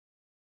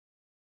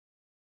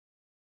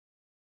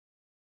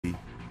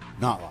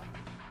not live.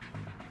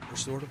 Or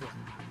sort of.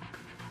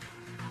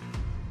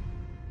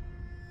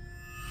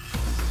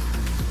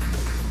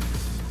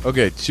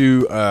 Okay,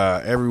 to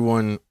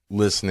everyone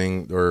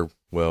listening, or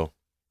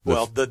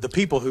the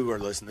people who are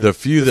listening, the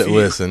few that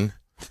listen,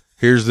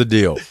 here's the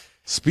deal.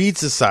 Speed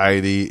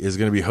Society is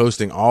going to be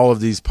hosting all of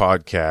these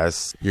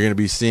podcasts. You're going to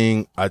be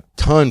seeing a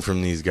ton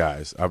from these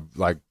guys. How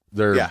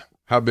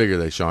big are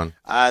they, Shawn?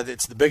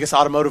 It's the biggest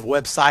automotive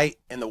website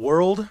in the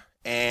world,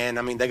 and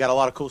I mean they got a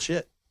lot of cool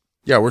shit.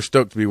 Yeah, we're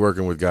stoked to be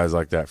working with guys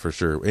like that for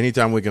sure.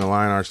 Anytime we can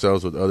align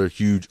ourselves with other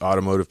huge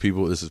automotive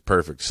people, this is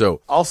perfect.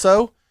 So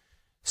also,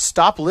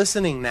 stop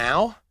listening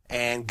now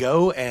and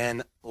go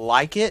and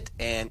like it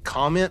and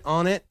comment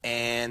on it.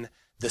 And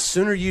the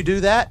sooner you do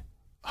that,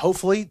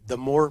 hopefully, the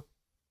more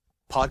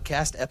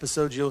podcast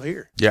episodes you'll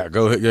hear. Yeah,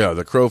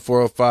 the Crow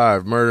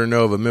 405, Murder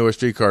Nova, Midwest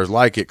Streetcars.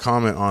 Like it,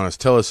 comment on us.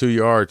 Tell us who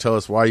you are. Tell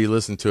us why you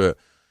listen to it.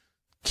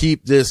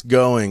 Keep this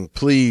going,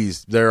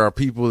 please. There are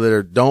people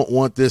that don't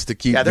want this to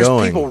keep going. Yeah,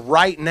 there's people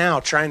right now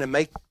trying to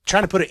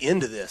put an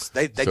end to this.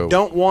 They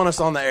don't want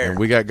us on the air. And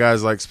we got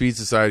guys like Speed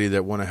Society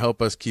that want to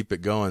help us keep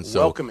it going.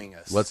 So welcoming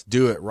us. Let's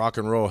do it. Rock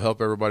and roll. Help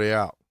everybody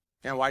out.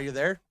 And while you're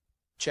there,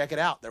 check it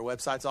out. Their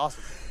website's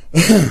awesome.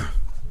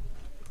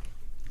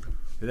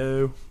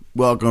 Hello.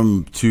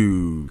 Welcome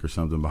to, or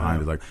something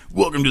behind it, like,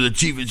 welcome to the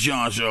Chief and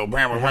Shawn show.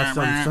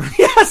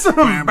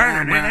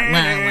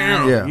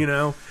 Yeah. You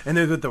know, and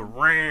then with the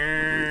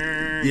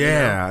at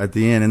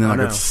the end, and then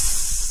like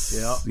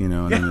you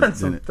know, and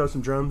then throw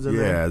some drums in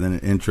there. Yeah, then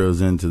it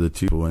intros into the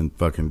two people in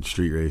fucking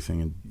street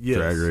racing and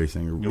drag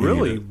racing. Or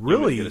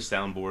really get a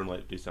soundboard and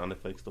like do sound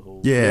effects the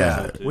whole.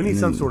 Yeah, we need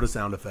some sort of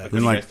sound effect.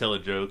 When you guys tell a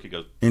joke, it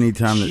goes.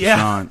 Anytime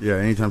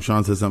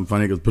Shawn says something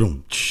funny, it goes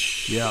boom.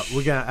 Yeah,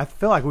 I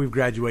feel like we've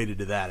graduated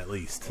to that at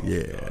least.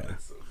 Yeah.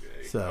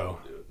 So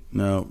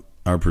no,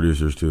 our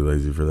producer's too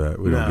lazy for that.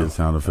 We don't get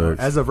sound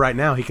effects. As of right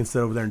now, he can sit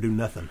over there and do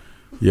nothing.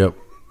 Yep.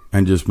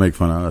 And just make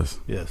fun of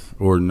us. Yes.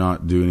 Or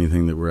not do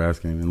anything that we're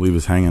asking and leave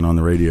us hanging on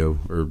the radio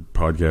or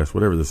podcast,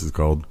 whatever this is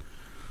called.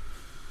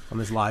 On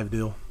this live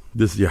deal.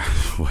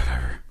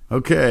 Whatever.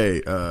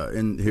 Okay,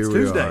 and here we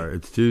Tuesday. are.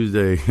 It's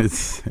Tuesday.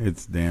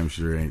 It's damn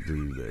sure ain't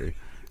Tuesday.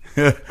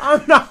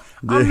 I'm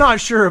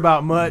not sure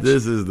about much.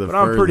 But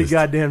I'm pretty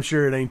goddamn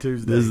sure it ain't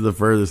Tuesday. This is the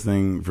furthest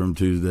thing from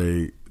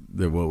Tuesday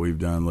than what we've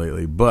done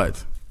lately.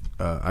 But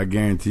I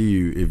guarantee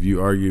you, if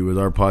you argue with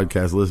our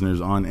podcast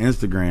listeners on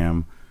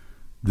Instagram,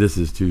 this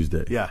is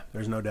Tuesday. Yeah,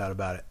 there's no doubt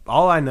about it.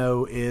 All I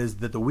know is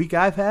that the week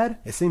I've had,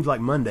 it seems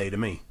like Monday to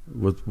me.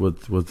 What's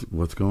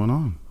going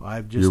on?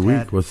 I've just your week.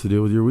 had What's the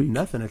deal with your week?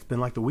 Nothing. It's been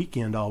like the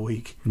weekend all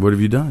week. What have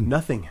you done?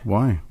 Nothing.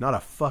 Why? Not a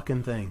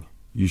fucking thing.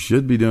 You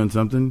should be doing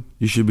something.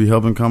 You should be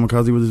helping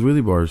Kamikaze with his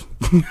wheelie bars.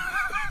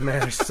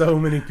 Man, there's so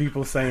many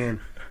people saying,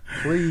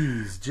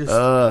 please just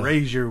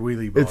raise your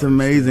wheelie bars. It's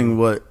amazing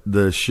what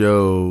the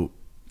show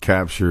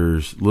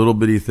captures, little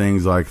bitty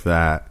things like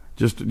that.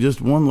 Just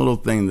one little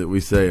thing that we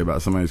say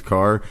about somebody's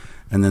car,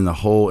 and then the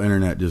whole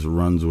internet just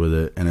runs with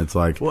it, and it's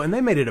like... Well, and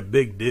they made it a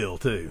big deal,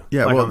 too.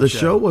 Yeah, like well, the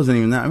show wasn't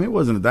even that... I mean, it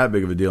wasn't that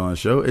big of a deal on the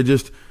show.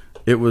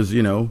 It was,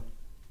 you know...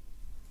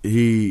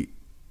 He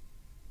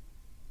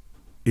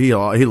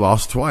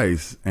lost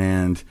twice,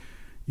 and,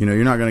 you know,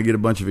 you're not going to get a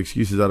bunch of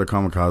excuses out of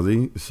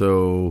Kamikaze,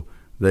 so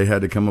they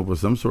had to come up with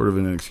some sort of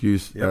an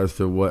excuse as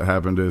to what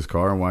happened to his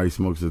car and why he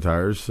smokes the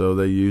tires, so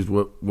they used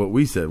what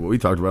we said, what we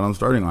talked about on the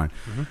starting line.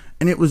 Mm-hmm.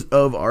 And it was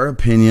of our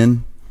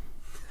opinion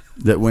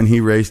that when he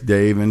raced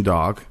Dave and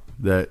Doc,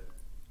 that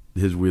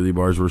his wheelie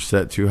bars were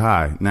set too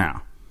high.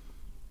 Now,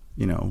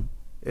 you know...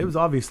 It was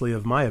obviously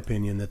of my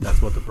opinion that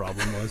that's what the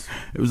problem was.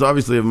 It was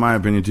obviously of my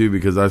opinion, too,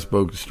 because I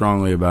spoke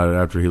strongly about it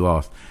after he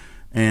lost.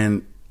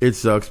 And it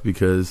sucks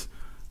because,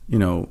 you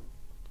know,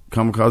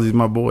 Kamikaze's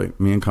my boy.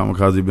 Me and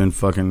Kamikaze have been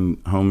fucking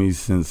homies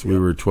since we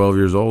were 12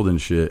 years old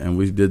and shit. And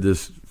we did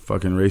this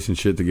fucking racing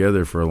shit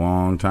together for a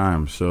long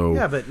time. So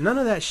yeah, but none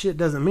of that shit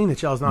doesn't mean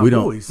that y'all's not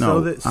boys.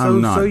 No,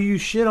 so you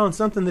shit on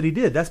something that he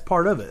did. That's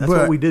part of it. That's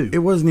what we do. It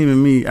wasn't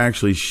even me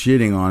actually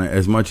shitting on it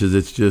as much as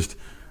it's just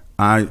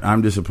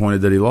I'm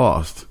disappointed that he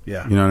lost.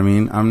 Yeah. You know what I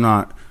mean? I'm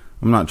not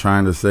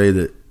trying to say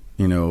that,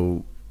 you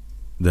know,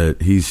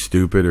 that he's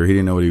stupid or he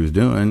didn't know what he was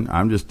doing.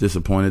 I'm just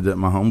disappointed that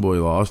my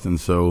homeboy lost, and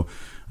so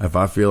if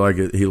I feel like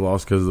he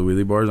lost because of the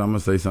wheelie bars, I'm going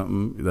to say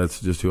something.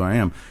 That's just who I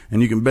am.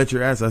 And you can bet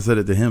your ass I said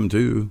it to him,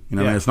 too. You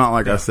know, I mean, it's not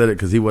like I said it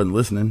because he wasn't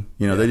listening.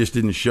 You know, they just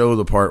didn't show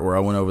the part where I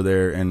went over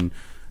there and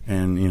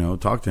you know,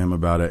 talked to him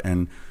about it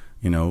and,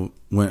 you know,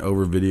 went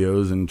over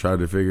videos and tried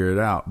to figure it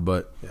out.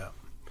 But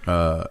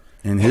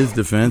in his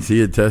defense,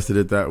 he had tested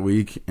it that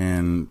week,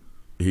 and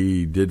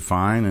he did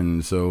fine.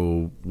 And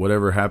so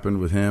whatever happened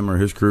with him or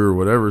his crew or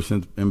whatever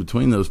since in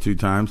between those two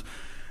times,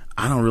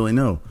 I don't really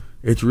know.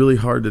 It's really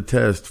hard to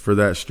test for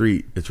that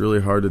street. It's really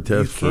hard to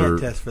test You can't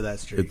test for that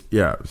street.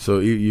 So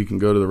you can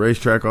go to the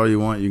racetrack all you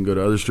want. You can go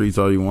to other streets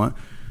all you want.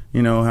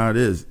 You know how it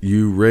is.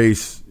 You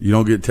race. You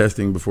don't get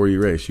testing before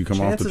you race. You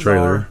come off the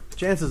trailer.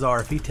 Chances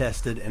are, if he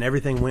tested and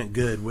everything went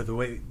good with the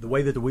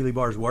way that the wheelie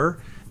bars were,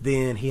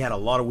 then he had a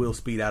lot of wheel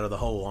speed out of the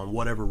hole on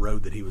whatever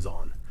road that he was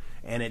on.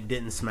 and it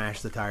didn't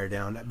smash the tire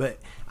down. But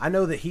I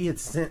know that he had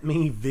sent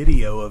me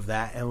video of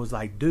that and was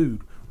like,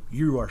 dude,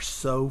 you are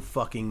so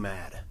fucking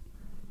mad.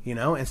 You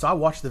know? And so I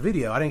watched the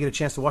video. I didn't get a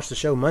chance to watch the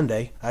show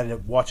Monday. I had to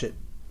watch it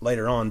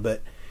later on,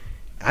 but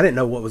I didn't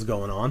know what was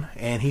going on.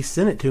 And he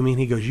sent it to me, and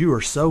he goes, you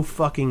are so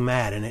fucking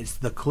mad. And it's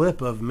the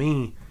clip of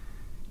me,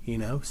 you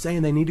know,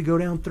 saying they need to go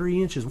down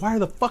 3 inches. Why are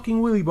the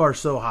fucking wheelie bars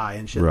so high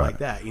and shit like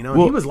that? You know,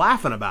 and he was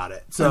laughing about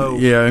it. So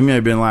yeah, he may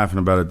have been laughing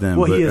about it then.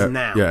 Well, but he is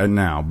now. Yeah,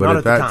 now. But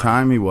at that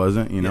time, he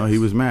wasn't. You know, he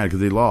was mad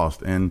because he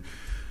lost. And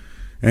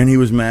he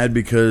was mad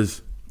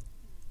because,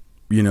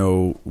 you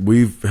know,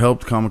 we've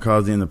helped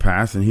Kamikaze in the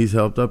past, and he's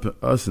helped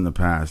us in the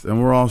past.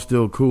 And we're all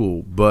still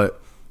cool.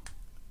 But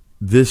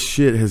this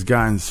shit has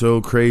gotten so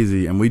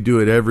crazy, and we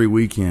do it every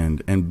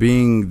weekend. And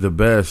being the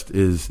best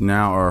is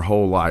now our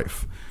whole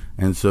life.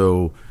 And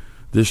so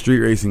this street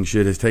racing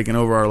shit has taken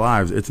over our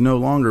lives. It's no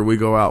longer we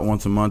go out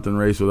once a month and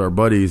race with our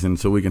buddies, and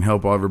so we can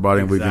help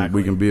everybody, and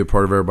we can be a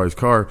part of everybody's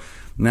car.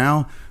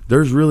 Now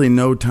there's really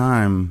no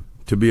time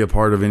to be a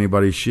part of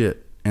anybody's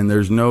shit, and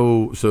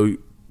so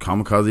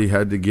Kamikaze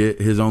had to get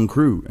his own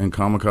crew,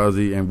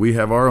 and we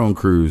have our own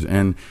crews.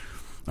 And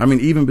I mean,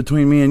 even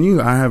between me and you,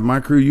 I have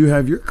my crew, you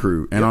have your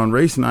crew, and on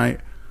race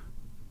night,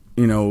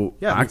 you know,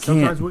 I can't.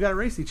 Sometimes we got to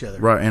race each other,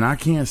 right? And I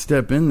can't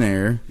step in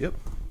there. Yep.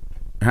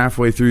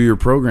 Halfway through your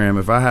program,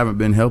 if I haven't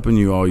been helping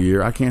you all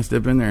year, I can't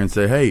step in there and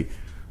say, hey,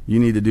 you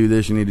need to do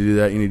this, you need to do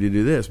that, you need to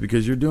do this,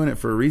 because you're doing it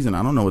for a reason.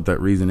 I don't know what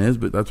that reason is,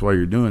 but that's why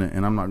you're doing it,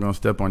 and I'm not going to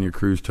step on your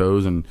crew's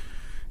toes and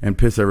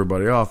piss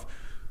everybody off.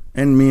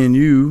 And me and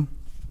you,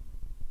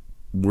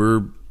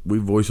 we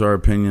voice our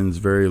opinions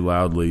very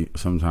loudly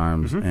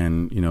sometimes,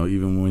 and, you know,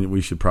 even when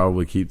we should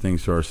probably keep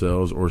things to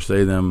ourselves or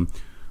say them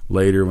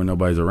later when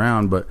nobody's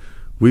around, but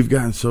we've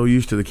gotten so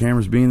used to the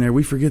cameras being there,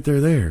 we forget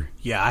they're there.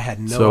 Yeah, I had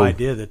no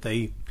idea that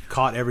they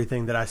caught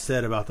everything that I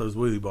said about those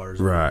wheelie bars.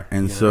 Right.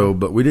 And so,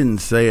 but we didn't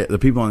say it. The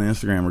people on the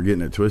Instagram were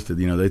getting it twisted.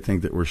 You know, they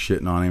think that we're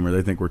shitting on him, or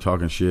they think we're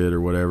talking shit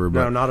or whatever.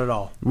 But no, not at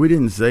all. We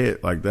didn't say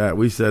it like that.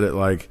 We said it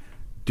like,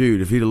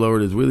 dude, if he'd have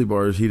lowered his wheelie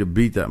bars, he'd have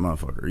beat that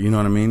motherfucker. You know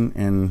what I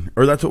mean?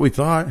 Or that's what we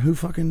thought. Who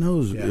fucking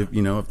knows if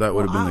that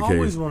would have been the case. I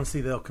always want to see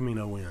the El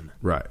Camino win.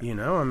 Right. You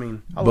know, I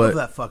mean, I love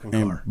that fucking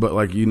car. But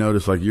like you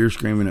notice, like you're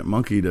screaming at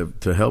Monkey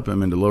to help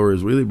him and to lower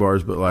his wheelie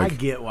bars, but like I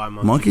get why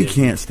Monkey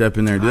can't step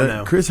in there and do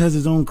that. Chris has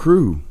his own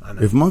crew.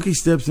 If Monkey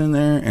steps in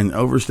there and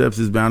oversteps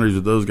his boundaries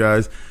with those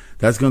guys,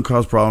 that's going to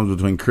cause problems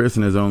between Chris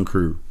and his own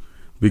crew,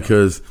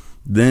 because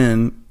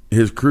then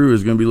his crew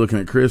is going to be looking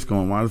at Chris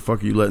going, why the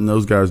fuck are you letting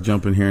those guys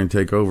jump in here and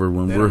take over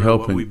when we're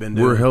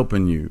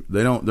helping you?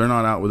 They're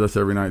not out with us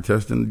every night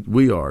testing.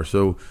 We are.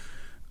 So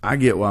I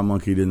get why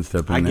Monkey didn't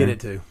step in there. I get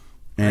it too.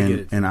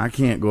 And I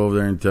can't go over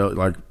there and tell,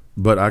 like,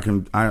 but I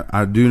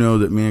do know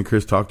that me and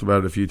Chris talked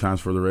about it a few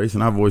times for the race,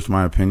 and I voiced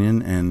my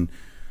opinion, and,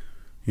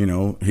 you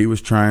know, he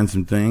was trying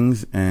some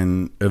things,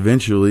 and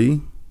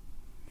eventually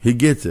he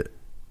gets it.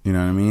 You know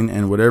what I mean?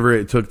 And whatever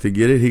it took to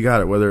get it, he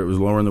got it. Whether it was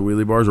lowering the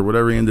wheelie bars or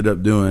whatever he ended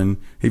up doing,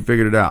 he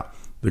figured it out.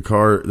 The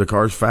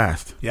car's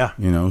fast. Yeah.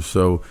 You know,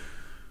 so,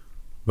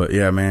 but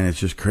yeah, man, it's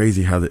just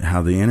crazy how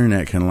the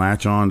internet can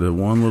latch on to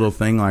one little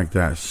thing like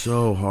that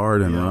so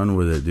hard and run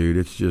with it, dude.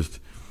 It's just,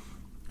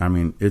 I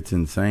mean, it's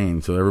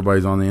insane. So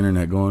everybody's on the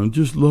internet going,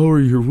 just lower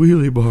your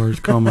wheelie bars,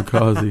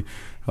 Kamikaze.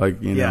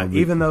 Like, you know. Yeah,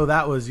 even though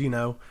that was, you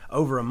know,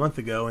 over a month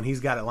ago, and he's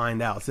got it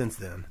lined out since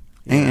then.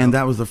 And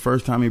that was the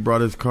first time he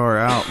brought his car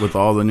out with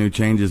all the new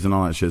changes and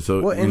all that shit.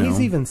 So, he's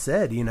even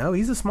said, you know,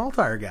 he's a small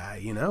tire guy.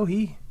 You know,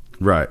 he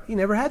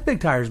never had big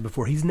tires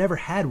before. He's never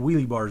had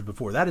wheelie bars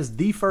before. That is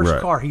the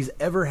first car he's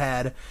ever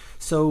had.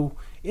 So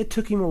it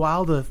took him a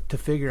while to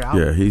figure out.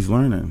 Yeah, he's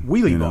learning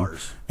wheelie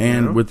bars.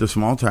 And with the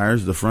small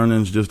tires, the front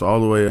end's just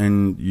all the way,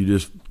 and you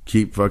just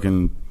keep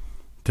fucking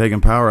taking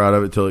power out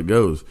of it till it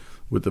goes.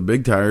 With the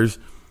big tires,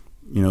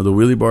 you know, the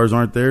wheelie bars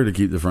aren't there to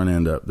keep the front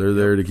end up. They're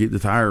there to keep the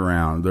tire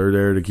round. They're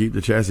there to keep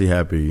the chassis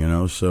happy, you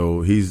know.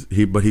 So he's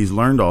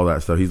learned all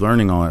that stuff. He's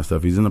learning all that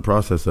stuff. He's in the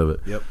process of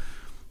it. Yep.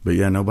 But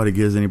yeah, nobody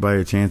gives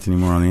anybody a chance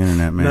anymore on the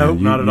internet, man. Nope,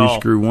 not at all. You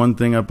screw one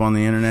thing up on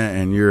the internet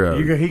and you're out.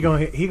 He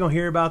gonna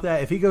hear about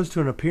that if he goes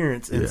to an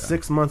appearance in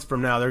 6 months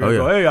from now. They're gonna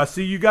go, hey, I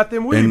see you got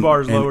them wheelie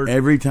bars lowered. And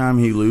every time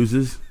he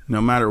loses,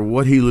 no matter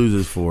what he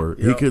loses for,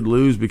 he could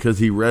lose because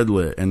he red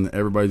lit, and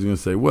everybody's gonna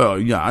say, well,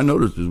 yeah, I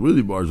noticed his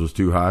wheelie bars was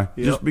too high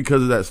just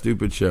because of that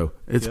stupid show.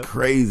 It's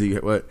crazy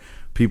what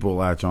people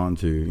latch on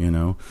to, you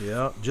know.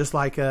 Yeah, just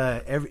like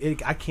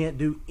I can't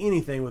do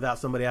anything without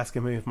somebody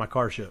asking me if my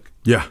car shook.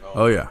 Yeah.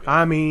 Oh yeah.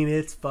 I mean,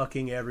 it's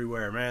fucking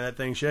everywhere, man. That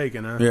thing's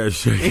shaking, huh? Yeah, it's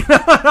shaking.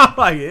 I'm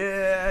like,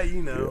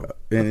 you know.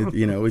 Yeah. And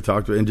you know, we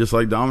talked to, and just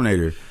like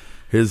Dominator,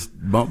 his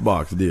bump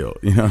box deal,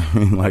 you know what I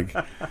mean? Like,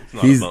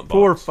 he's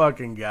poor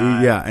fucking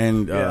guy. Yeah,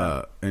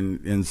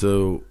 and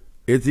so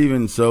it's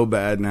even so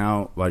bad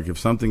now. Like, if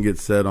something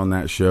gets said on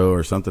that show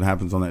or something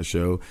happens on that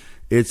show,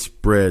 it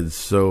spreads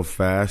so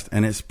fast,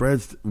 and it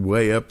spreads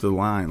way up the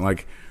line.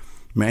 Like,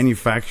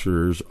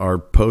 manufacturers are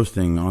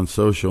posting on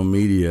social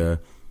media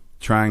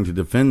trying to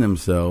defend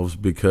themselves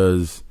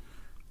because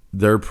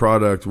their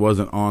product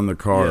wasn't on the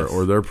car, Yes.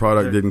 or their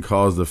product didn't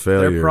cause the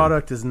failure. Their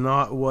product is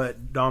not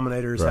what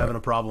Dominator is having a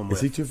problem with.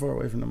 Is he too far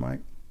away from the mic?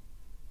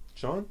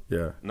 Sean?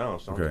 Yeah. No,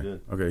 Sean's Okay.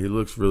 good. Okay. He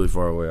looks really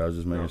far away. I was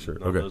just making sure.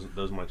 No, Okay.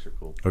 those mics are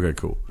cool. Okay.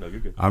 Cool. No,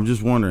 you're good. I'm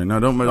just wondering. No,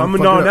 don't fuck now it up.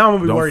 I'm gonna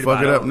be Don't worried fuck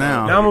about it it. up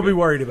now. Now I'm gonna be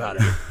worried about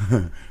it.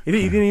 He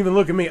didn't even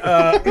look at me.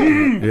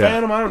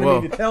 Phantom, I don't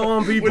Well, need to tell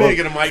on people. We need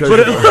to get a mic But check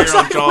it over looks here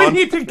on like we Sean.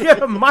 need to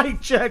get a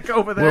mic check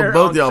over there. Well,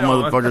 both on y'all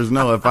Sean. motherfuckers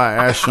know if I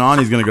ask Sean,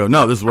 he's going to go,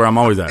 no, this is where I'm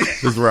always at.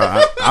 This is where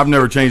I've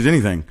never changed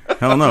anything.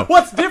 Hell no.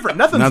 What's different?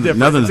 Nothing's different.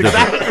 Nothing's It's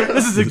different. exactly,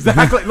 this is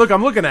exactly. Look,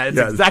 I'm looking at it. It's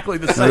Yeah. exactly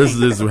the No, same.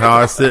 this is how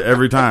I sit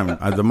every time.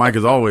 The mic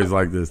is always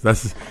like this.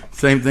 That's the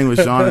same thing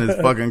with Sean and his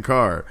fucking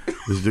car.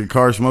 If the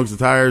car smokes the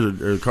tires or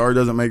the car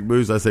doesn't make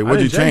boost, I say,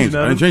 what'd you didn't change change? I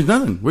nothing. didn't change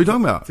nothing. What are you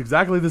talking about? It's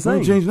exactly the We same.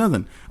 didn't change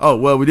nothing. Oh,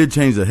 well, we did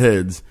change the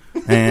heads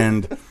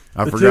and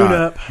I The forgot.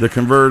 tune-up. The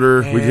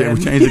converter. We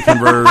And- changed the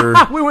converter.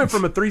 We went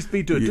from a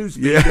 3-speed to a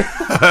 2-speed.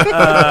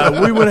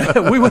 Yeah. We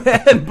went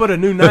ahead and put a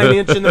new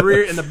 9-inch in the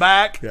rear, in the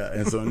back. Yeah,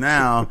 and so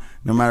now,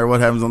 no matter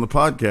what happens on the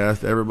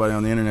podcast, everybody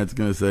on the internet's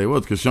going to say, well,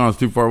 it's because Sean's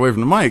too far away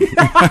from the mic.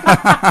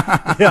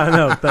 Yeah, I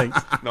know. Thanks.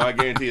 No, I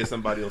guarantee you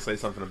somebody will say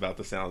something about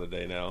the sound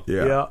today now.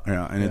 Yeah,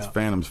 Yeah. and it's Yeah.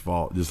 Phantom's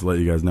fault, just to let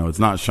you guys know. It's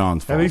not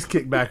Sean's fault. And he's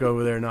kicked back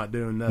over there not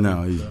doing nothing.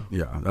 No, he's, so.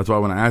 yeah. That's why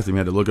when I asked him, he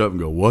had to look up and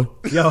go, what?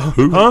 Yo,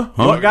 Who? huh?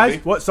 Huh? What,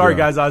 guys? What? Sorry, Yeah.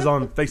 guys. I was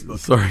on Facebook.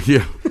 Sorry,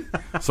 yeah.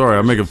 Sorry,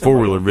 I'm making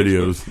four-wheeler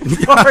videos.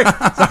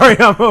 Sorry,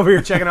 I'm over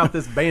here checking out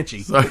this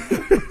Banshee.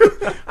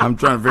 I'm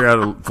trying to figure out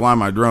how to fly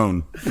my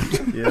drone.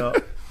 Yeah.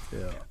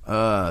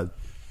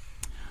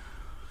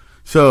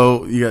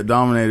 So you got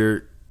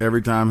Dominator.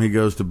 Every time he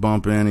goes to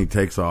bump in, he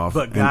takes off.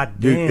 But And,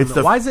 goddamn, it's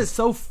the why is it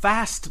so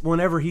fast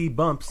whenever he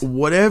bumps?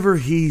 whatever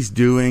he's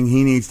doing,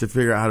 he needs to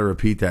figure out how to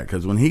repeat that,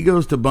 because when he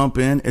goes to bump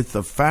in, it's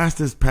the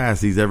fastest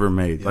pass he's ever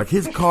made. Like,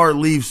 his car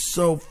leaves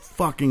so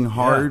fucking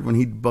hard when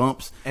he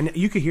bumps. And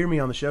you could hear me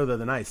on the show the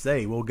other night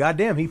say, well,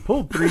 goddamn, he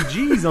pulled 3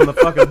 G's on the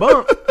fucking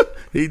bump.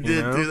 He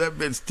did, know? too. That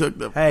bitch took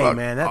the Hey, fuck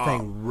man, that off.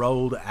 thing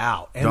rolled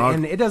out. Dog.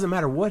 And it doesn't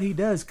matter what he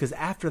does, because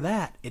after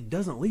that, it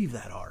doesn't leave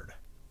that hard.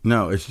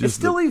 No, it's just It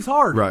still the- leaves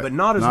hard, right. but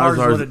not as hard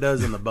as what it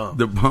does in the bump.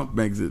 The bump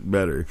makes it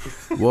better.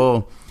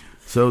 Well,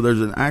 so there's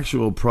an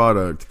actual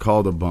product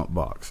called a bump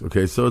box.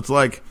 Okay, so it's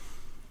like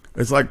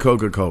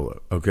Coca-Cola.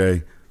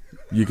 Okay,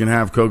 you can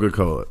have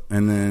Coca-Cola,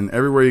 and then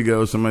everywhere you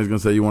go, somebody's gonna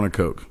say you want a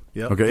Coke.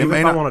 Yep. Okay, Even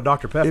if I want a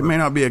Dr. Pepper. It may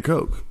not be a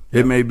Coke.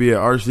 It may be a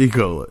RC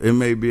Cola. It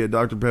may be a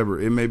Dr. Pepper.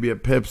 It may be a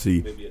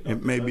Pepsi.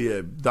 It may be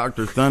a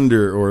Dr.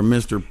 Thunder or a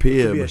Mr.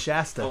 Pibb. Be a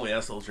Shasta. Only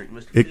assholes drink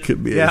Mr. It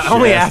could be. Yeah, a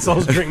only Shasta.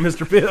 assholes drink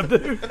Mr. Pibb,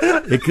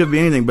 dude. It could be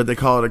anything, but they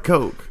call it a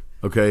Coke.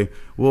 Okay.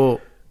 Well,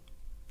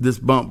 this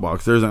bump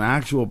box, there's an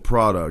actual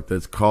product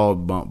that's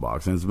called bump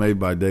box, and it's made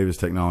by Davis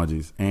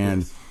Technologies.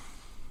 And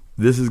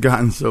this has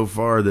gotten so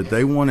far that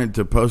they wanted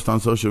to post on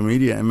social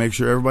media and make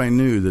sure everybody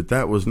knew that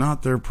that was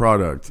not their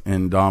product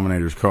in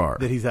Dominator's car.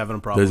 That he's having a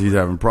problem That he's with.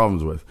 having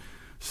problems with.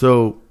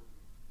 So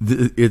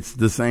it's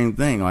the same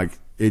thing. Like,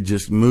 it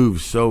just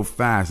moves so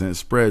fast and it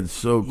spreads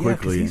so Yeah, because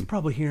quickly. he's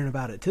probably hearing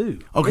about it too.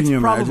 Oh, can it's you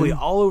probably imagine?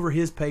 all over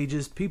his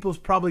pages. People's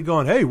probably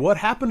going, "Hey, what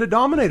happened to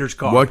Dominator's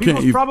car?" Why can't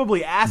People's you-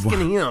 probably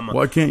asking him,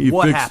 Why can't you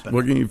what fix? happened?"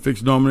 Why can't you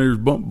fix Dominator's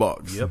bump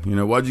box? Yep. You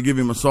know, why'd you give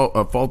him a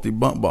faulty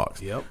bump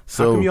box? Yep.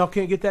 So How come y'all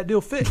can't get that deal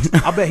fixed?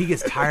 I bet he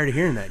gets tired of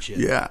hearing that shit.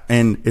 yeah,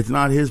 and it's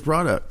not his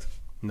product.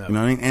 No. You know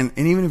what I mean?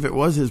 And even if it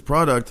was his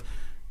product,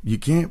 you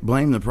can't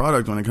blame the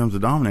product when it comes to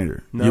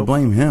Dominator. You Nope.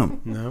 blame him.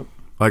 No.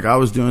 Like, I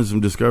was doing some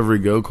Discovery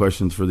Go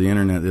questions for the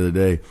internet the other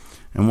day,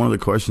 and one of the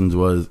questions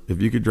was,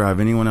 if you could drive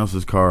anyone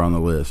else's car on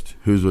the list,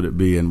 whose would it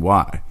be and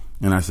why?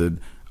 And I said,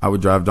 I would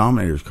drive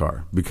Dominator's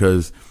car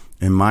because,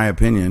 in my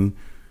opinion,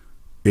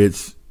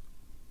 it's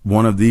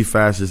one of the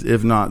fastest,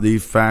 if not the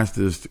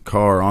fastest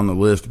car on the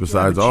list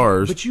besides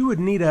ours. But you would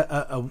need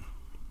a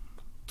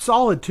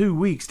solid 2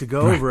 weeks to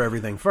go over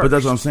everything first. But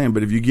that's what I'm saying.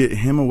 But if you get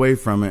him away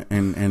from it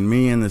and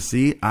me in the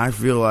seat, I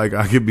feel like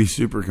I could be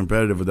super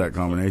competitive with that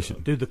combination.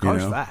 Dude, the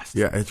car's You know? fast.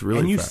 Yeah, it's really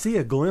and you fast. see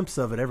a glimpse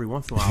of it every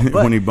once in a while.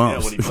 But, when he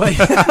bumps. but,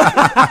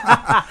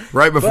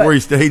 Right before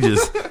he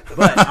stages.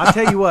 but I'll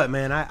tell you what,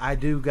 man, I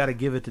do got to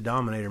give it to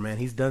Dominator, man.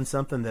 He's done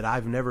something that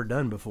I've never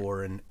done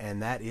before,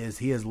 and that is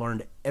he has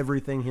learned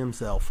everything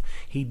himself.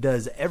 He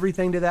does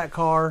everything to that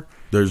car.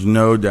 There's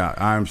no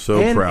doubt. I'm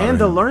so proud And of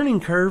the him. learning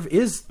curve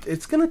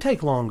it's going to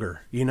take longer.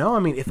 You know, I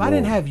mean, if I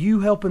didn't have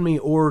you helping me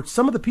or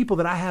some of the people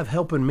that I have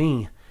helping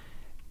me,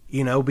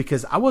 you know,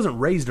 because I wasn't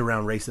raised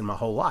around racing my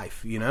whole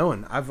life, you know,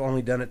 and I've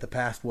only done it the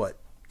past,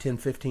 10,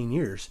 15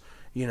 years,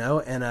 you know,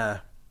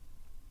 and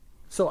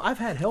so I've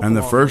had help And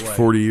the along first way.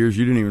 40 years,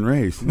 you didn't even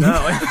race. No.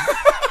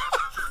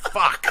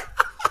 Fuck.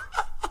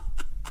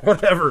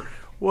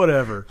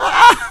 Whatever.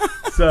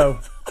 So,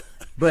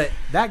 but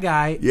that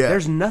guy, Yeah.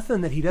 there's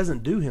nothing that he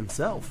doesn't do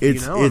himself.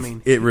 It's, you know, it's,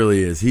 it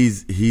really is.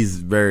 He's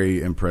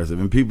very impressive,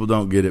 and people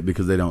don't get it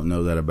because they don't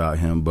know that about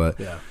him. But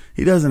Yeah.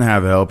 he doesn't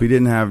have help. He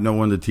didn't have no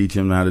one to teach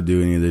him how to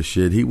do any of this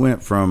shit. He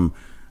went from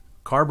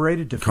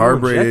carbureted to fuel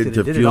injected, to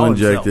and did it fuel all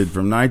injected, himself.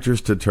 from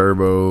nitrous to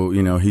turbo.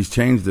 You know, he's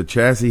changed the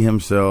chassis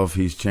himself.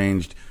 He's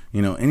changed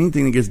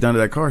anything that gets done to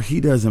that car, he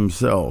does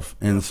himself.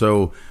 And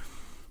so,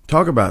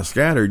 talk about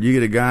scattered. You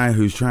get a guy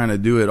who's trying to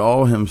do it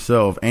all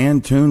himself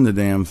and tune the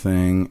damn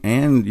thing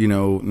and,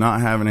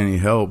 not having any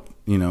help.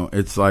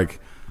 It's like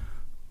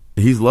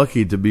he's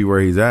lucky to be where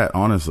he's at,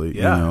 honestly.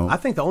 Yeah. I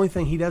think the only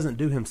thing he doesn't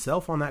do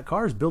himself on that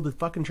car is build the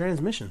fucking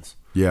transmissions.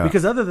 Yeah.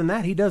 Because other than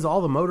that, he does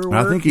all the motor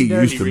work. I think he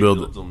used to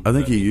build them. I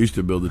think he used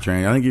to build the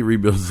tranny. I think he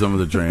rebuilds some of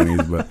the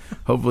trannies, but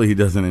hopefully he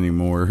doesn't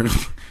anymore.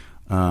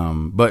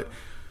 But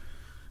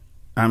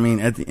I mean,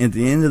 at the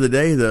end of the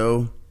day,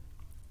 though,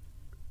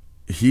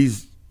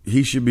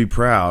 he should be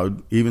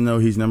proud, even though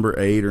he's number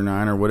 8 or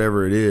 9 or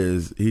whatever it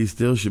is. He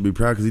still should be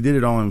proud because he did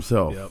it all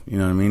himself. Yep. You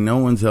know what I mean? No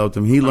one's helped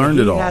him. He learned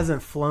it all. He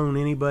hasn't flown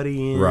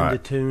anybody in Right. to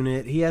tune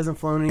it. He hasn't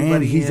flown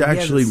anybody he's in.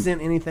 actually he hasn't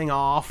sent anything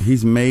off.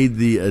 He's made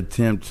the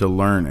attempt to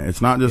learn it.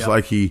 It's not just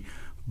like he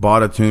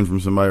bought a tune from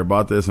somebody or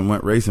bought this and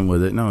went racing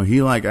with it. No,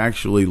 he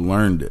actually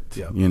learned it.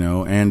 Yep.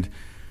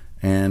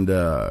 And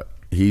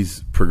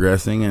he's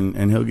progressing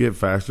and he'll get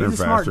faster He's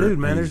and a faster. smart dude,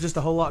 man. There's just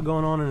a whole lot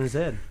going on in his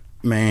head.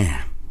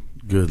 Man,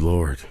 good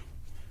Lord.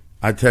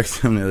 I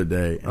texted him the other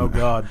day. Oh,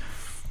 God.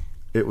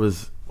 It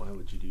was... Why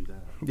would you do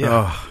that?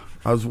 Yeah.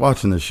 I was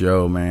watching the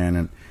show, man,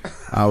 and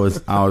I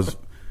was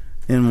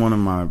in one of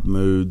my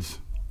moods,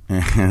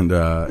 and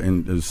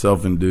it was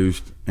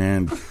self-induced,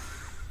 and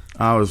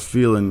I was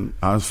feeling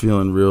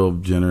real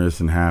generous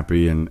and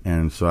happy,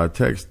 and so I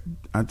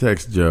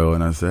text Joe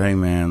and I said, hey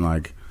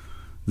man,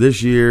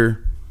 this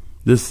year,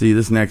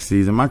 this next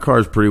season, my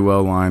car's pretty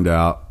well lined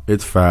out.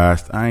 It's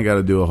fast. I ain't got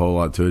to do a whole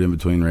lot to it in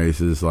between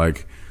races.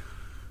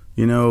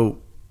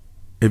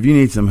 If you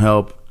need some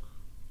help,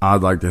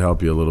 I'd like to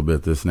help you a little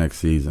bit this next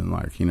season.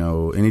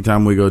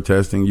 Anytime we go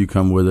testing, you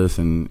come with us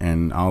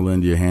and I'll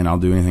lend you a hand. I'll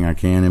do anything I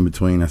can in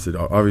between. I said,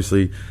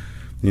 obviously,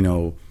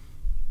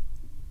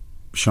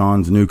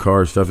 Shawn's new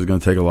car stuff is going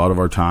to take a lot of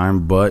our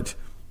time, but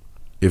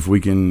if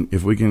we can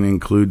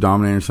include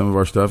Dominator in some of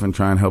our stuff and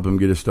try and help him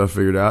get his stuff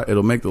figured out,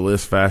 it'll make the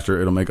list faster.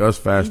 It'll make us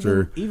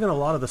faster. Even a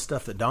lot of the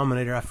stuff that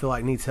Dominator I feel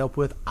like needs help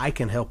with, I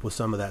can help with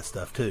some of that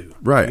stuff too.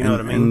 Right. You know what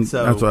I mean?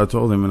 So that's what I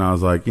told him, and I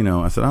was like,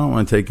 I said, I don't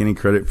want to take any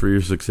credit for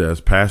your success,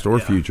 past or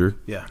future.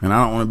 Yeah. And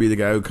I don't want to be the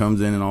guy who comes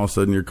in and all of a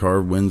sudden your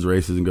car wins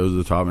races and goes to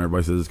the top and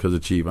everybody says it's because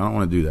of Chief. I don't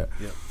want to do that.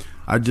 Yeah.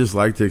 I'd just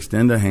like to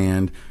extend a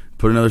hand,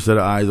 put another set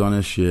of eyes on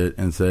his shit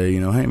and say,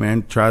 hey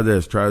man, try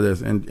this,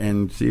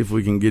 and see if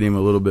we can get him a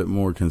little bit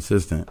more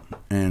consistent.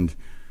 And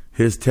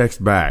his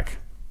text back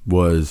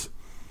was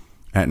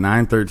at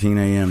 9:13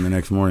 a.m. the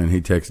next morning.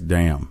 He texted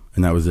damn,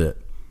 and that was it.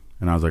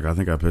 And I was like, I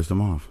think I pissed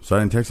him off, so I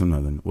didn't text him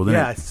nothing. Well,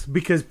 then it's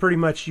because pretty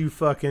much you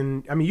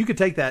could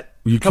take that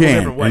you a couple can,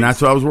 different ways. and that's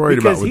what I was worried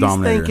about with because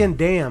Dominator. he's thinking,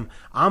 damn,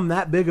 I'm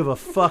that big of a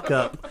fuck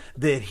up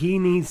that he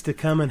needs to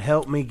come and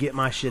help me get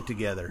my shit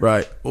together.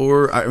 Right.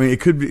 Or it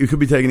could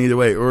be taken either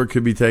way, or it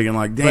could be taken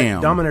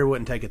damn. But Dominator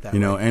wouldn't take it that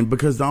way. And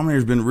because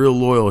Dominator's been real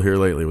loyal here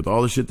lately with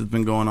all the shit that's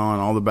been going on,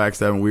 all the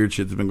backstabbing weird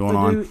shit that's been going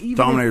on.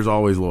 Dominator's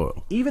always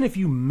loyal. Even if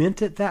you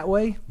meant it that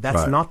way,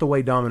 that's not the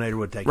way Dominator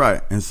would take it.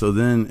 Right. And so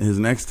then his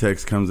next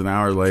text comes an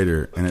hour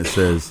later and it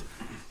says,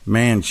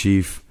 man,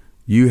 Chief,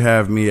 you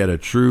have me at a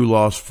true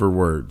loss for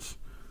words.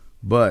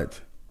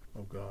 But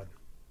oh God.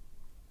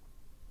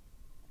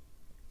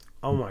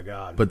 Oh my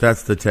God. But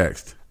that's the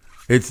text.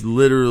 It's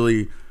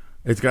literally,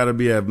 it's got to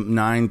be a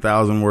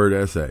 9,000 word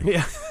essay.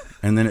 Yeah.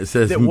 And then it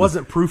says, it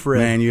wasn't proofread.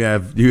 Man, you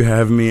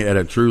have me at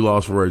a true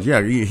loss for words.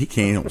 Yeah, he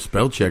can't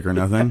spell check or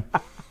nothing.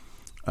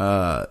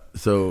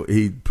 So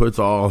he puts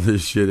all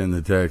this shit in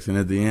the text, and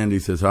at the end he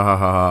says, ha ha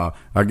ha ha,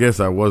 I guess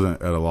I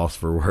wasn't at a loss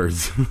for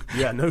words.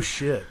 Yeah, no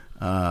shit.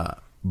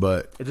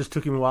 But it just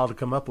took him a while to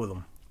come up with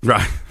them.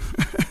 Right.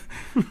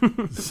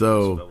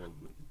 So,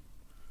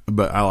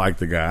 but I like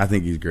the guy. I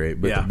think he's great.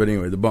 But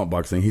anyway, the bump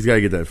box thing, he's got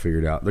to get that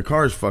figured out. The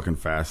car is fucking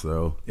fast,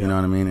 though. You know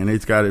what I mean? And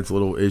it's got its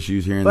little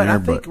issues here and there. I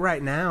think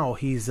right now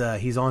he's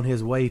on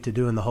his way to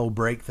doing the whole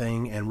brake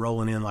thing and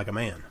rolling in like a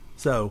man.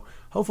 So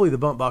hopefully the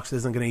bump box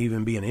isn't going to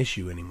even be an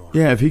issue anymore.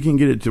 Yeah, if he can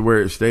get it to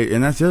where it stays.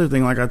 And that's the other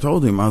thing, like I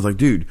told him, I was like,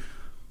 dude,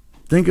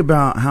 think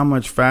about how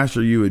much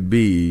faster you would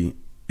be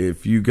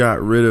if you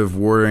got rid of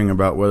worrying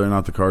about whether or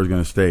not the car is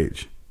going to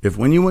stage. If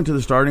when you went to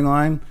the starting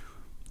line,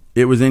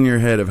 it was in your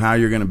head of how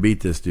you're going to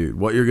beat this dude,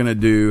 what you're going to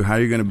do, how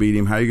you're going to beat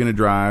him, how you're going to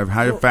drive,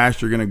 how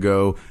fast you're going to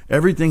go.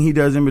 Everything he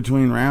does in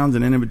between rounds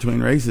and in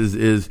between races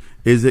is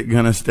it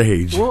going to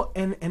stage? Well,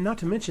 and not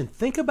to mention,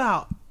 think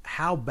about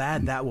how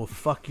bad that will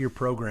fuck your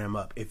program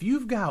up. If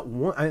you've got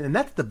one, and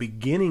that's the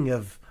beginning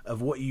of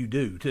what you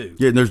do too.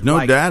 Yeah, there's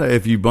no data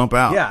if you bump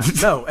out. Yeah,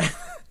 no.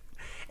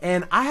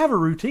 And I have a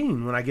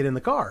routine when I get in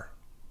the car.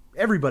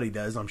 Everybody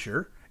does, I'm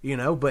sure.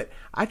 But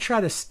I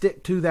try to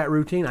stick to that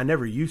routine. I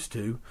never used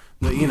to,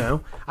 but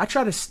I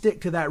try to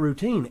stick to that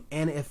routine.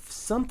 And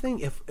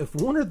if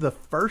one of the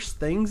first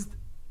things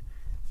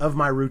of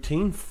my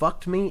routine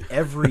fucked me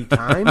every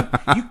time,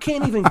 you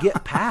can't even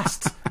get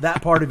past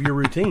that part of your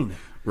routine.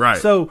 Right.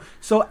 So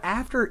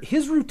after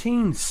his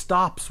routine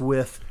stops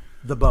with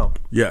the bump.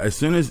 Yeah. As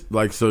soon as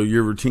so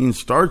your routine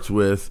starts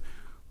with,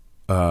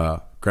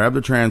 grab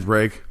the trans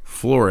brake,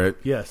 floor it.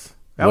 Yes.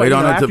 Wait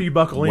on it after to you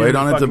buckle in wait and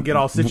on it to fucking get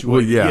all situated.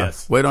 Well, yeah,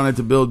 Yes. wait on it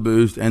to build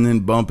boost and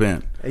then bump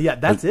in. Yeah,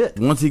 that's it.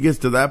 Once he gets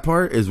to that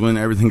part is when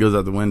everything goes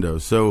out the window.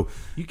 So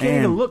You can't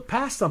even look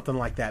past something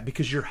like that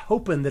because you're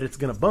hoping that it's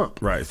going to bump.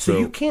 Right, So so-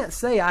 you can't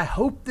say, I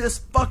hope this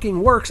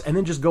fucking works, and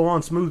then just go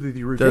on smooth with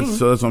your routine. That's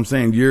what I'm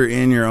saying. You're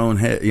in your own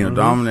head. You know,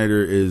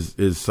 Dominator is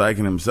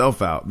psyching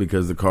himself out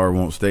because the car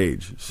won't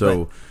stage.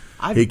 So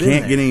I've he been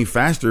can't there. get any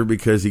faster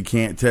because he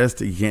can't test.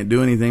 He can't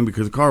do anything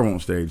because the car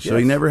won't stage. So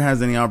he Yes. never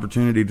has any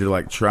opportunity to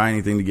like try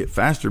anything to get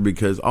faster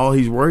because all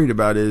he's worried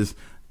about is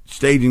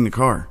staging the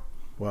car.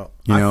 Well,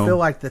 You know? I feel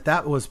like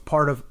that was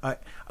part of.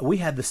 We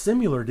had the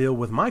similar deal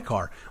with my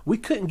car. We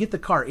couldn't get the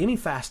car any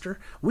faster.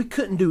 We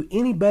couldn't do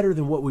any better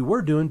than what we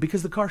were doing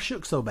because the car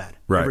shook so bad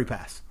Right. every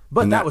pass.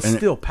 But And that that- was and it-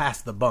 still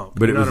past the bump.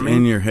 but you it know was what I mean?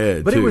 in your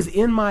head, But too. it was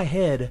in my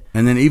head.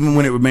 And then even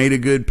when it made a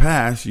good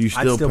pass, you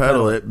still still pedal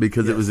pedal it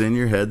because it Yes. was in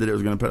your head that it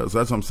was going to pedal. So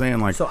that's what I'm saying.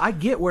 Like, So I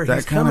get where that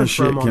he's kind of coming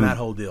shit from on can- that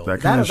whole deal.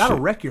 that kind of That'll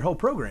shit- wreck your whole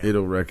program.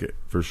 it'll wreck it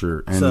for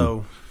sure. And,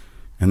 So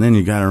and then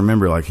you got to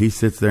remember, like, he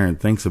sits there and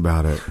thinks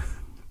about it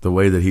the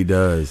way that he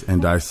does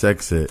and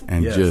dissects it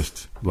and Yes.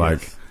 just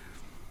like, Yes.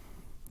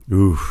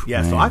 oof.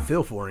 Yeah, so man. I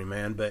feel for him,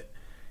 man. But,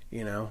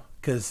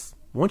 because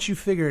once you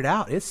figure it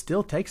out, it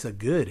still takes a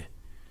good,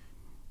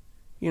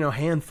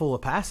 handful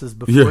of passes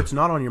before Yeah. it's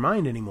not on your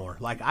mind anymore.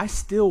 Like, I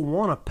still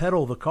want to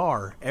pedal the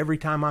car every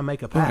time I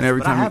make a pass, and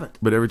every but time I haven't.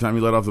 but every time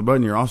you let off the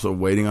button, you're also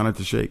waiting on it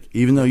to shake.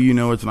 Even though you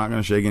know it's not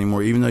going to shake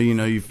anymore, even though you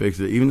know you fixed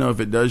it, even though if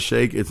it does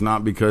shake, it's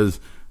not because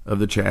of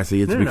the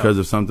chassis, it's No, no, because no.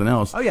 of something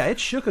else. Oh yeah, it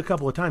shook a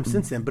couple of times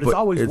since then, but it's But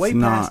always it's way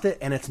not- past it,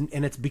 and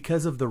it's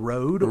because of the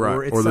road Right.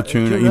 or it's Or the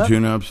tune-up,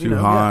 tune-up's too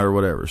hot yeah. or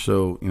whatever.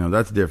 So,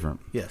 that's different.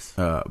 Yes.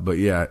 But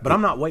yeah. But I'm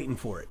not waiting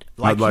for it.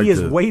 Like, like he is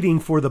to- waiting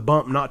for the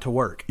bump not to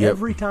work. Yep.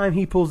 Every time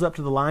he pulls up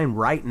to the line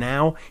right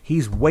now,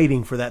 he's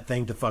waiting for that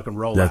thing to fucking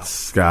roll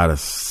That's gotta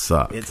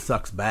suck. out. It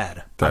sucks bad.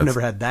 I've That's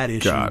never had that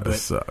issue, gotta but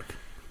suck.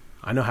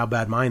 I know how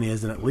bad mine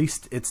is, and at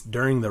least it's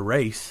during the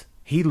race.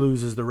 He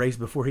loses the race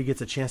before he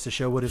gets a chance to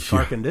show what his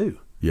car can do.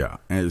 Yeah,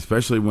 and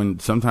especially when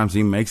sometimes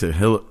he makes a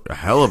hell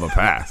of a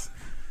pass,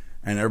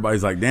 and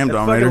everybody's like, "Damn, That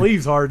Dominator!" fucking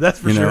leaves hard, that's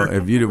for sure.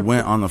 If you'd have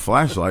went on the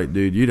flashlight,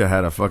 dude, you'd have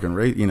had a fucking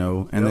race.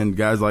 And then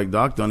guys like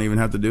Doc don't even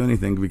have to do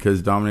anything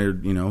because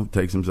Dominator,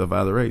 takes himself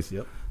out of the race.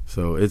 Yep.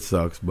 So it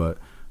sucks. But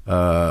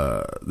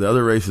the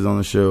other races on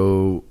the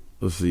show,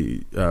 let's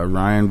see,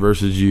 Ryan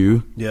versus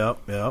you. Yep.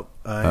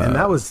 And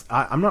that was,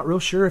 I'm not real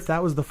sure if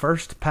that was the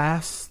first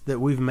pass that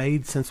we've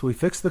made since we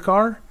fixed the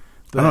car.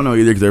 But I don't know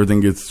either because everything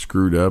gets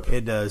screwed up.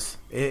 It does.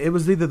 It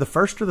was either the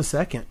first or the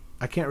second.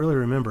 I can't really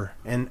remember.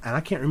 And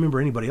I can't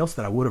remember anybody else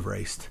that I would have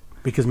raced.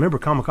 Because remember,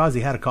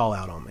 Kamikaze had a call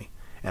out on me.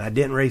 And I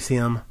didn't race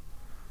him.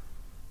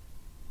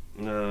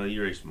 No,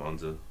 you raced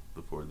Monza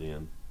before the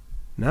end.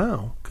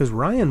 No, because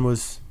Ryan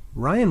was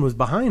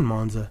behind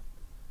Monza.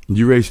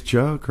 You raced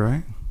Chuck,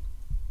 right?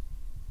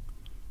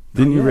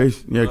 Didn't you yet.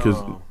 race? Yeah, because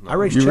No, I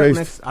raced You Chuck raced-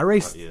 next. I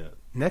raced not yet.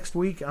 next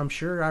week. I'm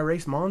sure I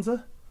raced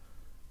Monza.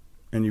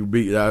 and you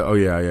beat. Oh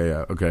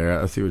yeah. Okay,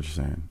 I see what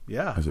you're saying.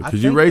 Yeah, Because I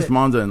you think raced that-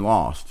 Monza and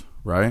lost,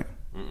 right?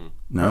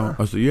 No.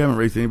 Oh, so you haven't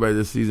raced anybody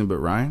this season but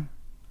Ryan?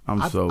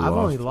 I've I've lost.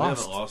 only We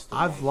lost. haven't lost.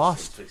 I've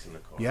lost. Fixing the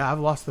car. Yeah, I've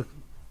lost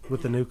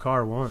with the new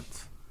car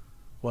once.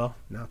 Well,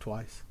 now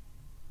twice.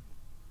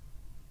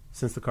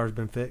 Since the car's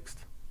been fixed.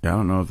 Yeah, I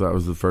don't know if that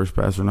was the first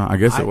pass or not. I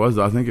guess it was.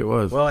 I think it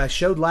was. Well, I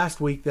showed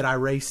last week that I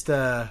raced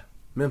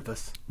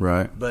Memphis,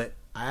 right. but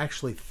I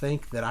actually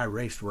think that I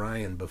raced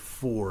Ryan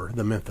before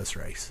the Memphis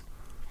race.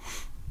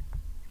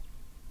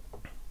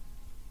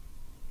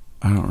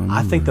 I don't remember.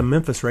 I think the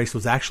Memphis race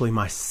was actually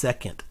my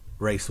second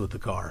race with the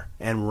car,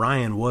 and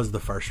Ryan was the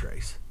first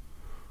race.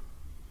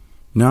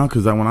 No,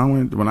 because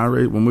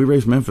when we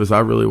raced Memphis, I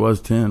really was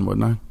 10,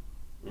 wasn't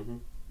I? Mm-hmm.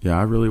 Yeah,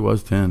 I really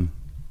was 10.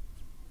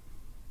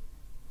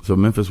 So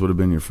Memphis would have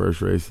been your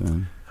first race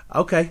then.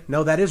 Okay,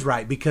 no, that is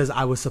right, because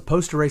I was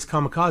supposed to race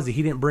Kamikaze.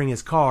 He didn't bring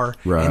his car,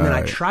 and then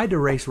I Right. tried to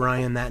race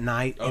Ryan that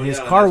night, Oh, and his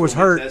yeah, car that's was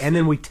when we hurt, tested. and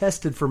then we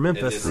tested for And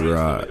Memphis. then Ryan's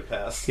Right. the way to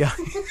pass. Yeah,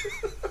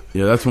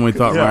 Yeah, that's when we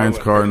thought Yeah. Ryan's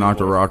car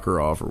knocked a rocker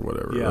off or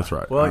whatever. yeah. That's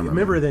right. Well, I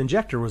remember the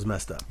injector was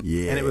messed up.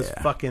 Yeah. and it was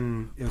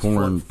fucking it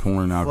was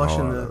Pouring alcohol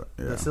flushing out the, of it.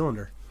 Yeah. the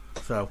cylinder.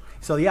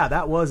 So yeah,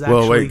 that was actually.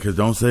 Well, wait, because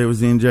don't say it was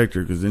the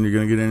injector, because then you're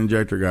going to get an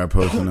injector guy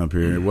posting up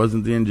here. It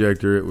wasn't the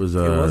injector. It was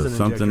was an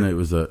something. injector. It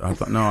was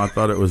I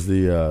thought it was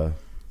the.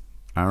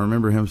 I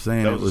remember him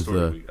saying That it was was the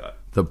story we the got.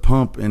 the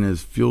pump in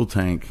his fuel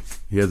tank.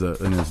 He has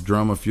in his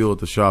drum of fuel at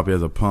the shop. He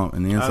has a pump,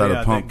 and the inside Oh, yeah, of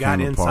the pump that got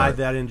came inside apart.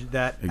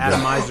 that Exactly.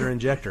 atomizer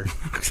injector.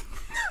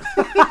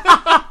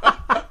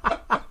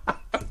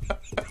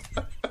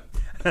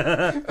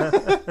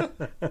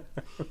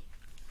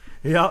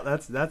 Yeah,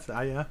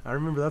 I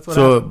remember that's what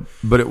happened.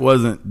 But it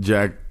wasn't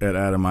Jack at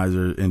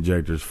Atomizer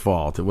Injector's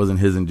fault. It wasn't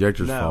his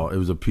injector's No. fault. It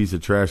was a piece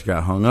of trash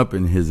got hung up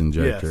in his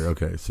injector. Yes.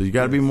 Okay, so you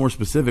got to be more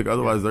specific.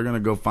 Otherwise, they're going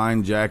to go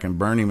find Jack and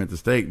burn him at the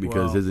stake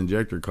because Well, his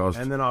injector cost.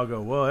 And then I'll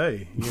go, well,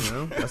 hey,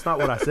 that's not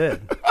what I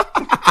said.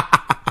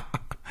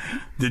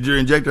 Did your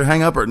injector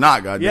hang up or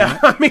not? Goddamn Yeah, it.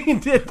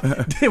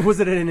 I mean, was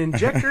it an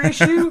injector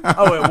issue?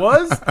 Oh, it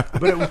was,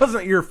 but it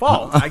wasn't your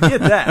fault. I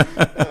get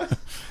that.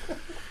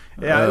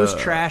 Yeah, it was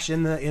trash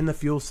in the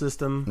fuel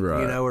system,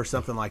 Right. or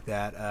something like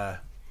that.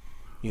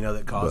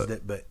 That caused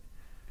it. But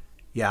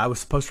yeah, I was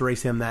supposed to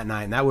race him that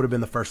night, and that would have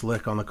been the first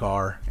lick on the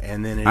car.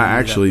 And then it I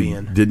ended actually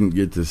up being, didn't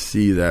get to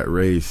see that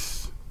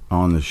race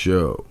on the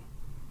show.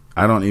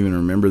 I don't even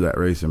remember that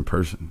race in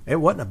person. it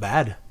wasn't a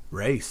bad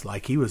race.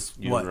 Like he was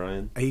You and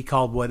Ryan? he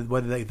called what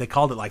they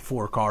called it like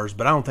 4 cars,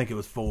 but I don't think it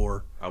was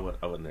 4. I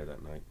wasn't there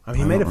that night. I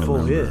mean, he made a don't full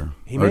hit. remember.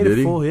 He Oh, made did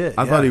a full hit.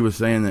 I yeah. thought he was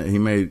saying that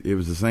it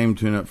was the same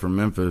tune-up from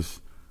Memphis,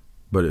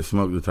 but it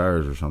smoked the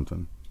tires or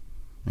something,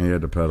 and he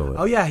had to pedal it.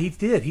 Oh yeah, he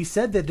did. He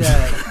said that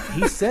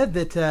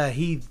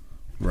he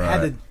Right.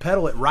 had to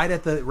pedal it right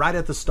at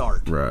the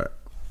start. Right.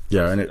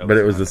 Yeah, but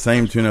it was the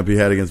same tune-up he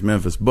had against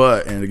Memphis.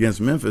 And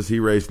against Memphis, he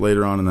raced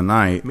later on in the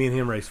night. Me and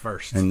him raced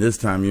first. And this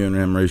time, you and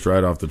him raced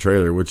right off the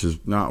trailer, which is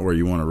not where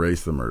you want to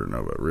race the Murder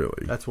Nova,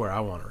 really. That's where I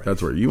want to race.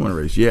 That's where you want to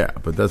race, yeah.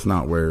 But that's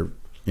not where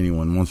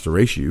anyone wants to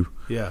race you.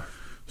 Yeah,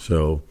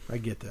 So, I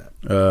get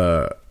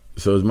that.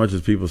 so as much as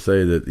people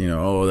say that,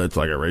 that's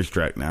like a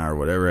racetrack now or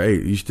whatever, hey,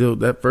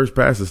 that first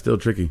pass is still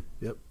tricky.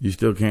 Yep. You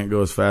still can't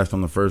go as fast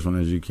on the first one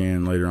as you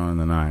can later on in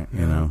the night,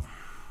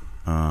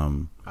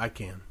 I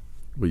can.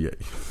 Well, yeah.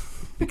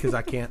 Because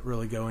I can't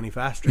really go any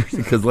faster. So.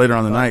 Because later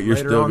on in the night, you're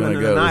Later still on going to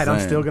in go the night, the I'm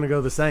same. still going to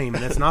go the same.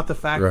 And it's not the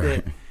fact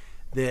Right.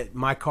 that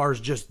my car's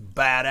just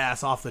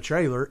badass off the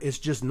trailer. It's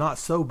just not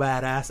so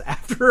badass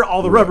after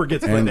all the rubber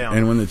gets put down.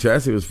 And when the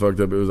chassis was fucked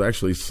up, it was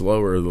actually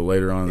slower the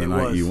later on in the It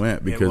night was. you went,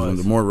 It because when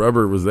was. the more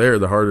rubber was there,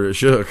 the harder it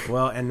shook.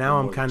 Well, and now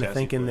I'm more kind of chassis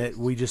thinking plates.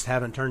 that we just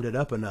haven't turned it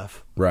up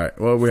enough. Right.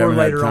 Well, we For haven't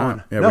later had time.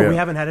 on. Yeah, No, we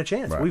haven't had a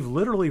chance. Right. We've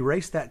literally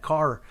raced that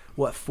car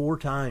 4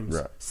 times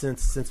Right.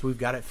 since we've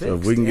got it fixed. So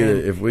if we can get and,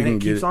 it- if we and can it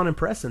get keeps it- on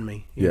impressing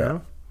me. You Yeah.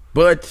 know?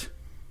 But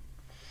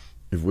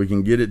if we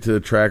can get it to the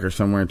track or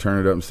somewhere and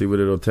turn it up and see what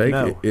it'll take,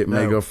 No, it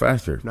may no. go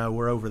faster. No,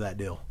 we're over that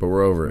deal. But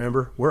we're over it.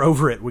 Remember, we're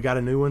over it. We got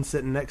a new one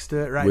sitting next to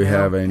it right We now.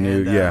 have a new,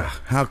 and, yeah.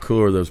 How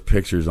cool are those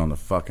pictures on the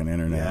fucking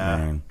internet, yeah,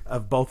 man?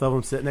 of both of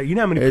them sitting there. You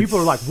know how many It's people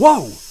are like,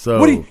 "Whoa, so-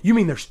 what do you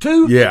mean? There's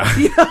 2?" Yeah.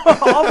 You know,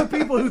 all the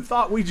people who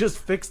thought we just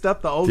fixed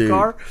up the old Dude,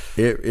 car.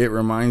 it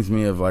reminds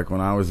me of like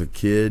when I was a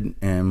kid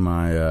and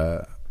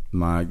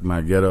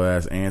my ghetto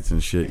ass aunts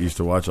and shit used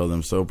to watch all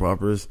them soap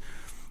operas,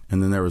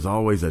 and then there was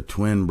always a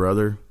twin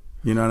brother.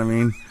 You know what I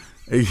mean?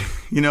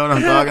 You know what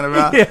I'm talking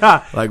about?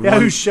 Yeah, Like yeah,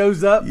 one- who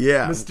shows up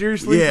Yeah,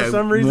 mysteriously yeah, for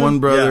some reason. One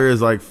brother Yeah.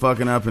 is like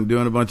fucking up and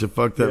doing a bunch of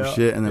fucked up Yeah,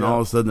 shit, and then yeah.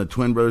 all of a sudden the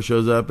twin brother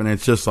shows up, and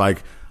it's just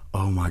like,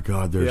 oh my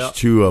god, there's Yeah.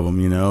 2 of them,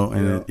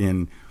 and Yeah.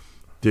 and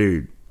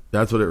dude,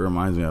 that's what it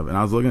reminds me of. And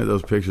I was looking at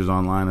those pictures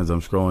online as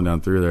I'm scrolling down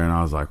through there, and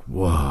I was like,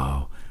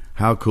 whoa,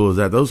 how cool is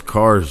that? Those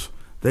cars,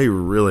 they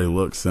really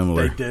look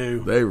similar. They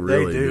do. They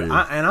really do.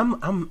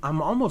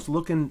 I'm almost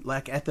looking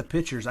like at the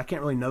pictures. I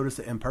can't really notice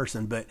it in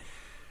person, but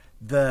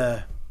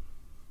the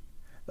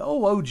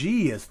old OG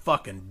is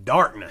fucking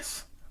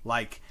darkness.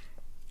 Like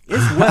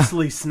it's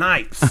Wesley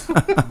Snipes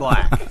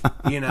black,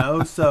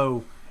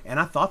 So, and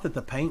I thought that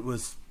the paint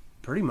was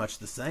pretty much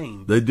the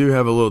same. They do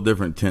have a little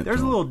different tint. There's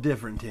to a them. little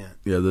different tint.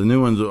 Yeah, the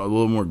new one's a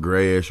little more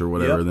grayish or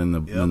whatever Yep, than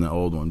yep. the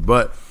old one.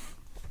 But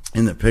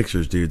in the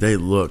pictures, dude, they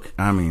look,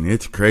 I mean,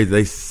 it's crazy.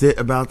 They sit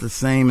about the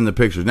same in the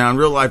pictures. Now, in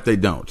real life, they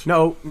don't.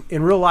 No,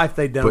 in real life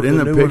they don't. But in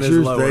the new one is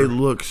pictures, lower. they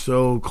look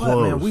so But,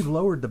 close. man, we've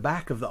lowered the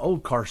back of the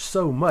old car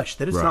so much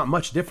that it's Right. not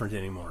much different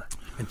anymore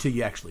until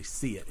you actually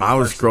see it. in I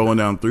was person. scrolling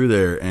down through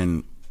there,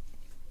 and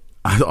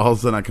all of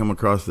a sudden I come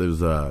across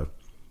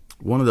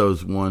one of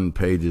those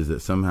pages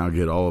that somehow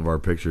get all of our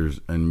pictures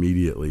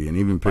immediately, and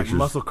even Like pictures.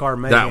 Muscle Car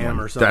that Mayhem one.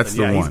 or something. That's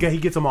the yeah, one. he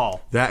gets them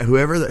all. That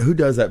who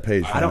does that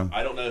page? I don't-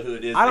 I don't know who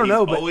it is. I don't but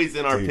know, he's but- always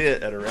in our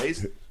pit at a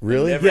race.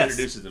 Really? Never Yes.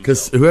 introduces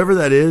Because himself. whoever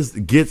that is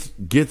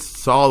gets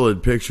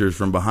solid pictures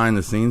from behind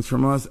the scenes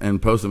from us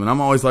and posts them, and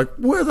I'm always like,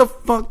 where the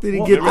fuck did he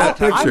Well, get Remember that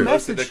that time picture? he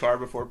posted the car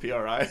before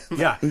PRI?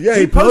 Yeah, Yeah,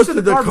 he posted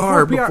the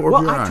car before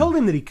Well, PRI. I told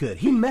him that he could.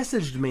 He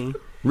messaged me.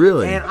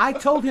 Really? And I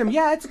told him,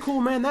 yeah, it's cool,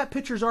 man. That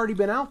picture's already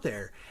been out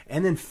there.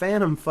 And then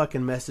Phantom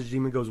fucking messaged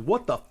him and goes,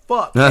 what the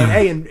fuck?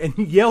 and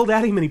he yelled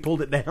at him and he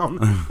pulled it down.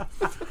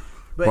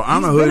 But Well, I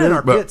don't he's know who been it in is,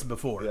 our but- pits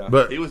before. Yeah.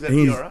 But he was at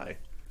he's- PRI.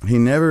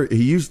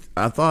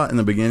 I thought in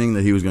the beginning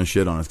that he was going to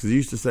shit on us because he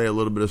used to say a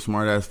little bit of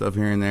smart ass stuff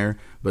here and there,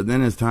 but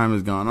then as time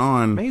has gone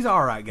on, He's an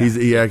all right guy.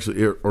 he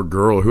actually, or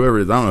girl, whoever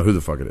it is, I don't know who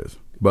the fuck it is,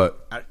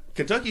 but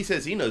Kentucky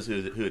says he knows who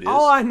it is.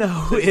 All I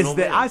know Says an is old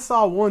that man. I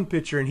saw one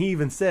picture and he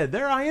even said,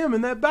 "There I am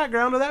in that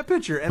background of that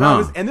picture." And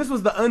Huh. and this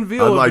was the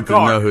unveil I'd of like the to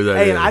car. know who that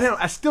And is.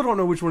 I still don't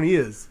know which one he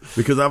is.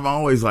 because I'm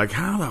always like,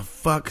 how the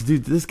fuck,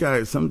 dude, this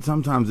guy,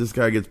 sometimes this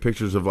guy gets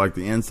pictures of like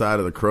the inside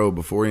of the Crow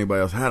before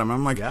anybody else had him.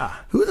 I'm like, Yeah.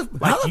 who the,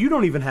 how Like the you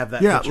don't even have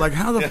that. yeah, picture. like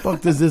how the fuck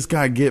does this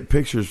guy get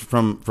pictures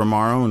from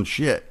our own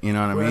shit? You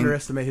know what We I mean?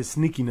 underestimate his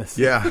sneakiness.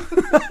 Yeah.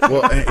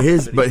 Well,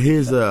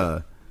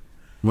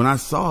 when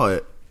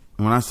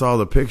I saw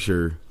the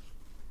picture,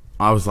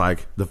 I was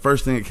like, the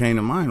first thing that came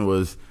to mind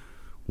was,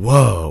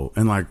 whoa.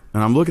 And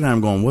I'm looking at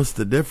him going, what's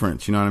the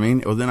difference? You know what I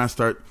mean? Well, then I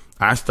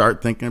I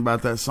start thinking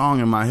about that song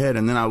in my head,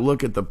 and then I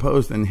look at the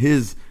post, and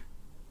his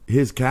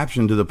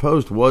caption to the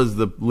post was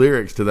the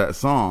lyrics to that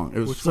song. It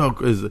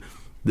was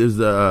there's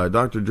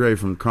Dr. Dre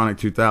from Chronic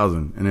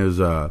 2000, and it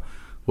was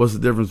what's the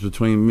difference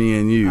between me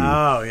and you?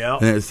 Oh, yeah.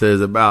 And it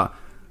says about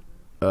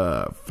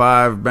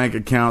 5 bank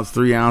accounts,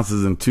 3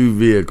 ounces, and 2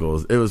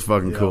 vehicles. It was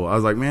fucking cool. I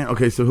was like, man,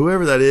 okay, so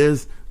whoever that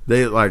is,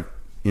 they like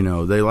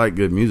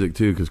good music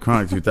too, because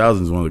Chronic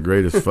 2000 is one of the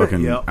greatest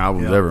fucking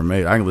albums ever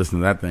made. I can listen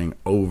to that thing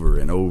over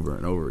and over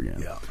and over again.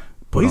 Yeah.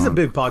 Well, he's a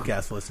big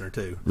podcast listener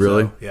too.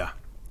 Really? So, yeah.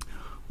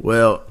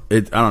 Well,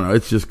 I don't know.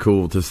 It's just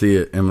cool to see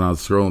it. And when I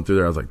was scrolling through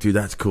there, I was like, dude,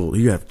 that's cool.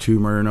 You have 2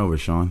 Murder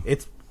Novas, Shawn.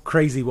 It's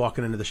crazy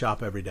walking into the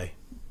shop every day.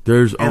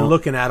 And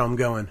looking at them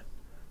going,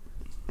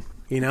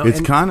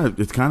 it's kind of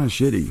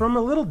shitty. From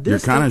a little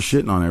distance. You're kind of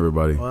shitting on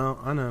everybody. Well,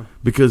 I know.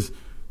 Because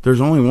there's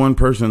only one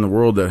person in the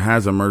world that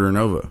has a Murder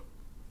Nova,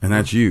 and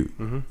that's you.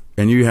 Mm-hmm.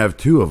 And you have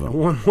 2 of them.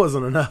 One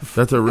wasn't enough.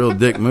 That's a real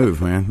dick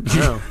move, man.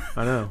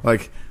 I know.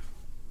 Like,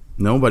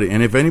 nobody.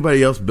 And if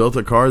anybody else built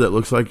a car that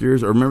looks like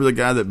yours, or remember the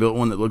guy that built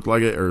one that looked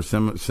like it or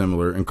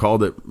similar and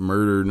called it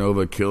Murder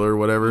Nova Killer or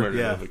whatever?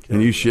 Nova Killer.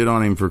 And you shit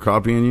on him for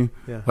copying you?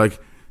 Yeah. Like,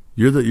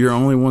 you're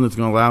only one that's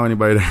going to allow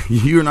anybody to.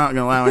 You're not going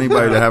to allow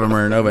anybody to have a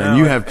Murder Nova, and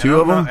you have 2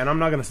 of them. And I'm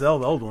not going to sell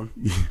the old one.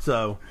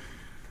 So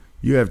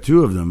you have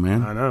 2 of them,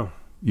 man. I know.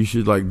 You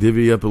should like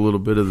divvy up a little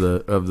bit of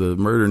the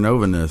Murder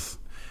Nova-ness.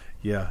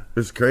 Yeah,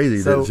 it's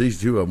crazy that these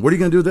 2 of them. What are you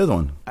going to do with the other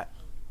one? I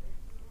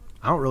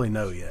don't really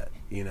know yet.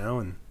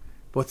 And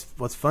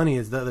what's funny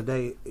is the other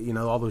day,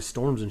 all those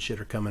storms and shit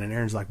are coming, and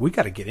Aaron's like, we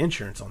got to get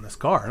insurance on this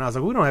car, and I was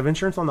like, we don't have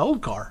insurance on the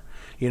old car,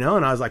 and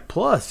I was like,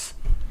 plus.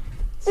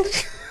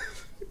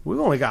 We've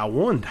only got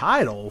 1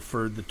 title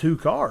for the 2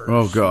 cars.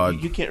 Oh,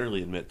 God. You can't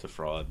really admit to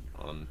fraud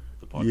on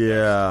the podcast.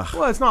 Yeah.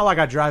 Well, it's not like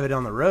I drive it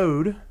on the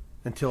road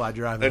until I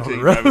drive it on the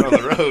road. Drive it on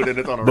the road and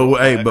it's on a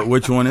road. But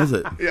which one is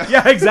it?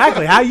 Yeah,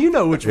 exactly. How you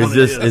know which one it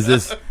is?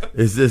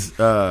 Is this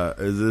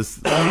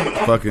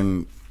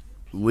fucking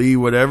Lee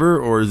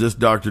whatever, or is this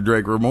Dr.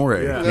 Drake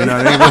Ramore? Yeah. You know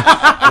what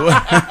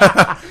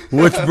I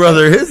mean? Which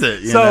brother is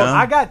it? You know?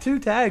 I got 2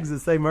 tags that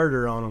say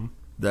murder on them.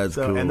 That's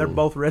cool. And they're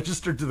both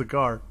registered to the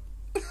car.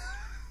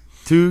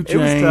 2 chains.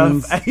 It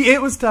was tough.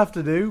 It was tough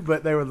to do,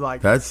 but they were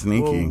like, that's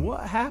sneaky. Well,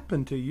 what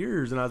happened to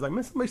yours? And I was like,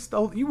 man, somebody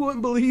stole. You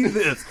wouldn't believe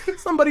this.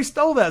 Somebody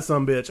stole that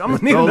sumbitch. I'm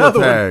gonna need another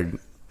one.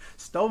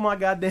 Stole my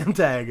goddamn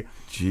tag.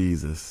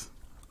 Jesus.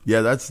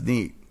 Yeah, that's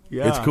neat.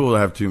 Yeah. It's cool to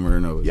have 2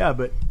 Murder Novas. Yeah,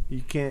 but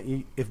you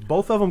can't. If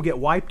both of them get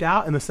wiped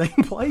out in the same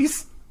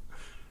place,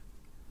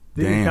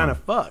 then you're kind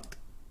of fucked.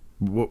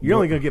 You're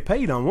only gonna get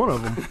paid on one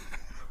of them.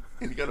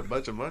 You got a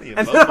bunch of money.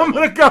 And then I'm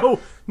going to go,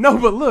 no,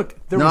 but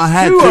look, there was I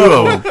had 2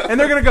 of them. And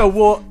they're going to go,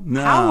 well,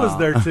 how was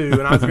there 2?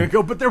 And I was going to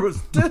go, but there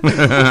was 2.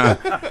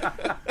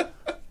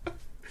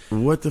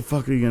 What the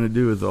fuck are you going to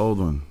do with the old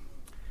one?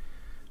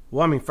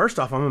 Well, I mean, first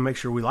off, I'm going to make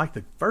sure we like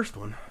the first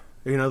one,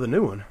 the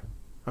new one.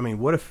 I mean,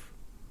 what if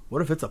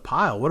it's a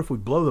pile? What if we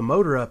blow the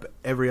motor up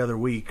every other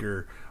week?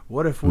 Or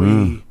what if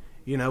we,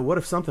 what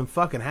if something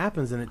fucking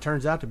happens and it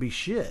turns out to be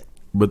shit?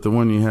 But the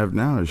one you have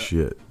now is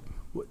shit.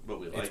 But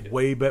we like it.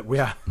 Way better.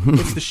 Yeah,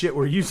 it's the shit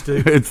we're used to.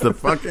 It's the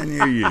fucking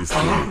you're used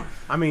to.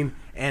 I mean,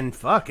 and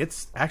fuck,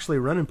 it's actually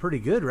running pretty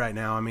good right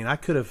now. I mean, I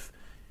could have.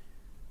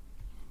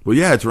 Well,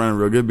 yeah, it's running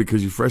real good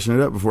because you freshen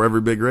it up before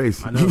every big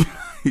race. I know.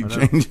 You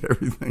change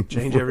everything.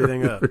 Change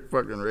everything up. Every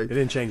fucking race. It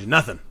didn't change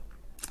nothing.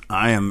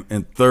 I am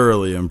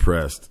thoroughly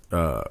impressed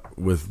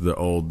with the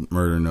old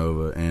Murder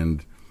Nova,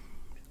 and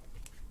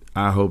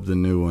I hope the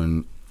new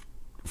one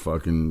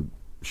fucking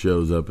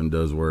shows up and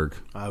does work.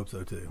 I hope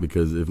so too.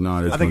 Because if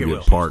not, it's going to to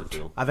get parked.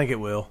 I think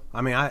it will.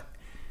 I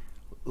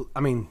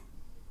mean,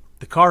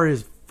 the car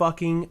is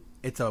fucking.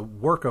 It's a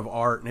work of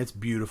art and it's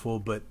beautiful,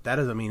 but that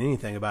doesn't mean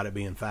anything about it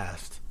being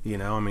fast.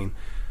 I mean,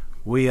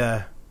 we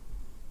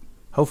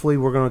hopefully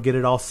we're going to get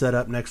it all set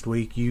up next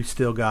week. You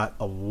still got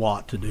a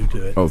lot to do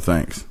to it. Oh,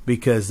 thanks.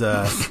 Because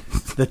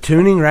the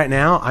tuning right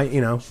now,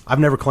 I've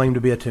never claimed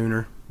to be a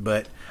tuner,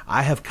 but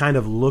I have kind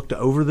of looked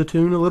over the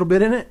tune a little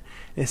bit in it.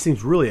 It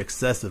seems really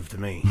excessive to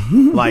me.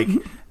 Like,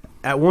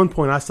 at one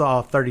point, I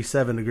saw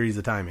 37 degrees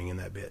of timing in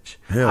that bitch.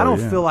 Hell I don't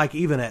yeah. feel like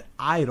even at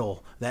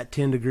idle, that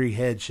 10-degree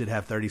head should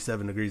have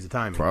 37 degrees of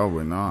timing.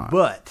 Probably not.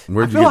 But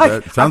where'd you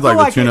get that? Sounds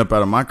like a tune-up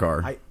out of my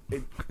car.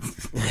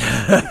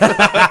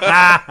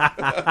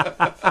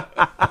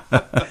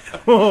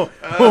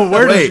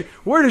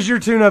 Where does your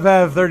tune-up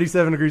have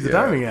 37 degrees of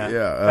timing at?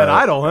 Yeah, at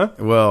idle, huh?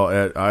 Well,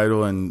 at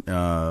idle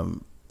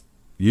and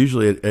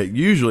usually,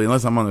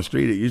 unless I'm on the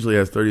street, it usually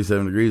has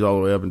 37 degrees all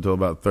the way up until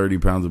about 30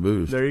 pounds of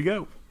boost. There you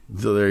go.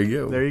 So there you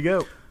go. There you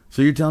go.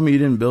 So you're telling me you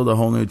didn't build a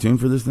whole new tune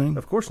for this thing?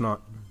 Of course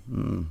not.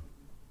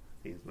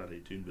 He's not a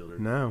tune builder.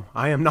 No,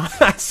 I am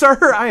not,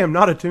 sir. I am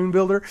not a tune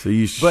builder. So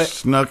you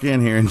snuck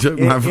in here and took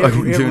my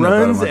fucking tune. It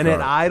runs out of my and car.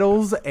 it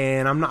idles,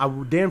 and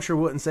I damn sure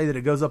wouldn't say that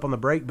it goes up on the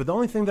brake. But the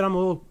only thing that I'm a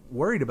little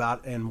worried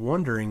about and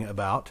wondering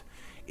about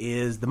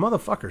is the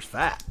motherfucker's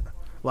fat.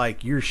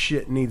 Like, your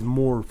shit needs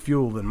more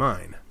fuel than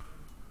mine.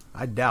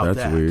 I doubt that.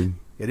 That's weird.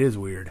 It is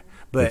weird,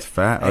 but It's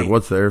fat. hey, Like,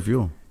 what's the air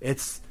fuel?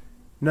 It's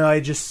No,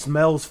 it just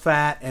smells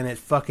fat and it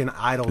fucking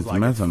idles It's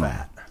like it's methanol.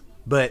 fat.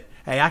 But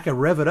hey, I could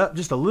rev it up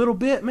just a little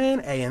bit, man.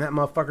 Hey, and that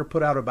motherfucker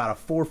put out about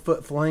a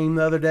 4-foot flame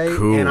the other day,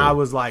 Cool. and I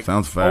was like,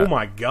 Sounds fat. "Oh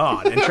my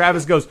god!" And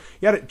Travis goes,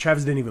 "Yeah."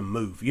 Travis didn't even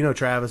move. You know,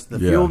 Travis, the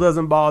Yeah. fuel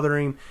doesn't bother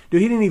him,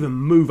 dude. He didn't even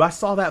move. I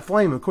saw that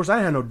flame. Of course, I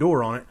had no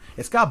door on it.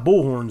 It's got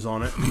bullhorns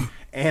on it,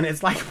 and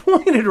it's like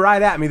pointed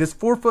right at me. This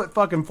 4-foot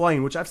fucking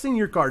flame, which I've seen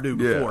your car do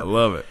before. Yeah, I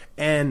love it.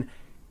 And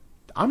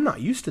I'm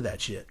not used to that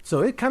shit,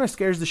 so it kind of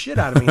scares the shit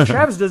out of me. And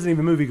Travis doesn't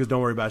even move. He goes,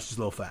 "Don't worry about it. It's just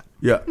a little fat."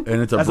 Yeah, and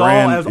it's a That's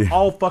brand. all. That's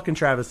all fucking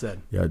Travis said.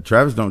 Yeah,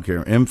 Travis don't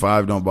care.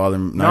 M5 don't bother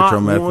him. Not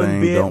one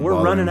Nitromethane bit. don't We're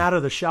bother running him. out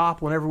of the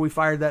shop whenever we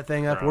fired that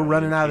thing up. We're Crying,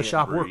 running out of the can't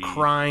shop. We're breathe.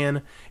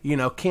 crying. You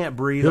know, can't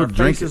breathe. He'll Our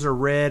drink faces it. are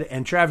red.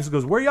 And Travis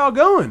goes, "Where y'all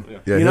going?"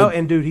 Yeah, you know, he'll-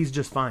 and dude, he's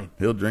just fine.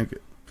 He'll drink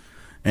it.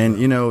 And,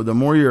 you know, the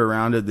more you're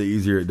around it, the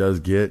easier it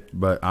does get.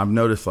 But I've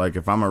noticed, like,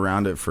 if I'm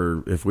around it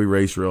if we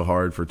race real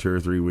hard for 2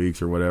 or 3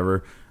 weeks or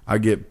whatever, I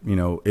get, you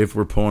know, if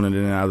we're pulling it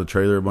in and out of the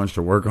trailer a bunch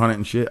to work on it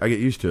and shit, I get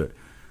used to it.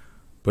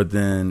 But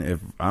then if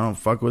I don't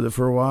fuck with it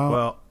for a while,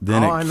 Well,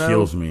 then all it I know-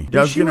 kills me. Dude,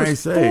 I was she going to was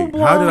say,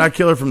 full-blown- how did I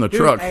kill her from the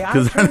Dude, truck? hey, I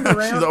Because turned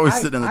around- she's always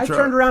sitting in the I truck.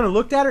 turned around and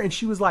looked at her, and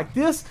she was like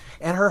this,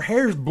 and her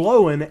hair's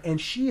blowing, and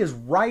she is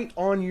right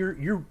on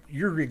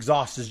your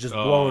exhaust is just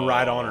blowing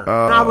right on her.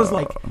 And I was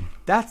like,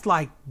 that's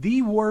like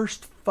the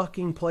worst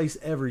fucking place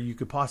ever you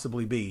could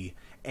possibly be.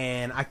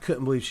 And I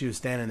couldn't believe she was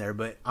standing there.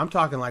 But I'm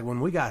talking like when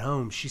we got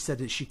home, she said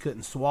that she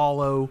couldn't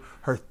swallow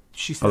her.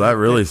 She said that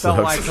really it felt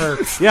sucks.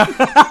 like her.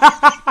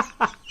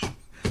 Yeah.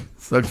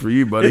 Sucks for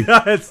you, buddy.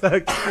 Yeah, it's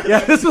like,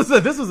 yeah, this was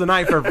a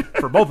night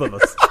for both of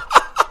us.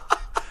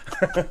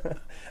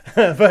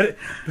 but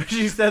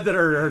she said that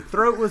her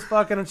throat was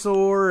fucking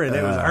sore and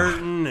it was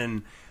hurting,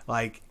 and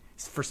like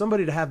for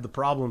somebody to have the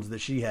problems that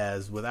she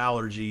has with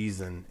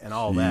allergies and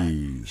all that,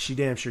 Jeez. she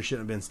damn sure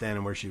shouldn't have been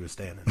standing where she was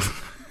standing.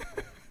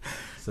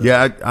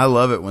 Yeah, I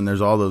love it when there's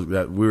all those.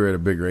 That we were at a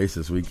big race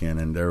this weekend,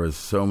 and there was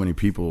so many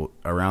people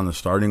around the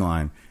starting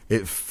line.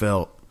 It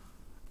felt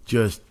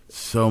just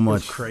so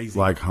much crazy.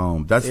 like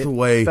home. That's It the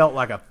way, felt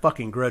like a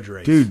fucking grudge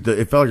race, dude.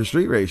 It felt like a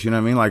street race. You know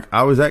what I mean? Like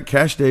I was at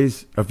Cash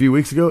Days a few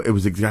weeks ago. It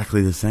was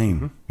exactly the same.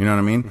 Mm-hmm. You know what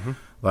I mean?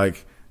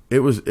 Like it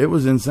was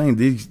insane.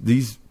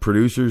 These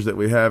producers that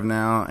we have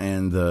now,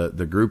 and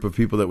the group of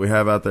people that we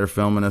have out there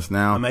filming us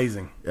now,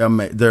 Amazing.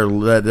 They're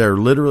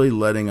literally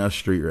letting us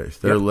street race.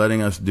 They're Yep.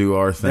 letting us do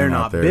our thing. They're out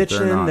not there.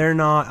 bitching. They're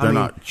not. I mean,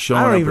 not showing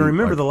I don't up even and,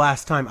 remember like- the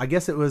last time. I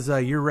guess it was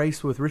your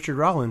race with Richard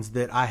Rollins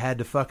that I had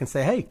to fucking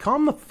say, "Hey,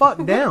 calm the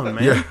fuck down,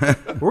 man.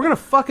 We're gonna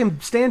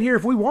fucking stand here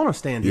if we want to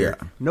stand here."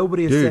 Yeah.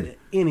 Nobody has Dude, said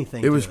anything.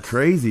 It to was us.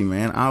 crazy,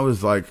 man. I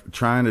was like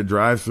trying to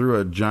drive through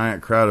a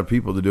giant crowd of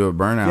people to do a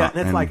burnout. Yeah,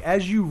 and it's like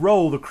as you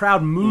roll, the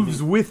crowd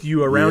moves with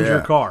you around your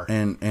car.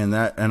 and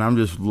I'm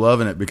just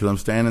loving it because I'm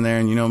standing there,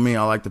 and you know me,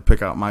 I like to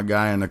pick out my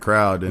guy in the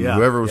crowd, and Yeah,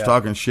 whoever was yeah.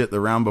 talking shit the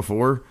round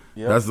before,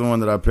 that's the one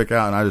that I pick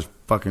out, and I just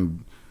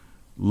fucking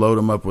load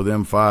them up with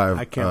M5.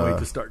 I can't wait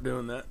to start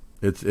doing that.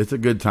 It's a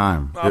good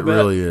time. I'll It bet.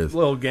 really is.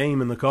 Little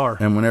game in the car.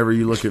 And whenever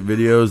you look at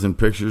videos and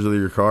pictures of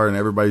your car and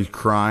everybody's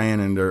crying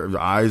and their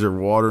eyes are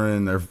watering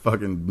and they're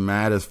fucking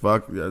mad as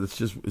fuck,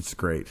 it's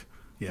great.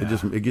 Yeah.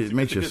 It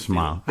makes you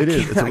smile. It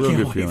is. It's a I real can't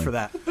good wait feeling. for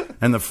that.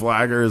 And the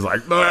flagger is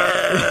like,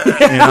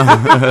 you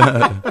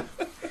know?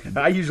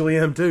 I usually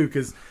am too,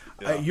 because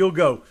you'll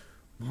go,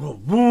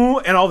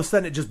 and all of a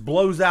sudden it just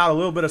blows out a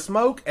little bit of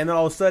smoke, and then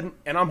all of a sudden,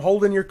 and I'm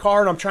holding your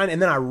car, and I'm trying,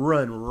 and then I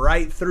run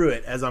right through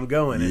it as I'm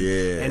going. And,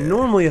 Yeah. and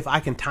normally if I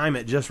can time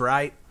it just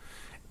right,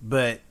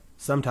 but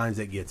sometimes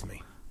it gets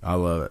me. I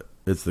love it.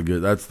 That's the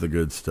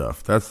good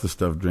stuff. That's the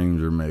stuff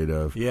dreams are made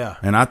of. Yeah.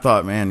 And I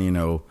thought, man, you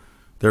know,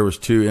 there was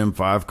 2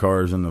 M5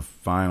 cars in the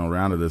final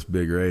round of this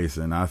big race,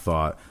 and I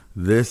thought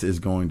this is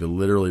going to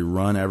literally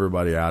run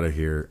everybody out of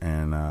here.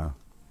 And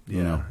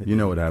you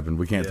know what happened.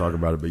 We can't talk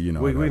about it, but you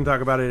know We what can happened.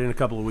 talk about it in a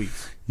couple of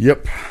weeks.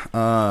 Yep.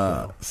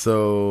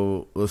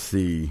 So let's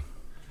see.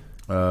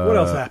 What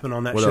else happened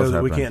on that what show else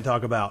that we happened? can't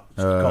talk about?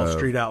 It's called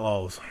Street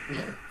Outlaws.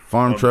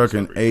 Farm truck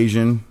and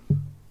Asian.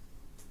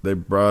 They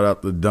brought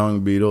out the dung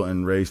beetle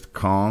and raced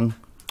Kong,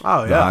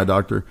 Oh the yeah. eye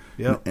doctor.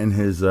 Yep. And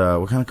his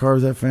what kind of car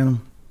was that,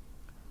 Phantom?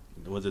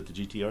 Was it the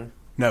GTR?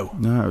 No,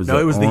 No, it was the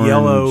orange.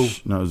 yellow.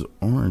 No, it was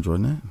orange,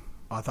 wasn't it?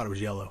 Oh, I thought it was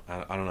yellow.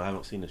 I don't know. I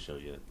haven't seen the show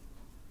yet.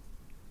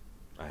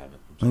 I haven't.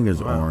 I think it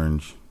was Wow.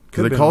 orange. Because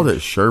Could've they been called orange.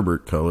 it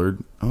sherbet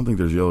colored. I don't think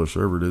there's yellow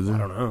sherbet, is there? I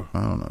don't know.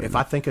 I don't know. If either.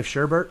 I think of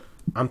Sherbert,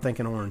 I'm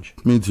thinking orange.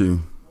 Me too.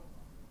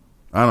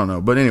 I don't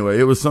know. But anyway,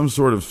 it was some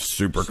sort of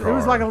supercar. It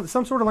was like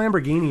some sort of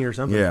Lamborghini or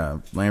something. yeah,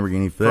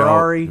 Lamborghini.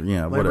 Ferrari,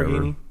 Yeah, whatever.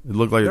 Lamborghini. It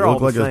looked like They're all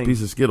a the same.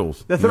 piece of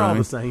Skittles. They're You know all what I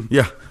the mean? same.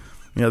 Yeah.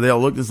 Yeah, they all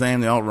look the same.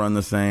 They all run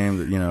the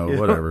same. You know, Yeah.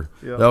 whatever.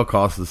 Yeah. They all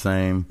cost the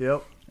same.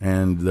 Yep.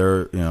 And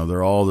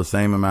they're all the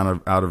same amount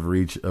of out of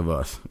reach of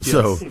us.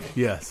 So,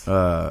 Yes.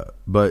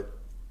 but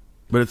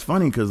it's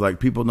funny because like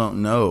people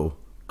don't know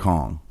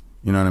Kong.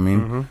 You know what I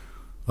mean? Mm-hmm.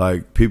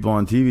 Like people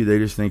on TV, they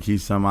just think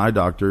he's some eye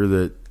doctor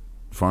that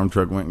farm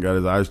truck went and got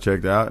his eyes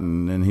checked out,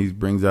 and then he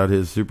brings out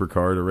his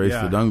supercar to race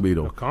the dung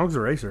beetle. Well, Kong's a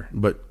racer.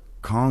 But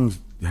Kong's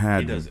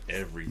had. He does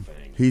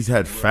everything. He's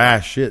had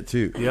fast shit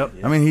too. Yep.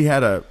 I mean, he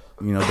had a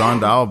Don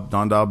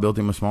Dial built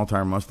him a small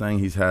tire Mustang.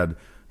 He had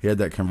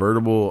that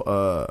convertible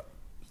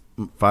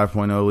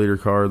 5.0 liter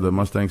car, the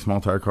Mustang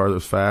small tire car that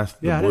was fast.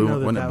 Yeah, the blue, I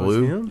didn't know wasn't that it was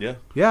blue? him. Yeah.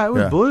 Yeah, it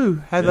was Yeah. blue.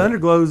 Had the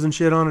underglows and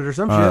shit on it or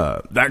some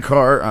shit. That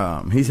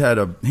car, he's had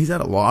a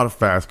lot of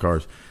fast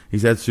cars.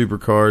 He's had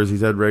supercars.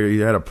 He's had regular. He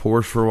had a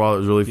Porsche for a while that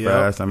was really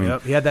fast. I mean,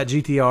 he had that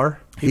GTR.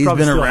 He he's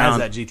probably been still around.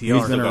 has that GTR.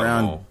 He's been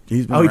around.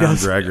 He's been Oh, he around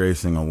does? drag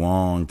racing a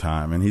long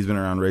time, and he's been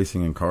around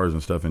racing and cars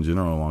and stuff in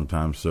general a long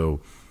time. So,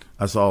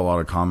 I saw a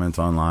lot of comments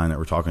online that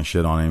were talking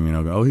shit on him.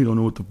 Oh, he don't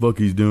know what the fuck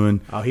he's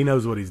doing. Oh, he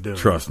knows what he's doing.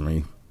 Trust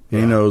me,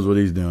 he knows what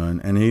he's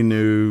doing, and he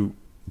knew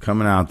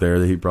coming out there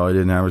that he probably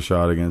didn't have a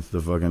shot against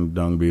the fucking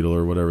dung beetle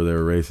or whatever they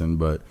were racing.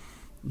 But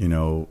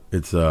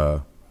it's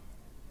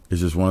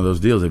just one of those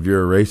deals. If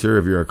you're a racer,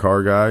 if you're a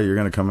car guy, you're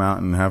going to come out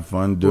and have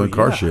fun doing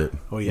car shit.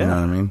 Well, yeah. You know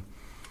what I mean?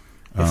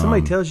 If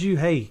somebody tells you,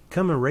 hey,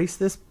 come and race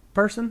this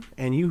person,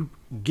 and you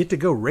get to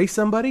go race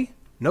somebody,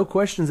 no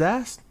questions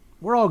asked,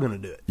 we're all going to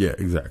do it. Yeah,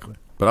 exactly.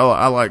 But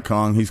I like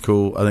Kong. He's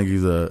cool. I think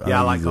he's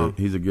I like Kong.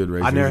 He's a good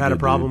racer. I never He's had a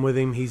good problem dude. with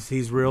him.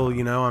 He's real,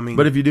 I mean.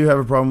 But if you do have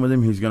a problem with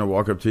him, he's going to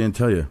walk up to you and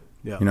tell you.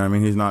 Yeah. You know what I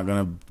mean? He's not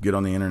going to get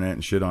on the internet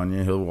and shit on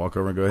you. He'll walk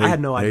over and go, hey, I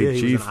had no idea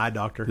he Chief, was an eye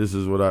doctor. This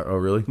is what oh,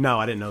 really? No,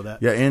 I didn't know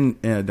that. Yeah, and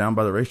down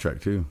by the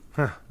racetrack, too.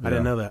 Huh, I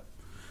didn't know that.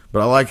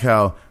 But I like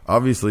how,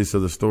 obviously, so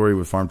the story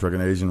with Farm Truck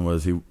and Asian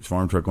was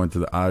Farm Truck went to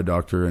the eye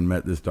doctor and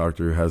met this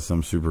doctor who has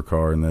some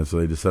supercar, and then so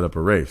they just set up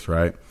a race,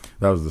 right?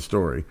 That was the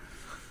story.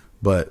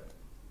 But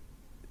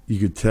you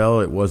could tell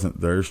it wasn't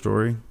their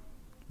story.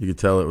 You could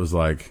tell it was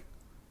like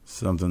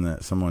something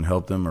that someone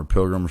helped them or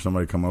Pilgrim or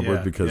somebody come up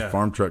with, because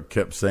Farm Truck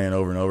kept saying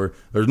over and over,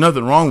 there's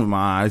nothing wrong with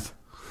my eyes.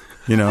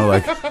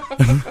 Like...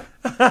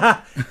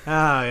 Oh,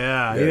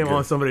 yeah. He didn't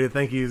want somebody to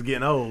think he was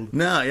getting old.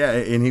 No, yeah,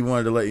 and he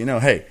wanted to let you know,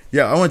 hey,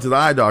 yeah, I went to the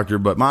eye doctor,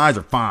 but my eyes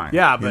are fine.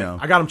 Yeah, but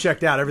I got him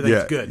checked out.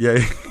 Everything's good. Yeah.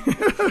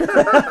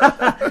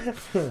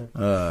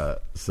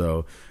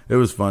 So it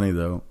was funny,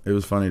 though. It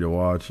was funny to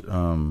watch.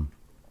 And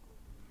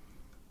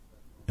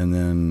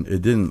then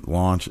it didn't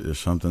launch or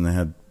something. They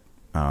had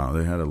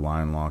a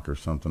line lock or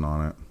something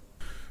on it.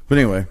 But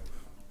anyway,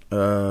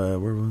 where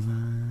was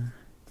I?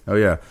 Oh,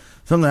 yeah.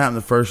 Something happened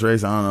the first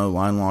race. I don't know,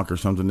 line lock or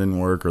something didn't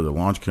work, or the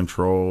launch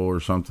control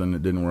or something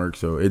that didn't work.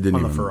 So it didn't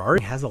On even. the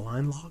Ferrari has a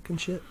line lock and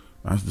shit.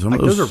 Some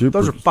Like of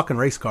those are fucking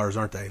race cars,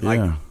 aren't they? Like,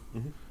 yeah.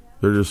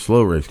 They're just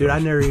slow race dude,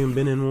 cars. I never even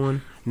been in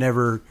one. I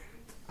never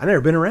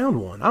been around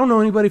one. I don't know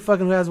anybody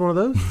fucking who has one of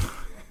those.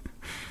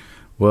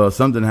 Well,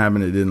 something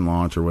happened, it didn't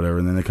launch or whatever,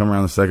 and then they come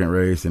around the second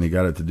race and he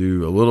got it to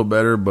do a little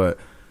better, but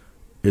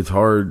it's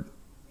hard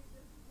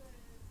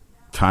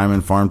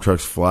timing Farm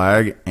Truck's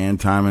flag and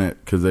timing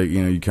it, because they,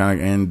 you kind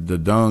of, and the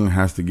dung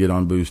has to get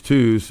on boost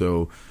too,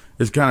 so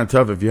it's kind of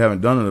tough if you haven't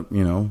done it,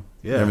 you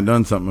haven't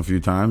done something a few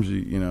times,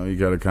 you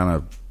got to kind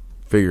of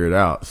figure it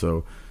out.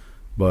 So,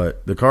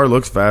 but the car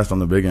looks fast on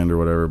the big end or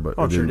whatever, but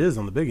Oh, sure it is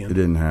on the big end. It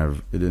didn't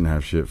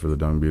have shit for the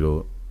dung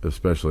beetle,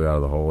 especially out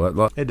of the hole.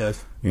 It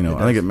does. I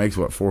think it makes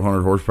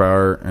 400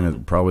 horsepower, and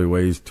it probably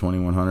weighs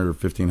 2,100 or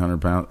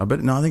 1,500 pounds. I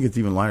think it's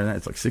even lighter than that.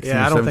 It's like 16.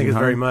 Yeah, I don't think it's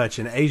 1,700. very much.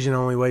 And Asian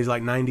only weighs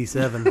like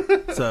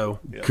 97. So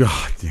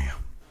God damn.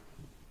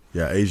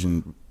 Yeah,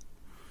 Asian.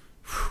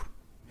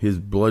 His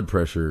blood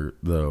pressure,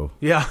 though.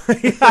 yeah,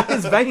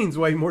 his veins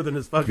weigh more than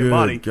his fucking Good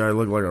body. guy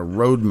looked like a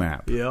road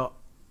map. Yeah.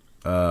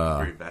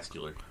 Very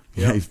vascular.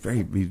 Yeah, he's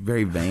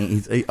very vain.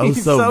 He's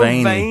He's so so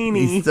veiny.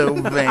 veiny. He's so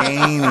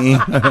veiny.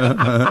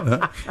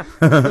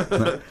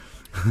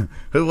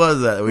 Who was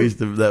that?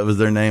 That was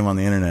their name on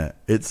the internet.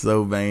 It's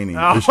so veiny.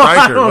 Oh, It was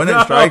Stryker, I wasn't it?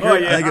 don't Stryker? know.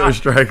 I think it was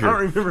Stryker. I don't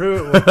remember who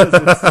it was.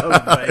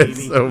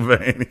 It's so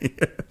veiny.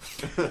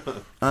 It's so veiny.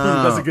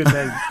 That's a good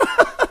name.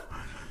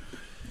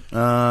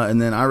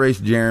 And then I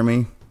raced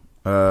Jeremy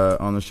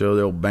on the show,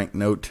 the old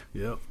banknote.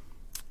 Yep.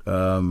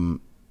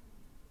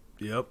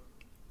 Yep.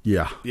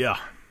 Yeah. Yeah.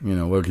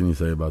 What can you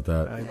say about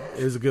that?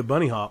 It was a good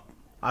bunny hop.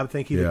 I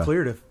think he'd Yeah. have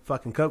cleared a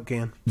fucking Coke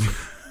can.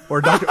 Or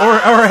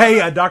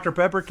a Dr.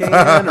 Pepper can,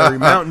 or a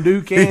Mountain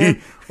Dew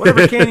can,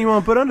 whatever can you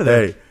want to put under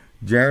there. Hey,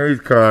 Jeremy's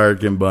car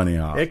can bunny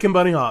hop. It can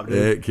bunny hop, dude.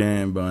 It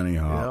can bunny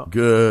hop. Yeah.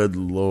 Good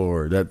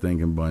Lord, that thing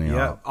can bunny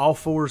Yeah, hop. all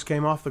fours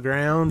came off the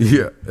ground.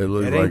 Yeah, it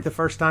looked It like ain't the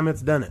first time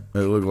it's done it. it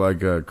looked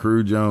like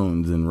Crew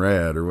Jones and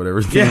Rad or whatever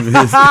his name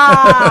is.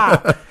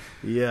 Yeah.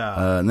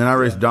 And then I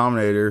raced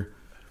Dominator,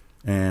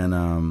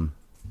 and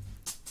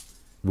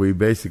we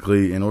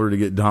basically, in order to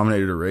get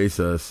Dominator to race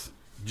us,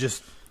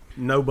 Just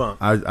no bump.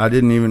 I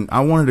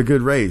wanted a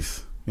good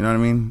race. You know what I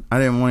mean? I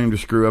didn't want him to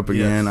screw up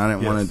again. Yes, I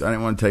didn't yes.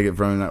 want to take it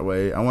from him that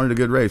way. I wanted a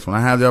good race. When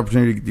I have the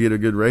opportunity to get a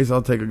good race,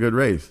 I'll take a good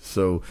race.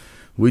 So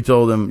we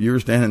told him, you were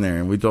standing there,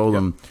 and we told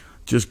him,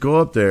 just go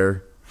up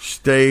there,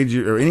 stage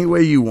or any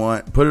way you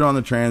want, put it on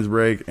the trans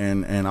brake,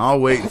 and I'll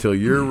wait until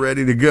you're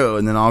ready to go,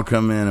 and then I'll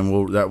come in,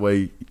 and that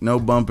way, no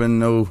bumping,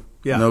 no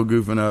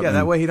goofing up. Yeah,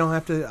 that way he don't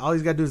have to. All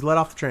he's got to do is let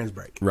off the trans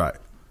brake. Right.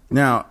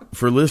 Now,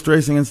 for list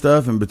racing and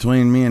stuff, and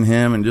between me and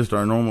him and just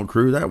our normal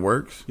crew, that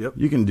works. Yep.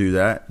 You can do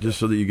that just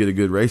so that you get a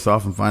good race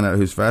off and find out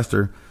who's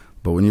faster.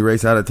 But when you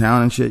race out of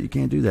town and shit, you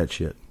can't do that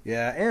shit.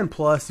 Yeah, and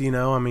plus, you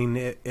know, I mean,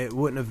 it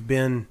wouldn't have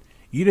been.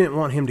 You didn't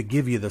want him to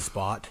give you the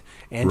spot,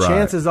 and Right.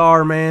 chances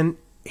are, man,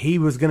 he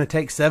was going to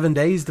take 7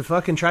 days to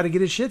fucking try to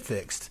get his shit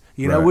fixed.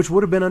 You know, Right. which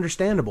would have been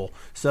understandable.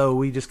 So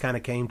we just kind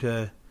of came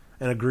to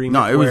an agreement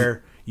No, it was-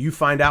 where you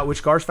find out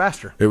which car's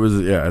faster. It was,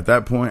 yeah, at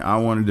that point, I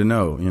wanted to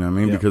know, you know what I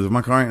mean? Yeah. Because if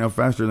my car ain't no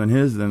faster than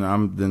his, then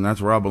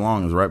that's where I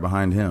belong, is right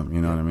behind him,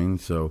 you know what I mean?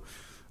 So,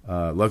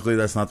 luckily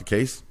that's not the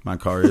case. My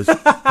car is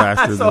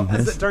faster So than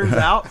as his. it turns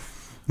out,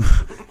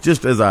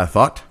 Just as I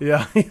thought.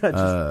 yeah,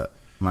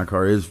 My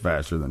car is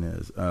faster than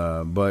his.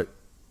 But,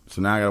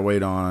 so now I got to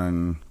wait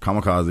on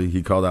Kamikaze.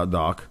 He called out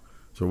Doc.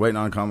 So we're waiting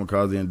on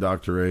Kamikaze and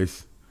Doc to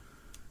race.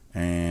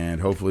 And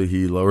hopefully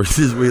he lowers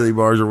his wheelie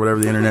bars or whatever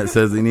the internet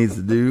says he needs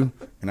to do.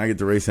 And I get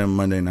to race him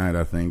Monday night,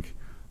 I think.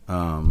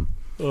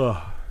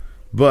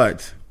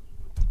 But,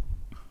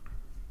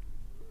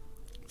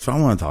 so I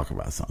want to talk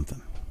about something.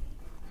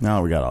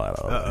 Now we got all that out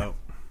of the way.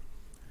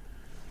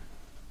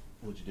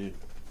 What'd you do?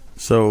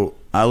 So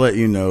I let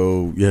you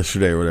know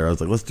yesterday or whatever. I was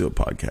like, let's do a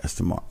podcast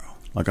tomorrow.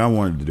 Like, I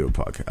wanted to do a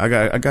podcast.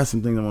 I got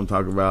some things I want to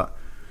talk about.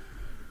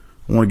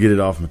 I want to get it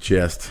off my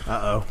chest.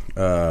 I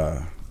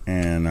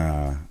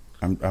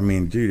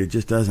mean, dude, it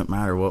just doesn't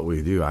matter what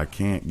we do. I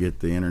can't get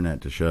the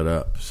internet to shut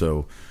up.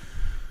 So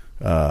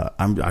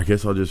I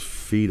guess I'll just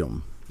feed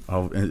them.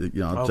 I'll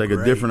take a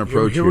great. different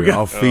approach Here we here. go.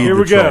 I'll feed Here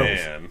the we go. trolls.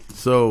 Man.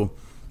 So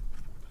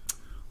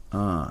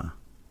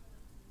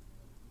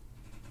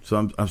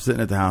I'm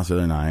sitting at the house the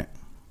other night,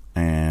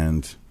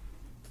 and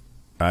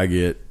I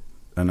get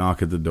a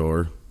knock at the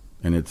door,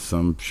 and it's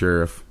some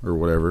sheriff or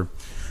whatever.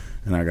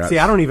 And I got see,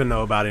 I don't even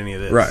know about any of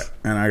this. right,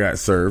 and I got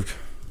served.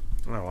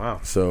 Oh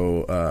wow.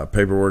 So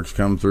paperwork's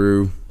come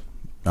through.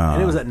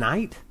 And it was at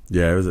night.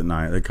 Yeah, it was at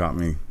night. They caught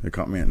me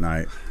at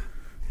night.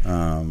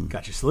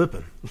 Got you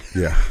slipping.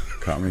 Yeah,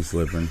 caught me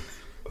slipping.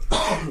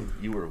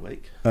 You were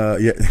awake? Yeah,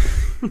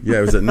 yeah.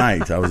 It was at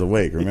night. I was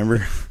awake.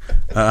 Remember?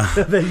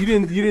 you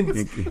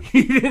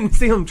didn't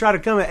see him try to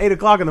come at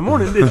 8:00 in the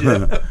morning, did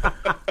you?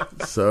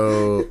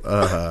 So,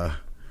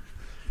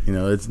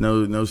 it's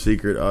no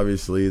secret,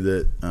 obviously,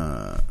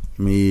 that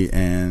me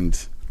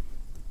and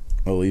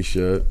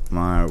Alicia,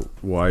 my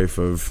wife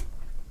of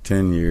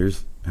 10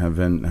 years, have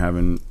been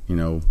having,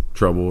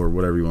 trouble or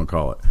whatever you want to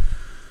call it.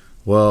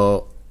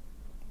 Well,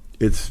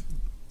 it's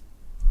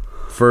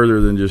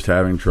further than just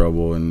having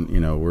trouble, and,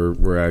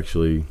 we're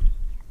actually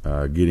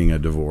getting a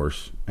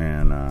divorce,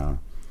 and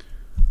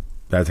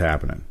that's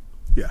happening.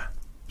 Yeah.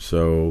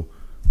 So,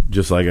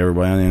 just like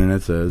everybody on the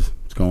internet says,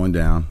 it's going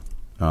down.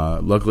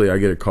 Luckily, I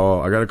got a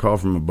call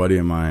from a buddy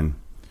of mine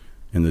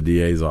in the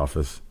DA's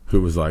office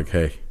who was like,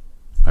 "Hey,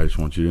 I just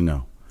want you to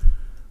know,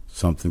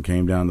 something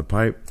came down the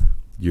pipe.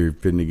 You're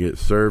finna get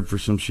served for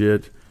some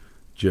shit.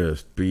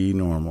 Just be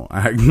normal.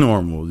 Act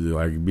normal.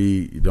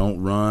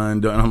 Don't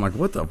run. And I'm like,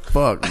 what the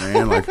fuck,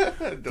 man? Like,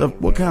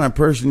 what kind of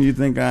person do you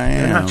think I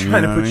am? They're not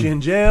trying to put you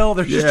in jail.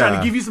 They're just trying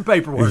to give you some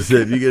paperwork. He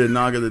said, if you get a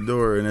knock at the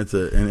door and it's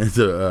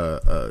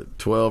a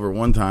 12 or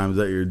 1 times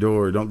at your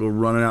door, don't go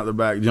running out the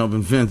back,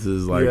 jumping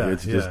fences. Like,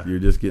 you're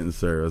just getting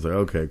served. I was like,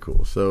 okay,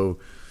 cool. So,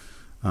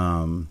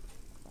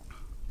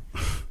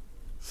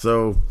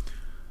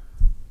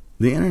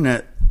 the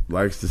internet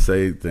likes to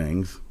say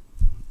things.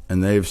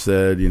 And they've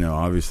said,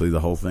 obviously the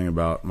whole thing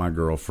about my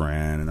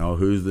girlfriend and,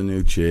 who's the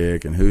new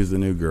chick and who's the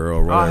new girl.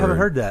 Or whatever. I haven't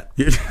heard that.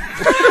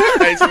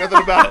 I ain't seen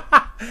nothing about it.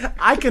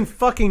 I can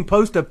fucking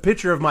post a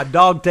picture of my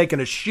dog taking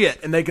a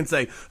shit, and they can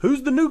say,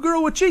 "Who's the new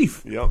girl with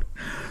Chief?" Yep.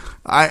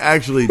 I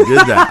actually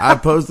did that. I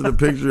posted a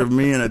picture of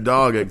me and a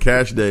dog at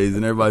Cash Days,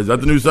 and everybody's, "Is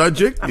that the new side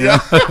chick?" Yeah,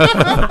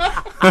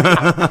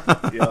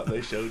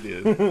 they sure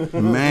did.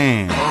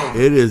 Man,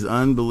 it is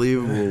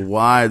unbelievable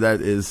why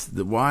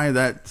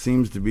that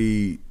seems to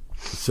be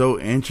so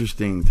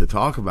interesting to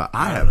talk about.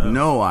 I have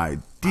no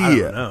idea. I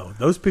don't know.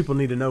 Those people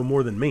need to know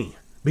more than me,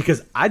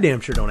 because I damn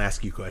sure don't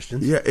ask you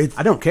questions. Yeah,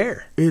 I don't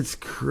care. It's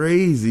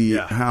crazy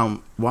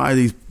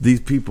why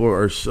these people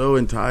are so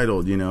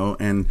entitled,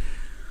 and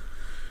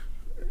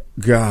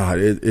God,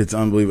 it's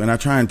unbelievable. And I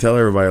try and tell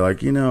everybody, like,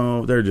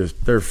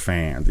 they're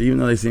fans. Even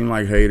though they seem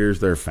like haters,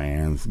 they're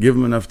fans. Give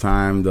them enough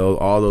time,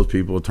 all those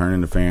people will turn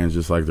into fans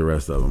just like the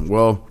rest of them.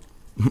 Well,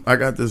 I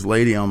got this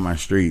lady on my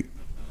street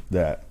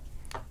that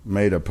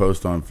made a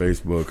post on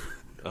Facebook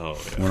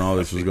when all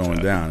this was going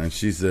down, and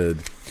she said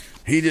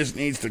he just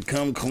needs to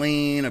come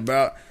clean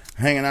about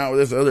hanging out with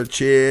this other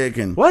chick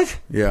and what?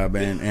 Yeah,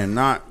 man, and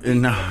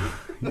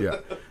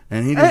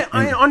he just,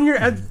 on your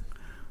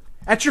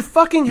at your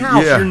fucking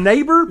house, your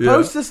neighbor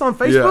posts this on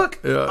Facebook.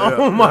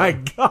 Oh my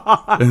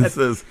God! And it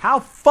says, how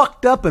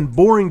fucked up and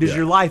boring does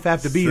your life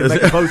have to be to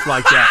make a post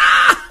like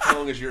that? How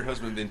long has your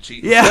husband been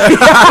cheating? Yeah.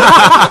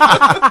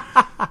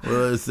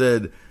 Well, it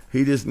said,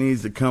 he just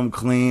needs to come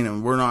clean,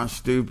 and we're not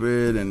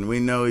stupid, and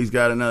we know he's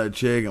got another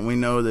chick, and we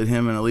know that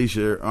him and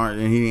Alicia aren't,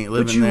 and he ain't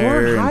living but you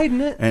there. Weren't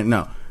hiding it. And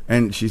no.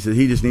 And she said,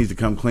 he just needs to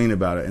come clean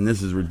about it, and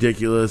this is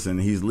ridiculous,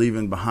 and he's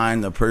leaving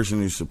behind the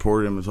person who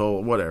supported him his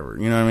whole, whatever.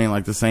 You know what I mean?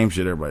 Like the same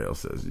shit everybody else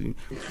says.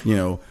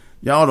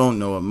 Y'all don't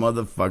know a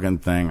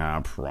motherfucking thing, I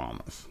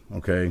promise.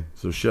 Okay?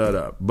 So shut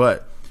up.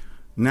 But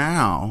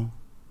now,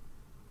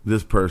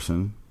 this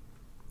person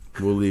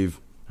will leave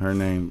her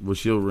name. Well,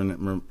 she'll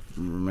remain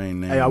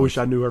nameless. Hey, I wish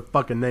I knew her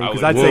fucking name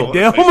because I I'd would- say we'll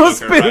Delma Facebook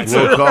her right Spencer.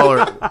 We'll call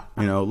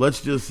her,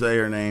 let's just say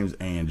her name's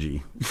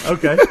Angie.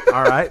 Okay.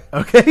 All right.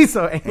 Okay.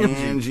 So Angie.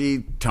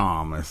 Angie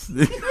Thomas.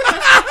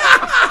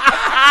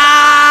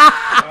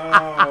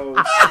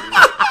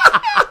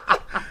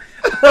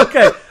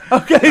 Okay.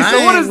 Okay. So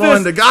I what ain't is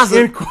one this to gossip,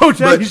 in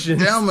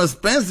quotations? But Delma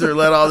Spencer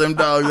let all them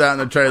dogs out in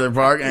the trailer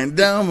park, and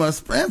Delma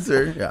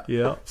Spencer,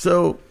 Yeah.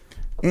 So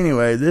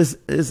anyway, this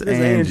is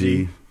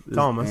Angie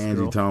Thomas,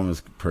 Angie girl.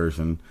 Thomas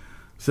person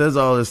says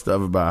all this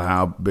stuff about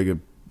how big a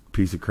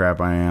piece of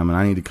crap I am, and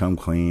I need to come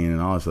clean,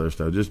 and all this other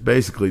stuff. Just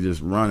basically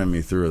just running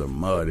me through the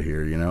mud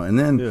here, and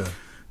then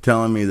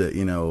telling me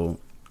that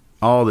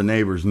all the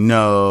neighbors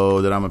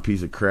know that I'm a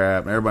piece of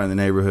crap. Everybody in the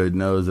neighborhood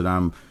knows that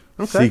I'm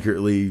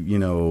secretly,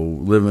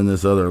 living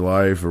this other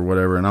life or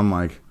whatever. And I'm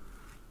like,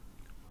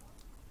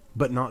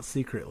 But not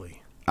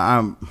secretly.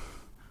 do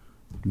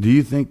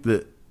you think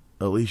that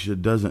Alicia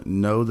doesn't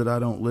know that I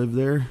don't live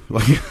there?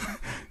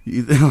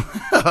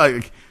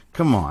 Like,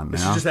 come on now.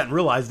 She just hadn't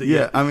realized it Yeah,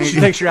 yet. I mean- she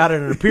thinks you're out at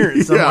an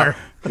appearance somewhere.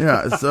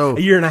 Yeah, so A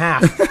year and a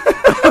half.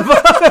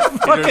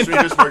 He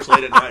just works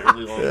late at night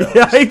really long.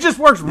 Yeah, he just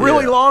works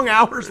really long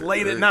hours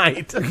late at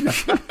night.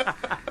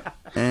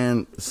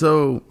 and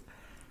so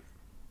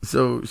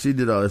she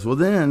did all this. Well,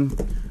 then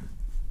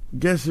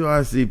guess who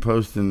I see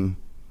posting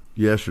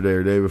yesterday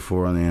or day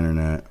before on the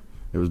internet?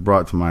 It was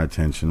brought to my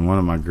attention. One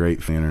of my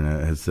great fan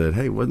internet had said,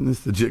 "Hey, wasn't this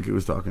the chick who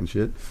was talking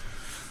shit?"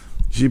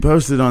 She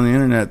posted on the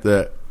internet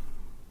that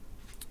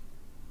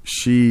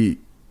she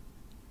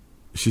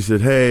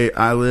said, "Hey,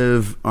 I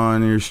live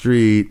on your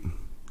street,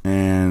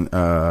 and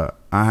I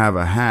have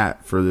a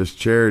hat for this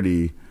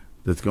charity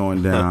that's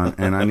going down,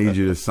 and I need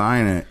you to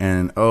sign it.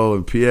 And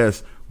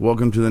P.S.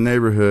 Welcome to the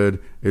neighborhood.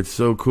 It's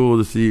so cool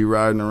to see you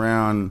riding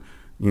around.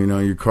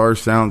 Your car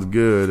sounds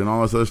good, and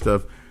all this other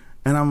stuff."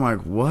 And I'm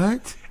like,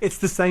 what? It's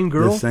the same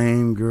girl? The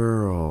same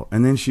girl.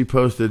 And then she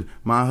posted,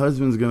 "My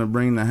husband's going to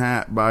bring the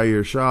hat by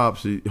your shop,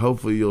 so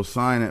hopefully you'll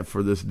sign it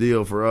for this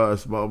deal for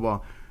us, blah, blah."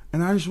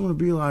 And I just want to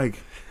be like,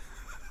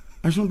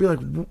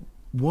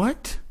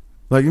 what?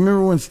 Like, you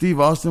remember when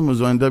Steve Austin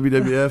was on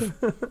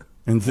WWF?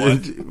 And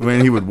when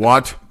he would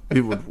what?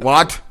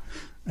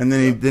 And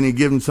then he'd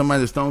give him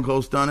somebody the Stone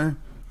Cold Stunner?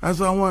 That's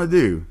what I want to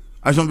do.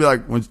 I just want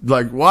to be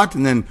like, what?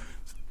 And then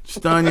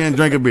stun you and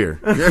drink a beer.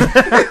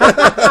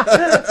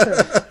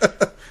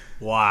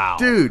 Wow.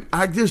 Dude,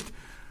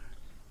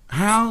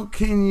 how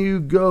can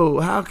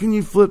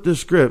you flip the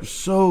script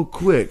so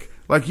quick?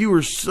 Like, you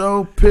were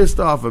so pissed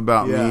off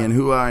about me and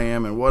who I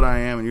am and what I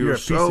am, and You're were a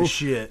piece of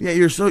shit. Yeah,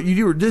 you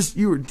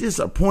were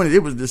disappointed. It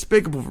was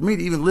despicable for me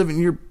to even live in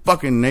your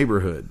fucking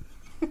neighborhood.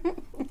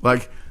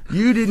 Like,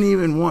 you didn't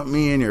even want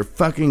me in your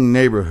fucking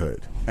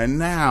neighborhood, and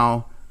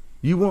now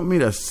you want me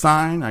to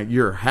sign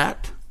your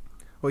hat?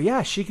 Well,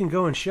 yeah, she can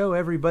go and show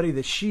everybody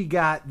that she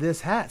got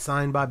this hat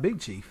signed by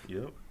Big Chief.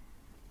 Yep.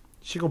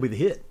 She's going to be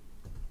the hit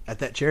at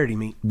that charity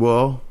meet.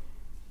 Well,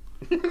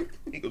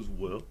 He goes,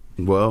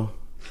 Well,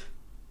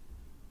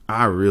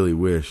 I really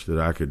wish that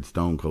I could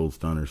Stone Cold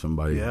Stunner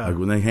somebody. Yeah. Like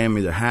when they hand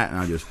me the hat and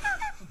I just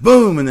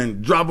boom and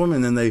then drop them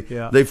and then they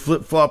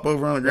flip flop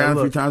over on the ground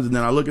a few times and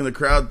then I look in the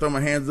crowd, throw my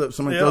hands up,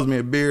 somebody throws me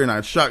a beer and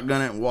I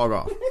shotgun it and walk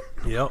off.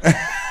 Yep.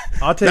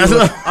 I'll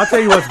tell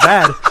you what's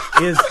bad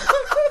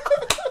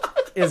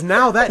is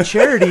now that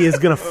charity is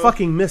going to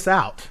fucking miss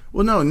out.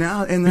 Well, no,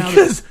 now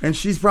Because and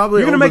she's probably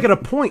You're going to make it a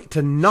point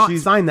to not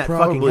she's sign that fucking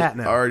probably hat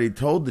now. already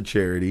told the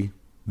charity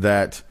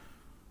that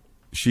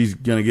she's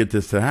going to get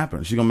this to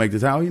happen. She's going to make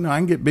this happen. I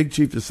can get Big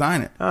Chief to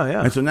sign it. Oh,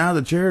 yeah. And so now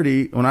the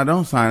charity, when I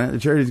don't sign it, the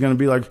charity's going to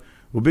be like,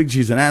 well, Big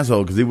Chief's an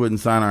asshole because he wouldn't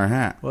sign our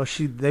hat. Well,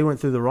 they went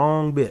through the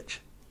wrong bitch.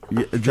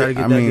 Yeah, Try to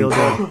get that deal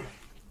done.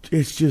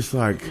 It's just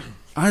like,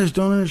 I just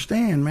don't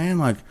understand, man.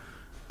 Like,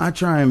 I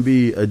try and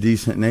be a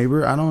decent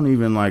neighbor. I don't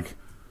even like,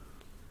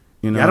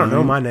 I don't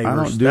know my neighbors. I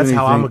don't do That's anything.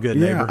 how I'm a good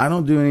neighbor. I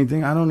don't do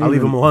anything. I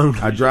leave them alone.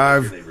 I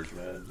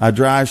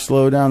drive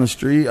slow down the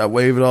street. I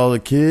wave at all the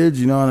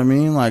kids. You know what I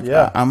mean? Like,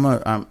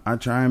 I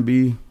try and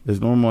be as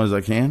normal as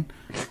I can.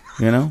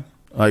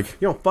 Like,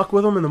 You don't fuck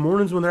with them in the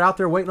mornings when they're out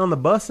there waiting on the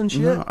bus and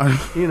shit. No, I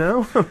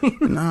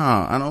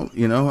don't.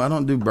 I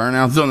don't do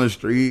burnouts on the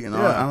street.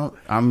 I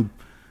don't.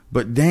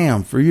 But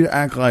damn, for you to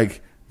act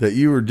like that,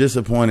 you were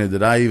disappointed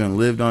that I even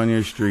lived on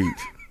your street.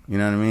 You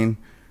know what I mean?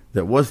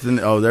 That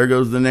there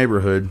goes the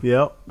neighborhood.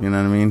 Yep. You know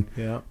what I mean?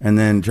 Yep. And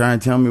then try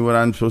and tell me what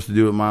I'm supposed to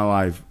do with my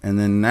life. And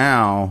then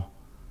now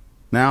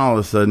all of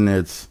a sudden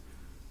it's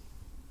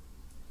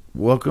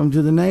welcome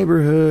to the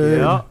neighborhood.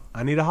 Yeah.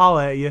 I need to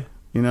holler at you.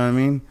 You know what I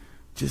mean?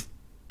 Just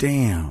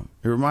damn.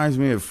 It reminds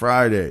me of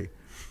Friday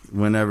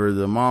whenever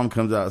the mom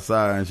comes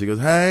outside and she goes,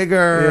 "Hey,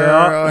 girl."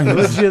 Yeah.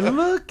 Would you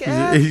look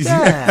at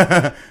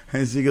that?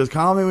 And she goes,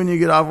 "Call me when you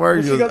get off work."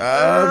 And She she goes,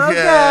 goes,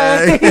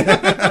 "Okay."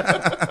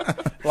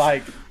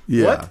 Like,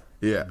 Yeah. what?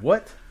 Yeah.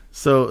 What?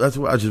 So that's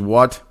what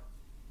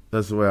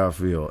that's the way I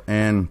feel.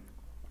 And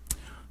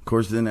Of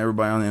course, then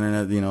everybody on the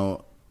internet, you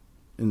know,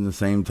 in the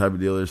same type of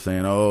deal, they're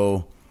saying,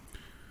 oh,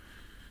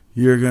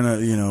 you're going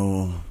to, you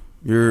know,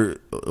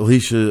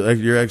 Alicia,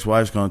 your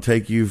ex-wife's going to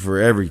take you for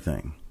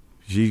everything.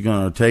 She's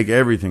going to take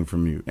everything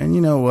from you. And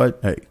you know what?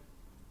 Hey,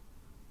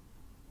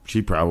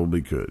 she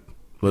probably could.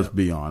 Let's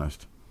be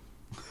honest.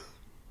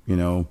 You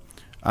know,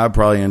 I'd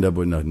probably end up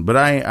with nothing. But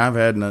I've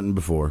had nothing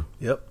before.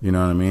 Yep. You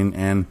know what I mean?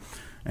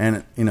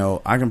 And you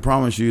know, I can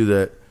promise you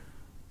that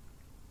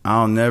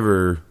I'll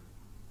never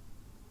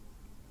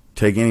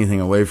take anything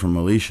away from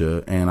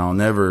Alicia, and I'll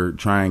never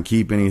try and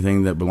keep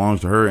anything that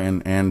belongs to her.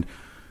 And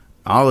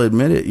I'll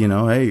admit it, you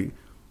know, hey,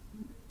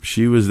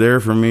 she was there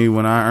for me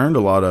when I earned a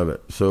lot of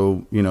it.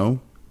 So, you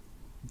know,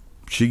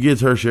 she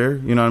gets her share.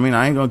 You know what I mean?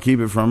 I ain't going to keep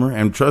it from her.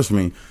 And trust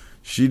me,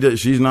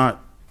 she's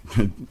not,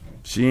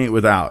 she ain't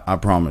without, I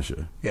promise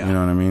you. Yeah. You know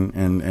what I mean?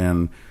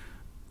 And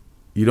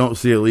you don't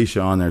see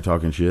Alicia on there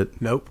talking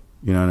shit. Nope.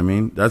 You know what I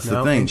mean? That's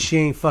the thing. And she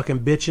ain't fucking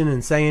bitching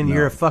and saying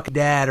you're a fucking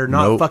dad, or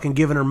not fucking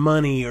giving her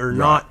money, or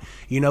not,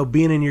 you know,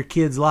 being in your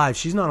kids' lives.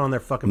 She's not on there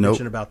fucking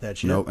bitching about that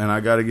shit. Nope. And I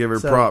got to give her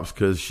props,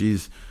 because she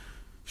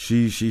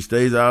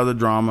stays out of the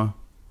drama.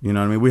 You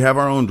know what I mean? We have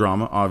our own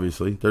drama,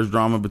 obviously. There's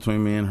drama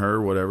between me and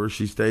her, whatever.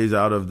 She stays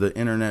out of the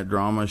internet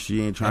drama.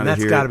 She ain't trying to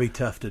hear. And that's got to be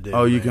tough to do.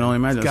 Oh, you can only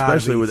imagine,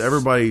 especially with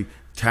everybody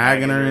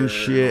tagging her and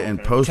shit,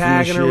 and posting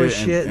her with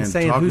shit, and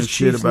saying talking who's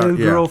shit Chief's about new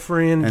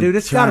girlfriend. Dude,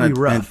 it's got to be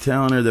rough. And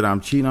telling her that I'm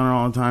cheating on her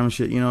all the time and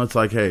shit. You know, it's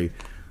like, hey,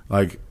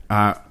 like,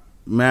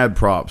 mad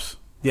props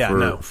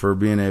for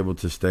being able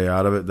to stay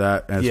out of it.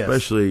 That, and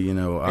especially, you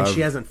know. And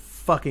she hasn't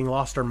fucking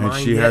lost her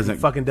mind. She hasn't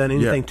fucking done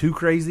anything too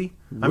crazy.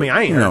 I mean,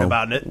 I ain't heard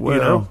about it. Well,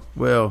 you know?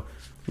 Well,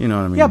 you know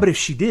what I mean? Yeah, but if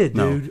she did,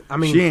 dude, I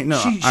mean, she ain't,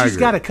 she's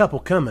got a couple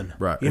coming.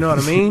 Right. You know what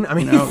I mean? I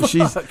mean, you know,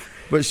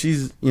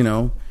 she's, you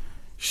know,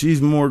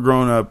 she's more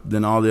grown up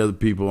than all the other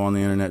people on the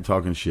internet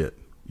talking shit.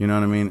 You know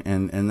what I mean?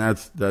 And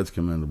that's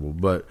commendable.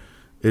 But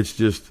it's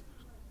just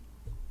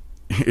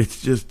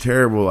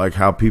terrible, like,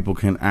 how people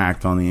can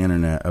act on the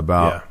internet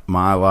about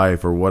my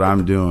life or what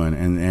I'm doing,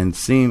 and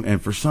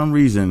for some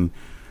reason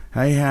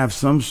they have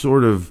some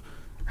sort of,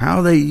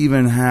 how they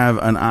even have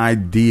an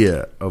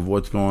idea of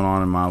what's going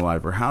on in my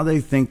life, or how they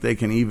think they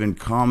can even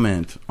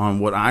comment on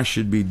what I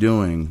should be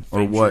doing,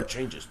 or what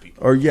changes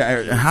people. Or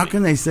how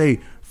can they say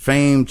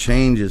fame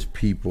changes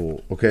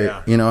people? Okay,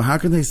 you know, how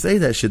can they say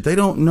that shit? They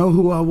don't know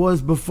who I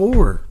was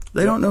before.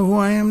 They don't know who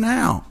I am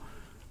now.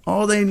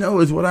 All they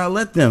know is what I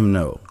let them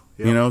know.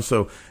 You know,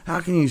 so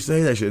how can you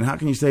say that shit? And how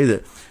can you say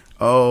that,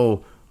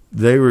 oh,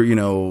 they were, you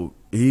know,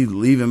 he's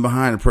leaving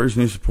behind a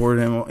person who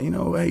supported him? You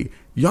know, hey,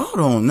 y'all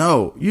don't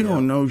know. You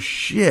don't know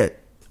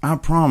shit. I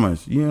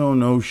promise. You don't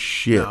know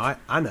shit. No,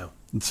 I know.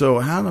 So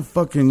how the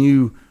fuck can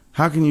you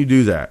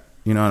do that?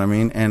 You know what I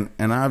mean? And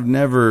I've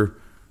never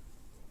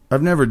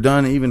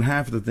done even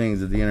half of the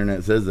things that the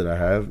internet says that I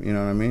have. You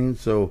know what I mean?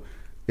 So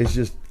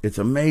it's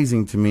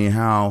amazing to me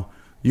how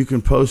you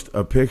can post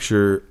a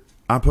picture.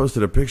 I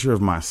posted a picture of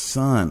my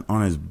son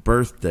on his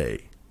birthday.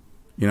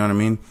 You know what I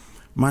mean?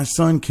 My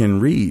son can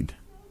read.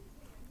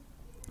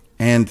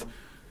 And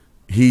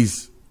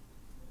he's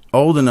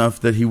old enough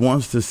that he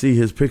wants to see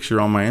his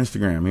picture on my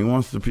Instagram.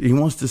 He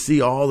wants to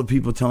see all the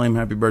people telling him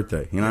happy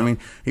birthday. You know what I mean?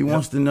 He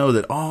wants to know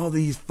that all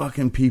these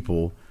fucking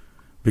people,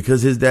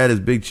 because his dad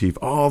is Big Chief,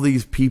 all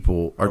these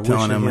people are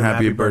telling him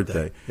happy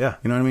birthday. Yeah.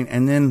 You know what I mean?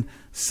 And then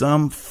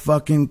some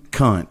fucking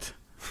cunt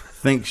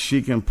thinks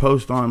she can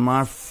post on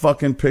my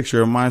fucking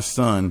picture of my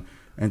son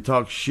and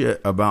talk shit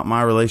about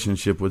my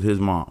relationship with his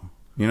mom.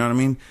 You know what I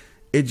mean?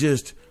 It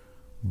just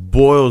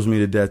boils me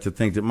to death to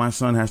think that my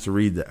son has to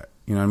read that.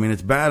 You know what I mean?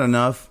 It's bad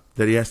enough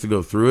that he has to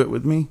go through it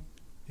with me.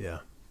 Yeah.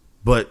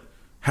 But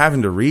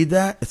having to read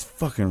that, it's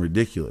fucking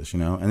ridiculous, you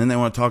know? And then they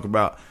want to talk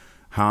about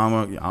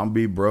how I'll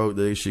be broke,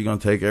 she's going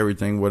to take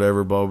everything,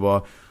 whatever, blah, blah,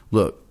 blah.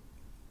 Look,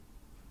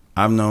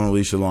 I've known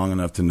Alicia long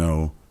enough to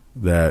know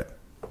that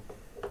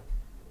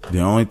the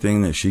only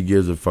thing that she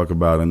gives a fuck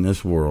about in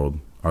this world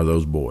are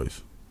those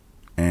boys.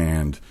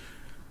 And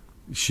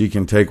she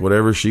can take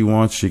whatever she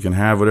wants. She can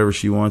have whatever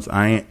she wants.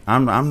 I'm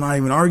not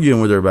even arguing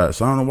with her about it.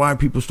 So I don't know why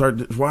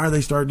why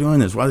they start doing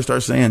this. Why they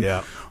start saying,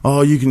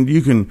 oh, you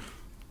can,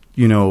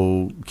 you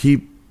know,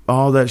 keep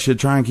all that shit,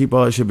 try and keep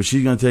all that shit, but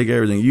she's going to take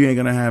everything. You ain't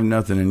going to have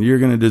nothing, and you're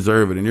going to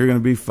deserve it, and you're going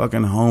to be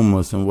fucking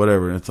homeless and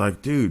whatever. And it's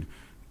like, dude,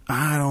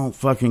 I don't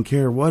fucking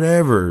care.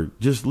 Whatever.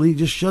 Just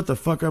shut the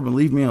fuck up and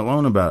leave me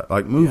alone about it.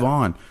 Like, move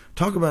on.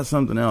 Talk about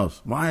something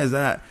else. Why has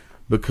that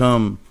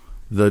become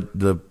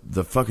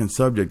the fucking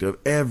subject of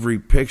every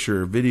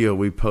picture or video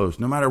we post?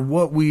 No matter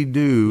what we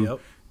do,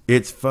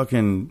 it's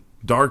fucking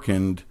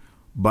darkened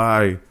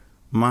by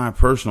my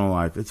personal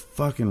life. It's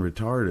fucking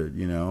retarded,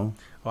 you know?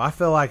 Well, I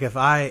feel like if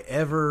I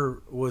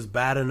ever was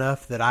bad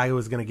enough that I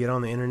was going to get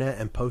on the internet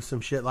and post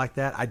some shit like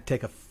that, I'd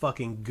take a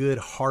fucking good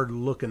hard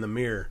look in the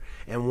mirror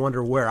and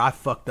wonder where I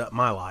fucked up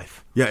my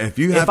life. Yeah,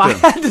 if I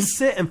had to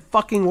sit and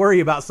fucking worry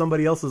about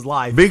somebody else's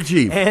life. Big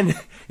Chief. And,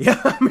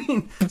 I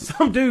mean,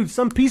 some dude,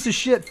 some piece of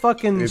shit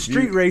fucking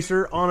street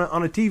racer on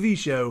a TV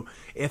show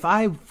if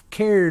I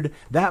cared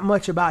that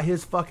much about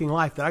his fucking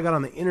life that I got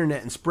on the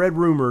internet and spread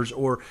rumors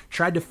or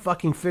tried to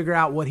fucking figure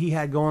out what he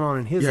had going on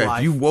in his life.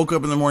 If you woke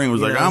up in the morning and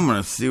was like, I'm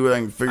going to see what I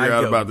can figure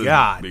out about this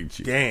God Big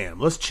Chief. damn,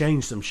 let's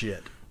change some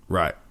shit.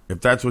 Right. If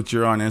that's what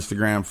you're on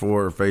Instagram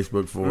for or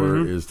Facebook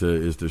for, is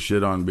to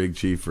shit on Big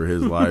Chief for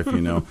his life,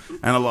 you know.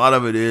 And a lot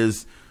of it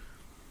is,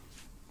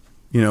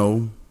 you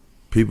know,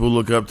 people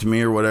look up to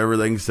me or whatever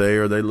they can say,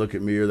 or they look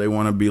at me or they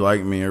want to be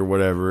like me or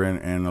whatever.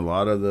 And a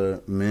lot of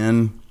the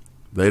men,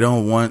 they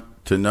don't want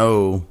to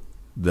know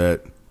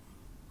that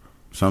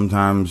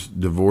sometimes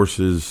divorce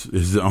is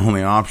the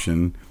only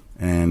option.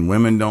 And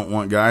women don't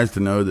want guys to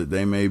know that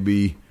they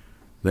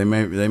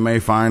may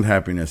find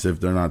happiness if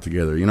they're not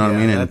together. You know what I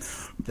mean? And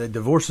the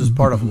divorce is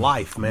part of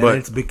life, man. But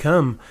it's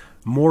become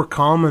more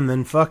common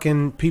than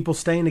fucking people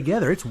staying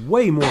together. It's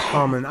way more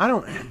common.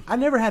 I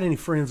never had any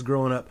friends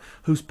growing up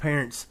whose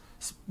parents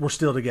were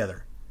still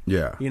together.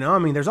 yeah. You know, I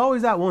mean, there's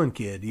always that one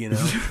kid, you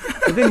know.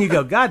 But then you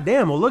go, God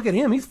damn, well, look at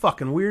him. He's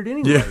fucking weird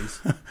anyways.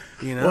 Yeah.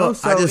 You know, Well,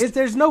 so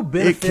there's no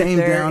benefit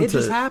there. It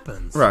just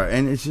happens. Right,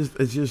 and it's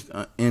just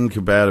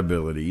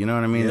incompatibility. You know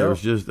what I mean? Yep.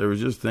 There was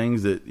just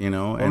things that, you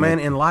know. Well, man,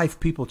 in life,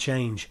 people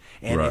change.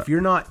 And Right. if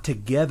you're not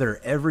together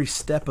every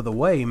step of the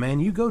way, man,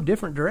 you go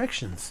different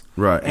directions.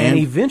 Right. And And-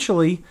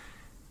 eventually,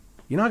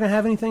 you're not going to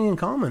have anything in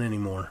common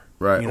anymore.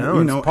 Right. You know,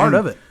 it's part and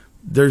of it.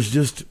 There's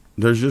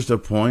just a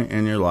point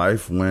in your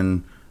life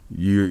when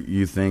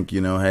you think,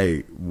 you know, hey,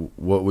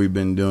 what we've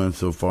been doing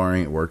so far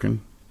ain't working,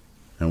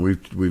 and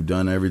we've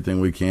done everything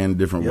we can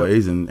different Yep.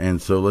 ways,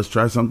 and so let's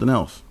try something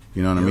else.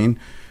 You know what I mean?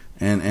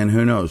 And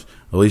who knows?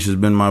 Alicia's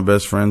been my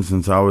best friend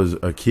since I was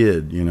a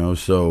kid. You know,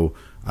 so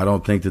I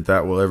don't think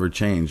that will ever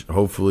change.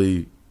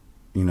 Hopefully,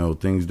 you know,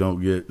 things don't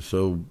get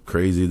so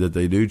crazy that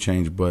they do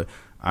change, but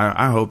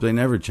I hope they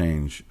never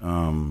change.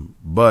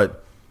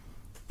 But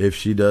if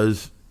she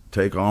does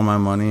take all my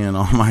money and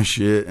all my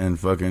shit and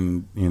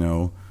fucking, you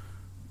know,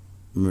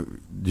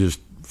 just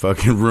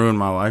fucking ruin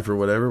my life or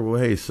whatever, well,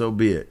 hey, so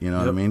be it. You know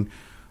what I mean?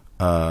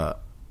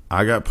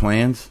 I got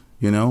plans,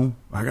 you know.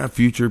 I got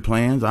future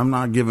plans. I'm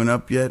not giving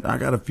up yet. I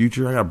got a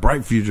future. I got a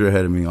bright future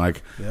ahead of me.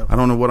 Like, I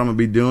don't know what I'm going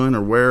to be doing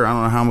or where. I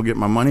don't know how I'm going to get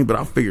my money, but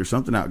I'll figure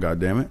something out,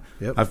 goddammit.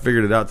 Yep. I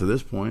figured it out to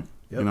this point.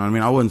 You know what I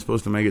mean? I wasn't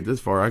supposed to make it this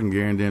far. I can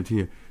guarantee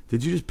you.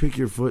 Did you just pick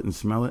your foot and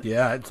smell it?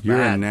 Yeah, it's You're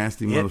bad. a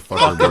nasty It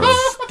motherfucker, fucking bro.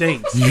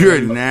 stinks. You're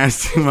a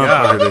nasty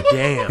motherfucker. God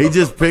damn. He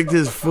just picked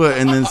his foot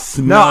and then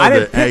smelled I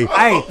didn't it. pick-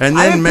 hey, and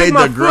I then didn't pick made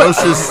my the foot.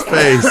 grossest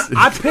face.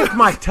 I picked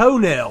my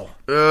toenail.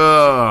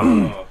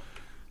 Ugh.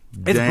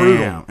 It's Damn.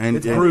 brutal. And,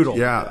 It's and- brutal.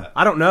 Yeah.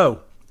 I don't know.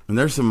 And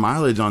there's some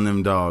mileage on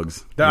them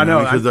dogs. I know.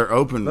 Because they're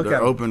open. Look They're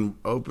at 'em.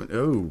 open.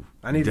 Oh,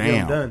 I need to damn. get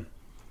them done.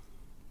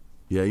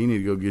 Yeah, you need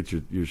to go get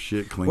your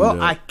shit cleaned Well,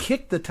 up. I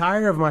kicked the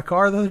tire of my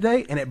car the other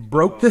day, and it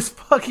broke this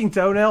fucking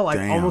toenail like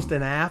Damn. almost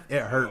in half. It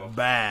hurt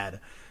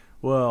bad.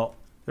 Well,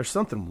 there's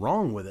something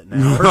wrong with it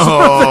now. or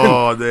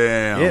Oh,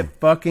 damn. something. It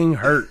fucking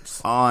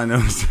hurts. All I know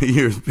is that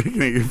you were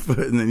picking at your foot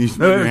and then you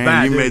smelled No, it your was hand.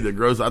 bad, You dude. made the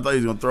gross. I thought he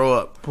was going to throw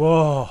up.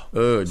 Whoa.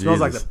 Oh, It smells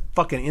like Jesus. the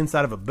fucking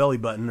inside of a belly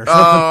button or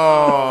something.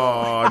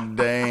 Oh,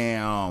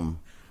 damn.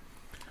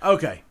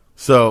 Okay.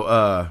 So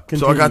I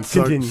got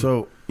Continue.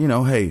 so you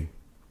know, hey,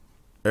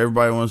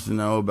 everybody wants to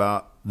know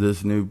about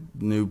this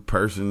new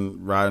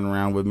person riding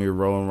around with me,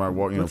 rolling around,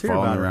 walking, Let's you hear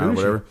know, following about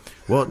me her. around, Who is whatever.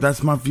 Well,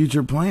 that's my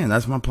future plan.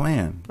 That's my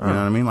plan. You know what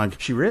I mean? Like,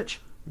 She rich?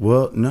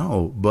 well,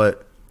 no,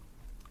 but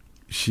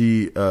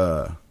she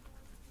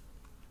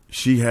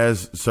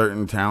has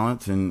certain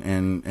talents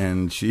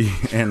and she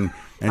and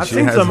I've she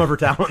seen has some of her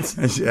talents.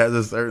 and she has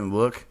a certain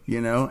look, you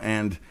know,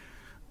 and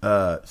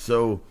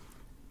so,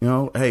 you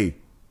know, hey,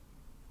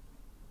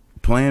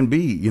 plan B,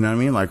 you know what I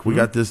mean? Like,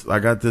 I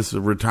got this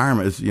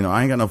retirement. It's, you know,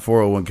 I ain't got no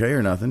 401k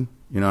or nothing,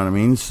 you know what I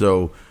mean?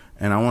 So,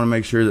 and I want to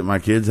make sure that my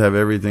kids have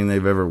everything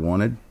they've ever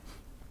wanted.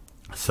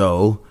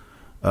 So,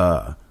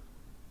 I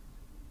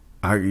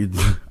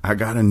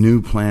got a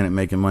new plan at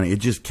making money. It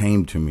just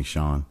came to me,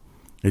 Shawn.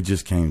 It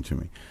just came to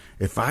me.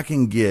 If I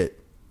can get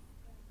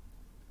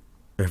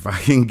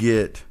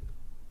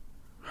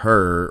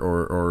her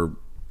or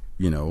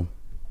you know,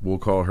 we'll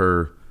call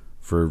her,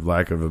 for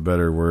lack of a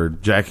better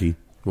word, Jackie.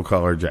 We'll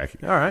call her Jackie.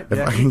 All right, If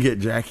I Jackie. can get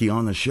Jackie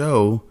on the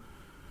show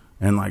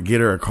and like get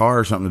her a car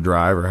or something to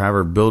drive, or have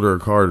her build her a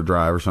car to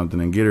drive or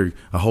something, and get her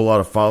a whole lot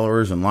of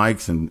followers and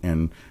likes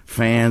and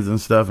fans and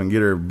stuff, and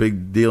get her a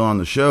big deal on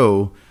the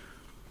show.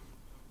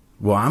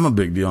 Well, I'm a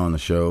big deal on the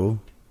show,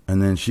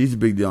 and then she's a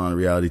big deal on a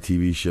reality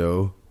TV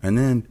show, and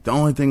then the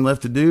only thing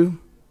left to do,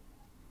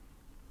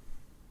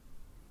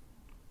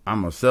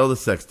 I'm gonna sell the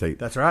sex tape.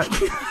 That's right.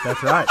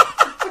 That's right.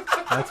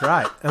 That's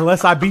right.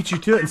 Unless I beat you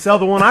to it and sell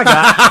the one I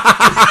got.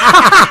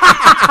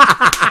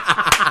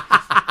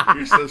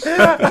 You're so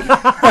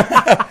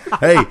stupid.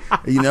 Hey,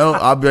 you know,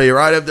 I'll be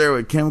right up there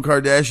with Kim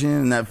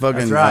Kardashian and that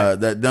fucking That's right.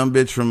 that dumb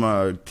bitch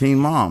from Teen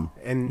Mom.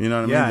 And you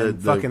know what yeah, I mean?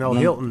 and fucking old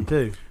one- Hilton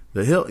too.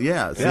 The Hilton,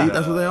 yeah. See, Yeah.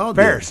 that's what they all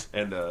Paris.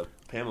 And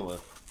Pamela.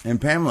 And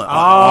Pamela.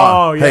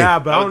 Oh, hey, yeah,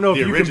 but I don't know if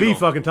the you can be original.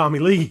 fucking Tommy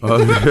Lee. I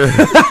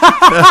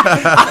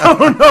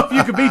don't know if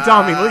you can be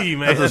Tommy Lee,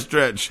 man. That's a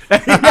stretch. Yeah,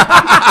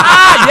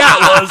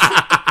 it was.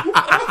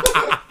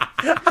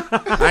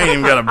 I ain't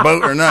even got a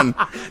boat or nothing.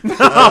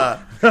 But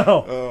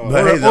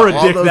hey, or a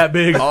all dick that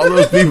big. All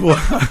those people.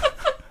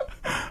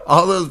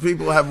 All those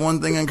people have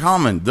one thing in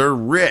common. They're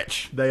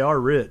rich. They are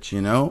rich.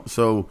 You know?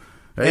 So,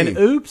 hey. And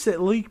oops,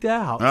 it leaked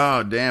out.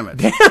 Oh, damn it.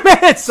 Damn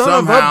it,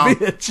 son Somehow,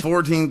 of a bitch.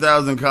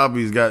 14,000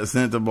 copies got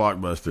sent to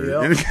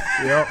Blockbuster.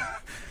 Yep.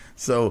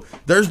 So,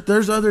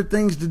 there's other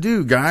things to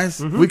do, guys.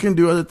 Mm-hmm. We can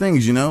do other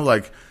things, you know?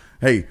 Like,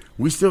 hey,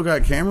 we still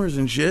got cameras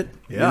and shit.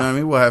 You know what I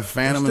mean? We'll have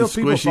Phantom and There's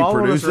still people Squishy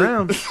following produce us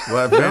around. it. We'll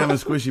have Phantom and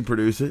Squishy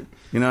produce it.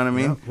 You know what I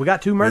mean? We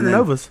got 2 Murder And then-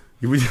 Novas.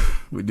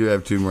 We do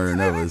have 2 Murder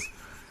Novas.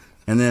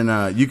 And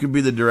then you could be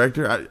the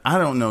director. I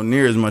don't know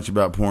near as much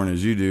about porn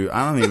as you do.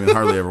 I don't even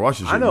hardly ever watch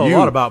the shit. I know a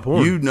lot about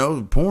porn. You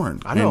know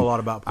porn. I know And a lot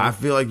about porn. I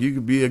feel like you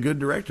could be a good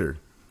director.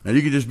 And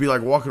you could just be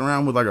like walking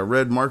around with like a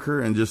red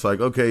marker and just like,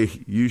 okay,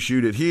 you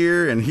shoot it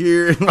here and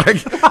here. And like,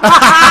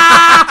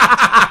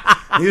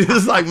 you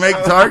just like make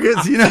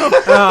targets, you know?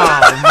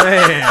 Oh,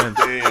 man.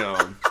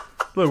 Damn.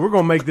 Look, we're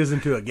going to make this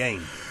into a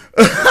game.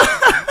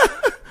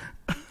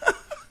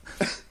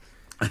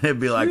 It'd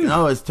be like,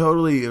 no, it was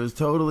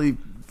totally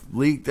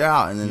leaked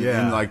out. And then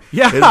and like,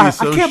 Yeah, it'd I be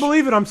so can't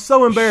believe it. I'm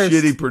so embarrassed.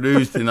 shitty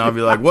produced. And I'll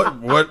be like,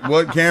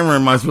 what camera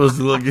am I supposed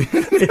to look at?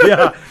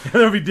 Yeah, and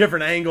there'll be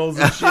different angles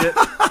and shit.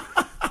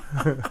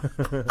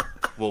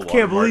 We'll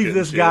Can't watermark believe it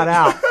this and got shit.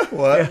 out.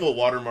 What? We'll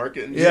watermark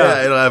it and shit.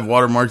 Yeah, it'll have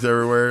watermarks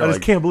everywhere. I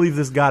just can't believe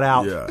this got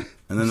out. Yeah,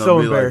 and then So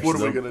they'll be like, embarrassed. What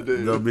are we gonna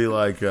do?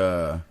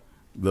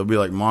 They'll be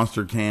like,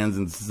 monster cans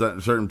in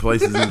certain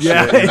places and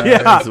Yeah, shit. You know,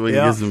 yeah, so we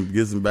yeah. can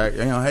get some back.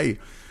 You know, hey,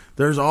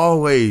 there's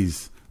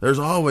always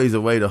a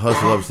way to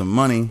hustle up some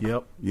money.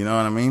 Yep. You know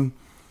what I mean?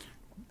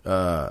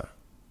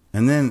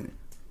 And then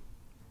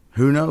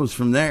who knows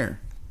from there?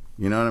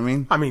 You know what I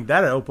mean? I mean,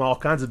 that'd open all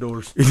kinds of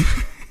doors.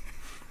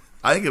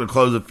 I think it'll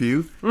close a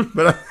few,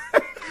 but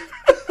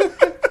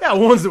Yeah,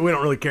 ones that we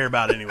don't really care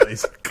about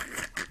anyways.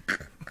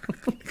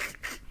 We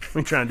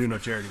ain't trying to do no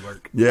charity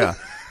work. yeah.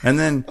 And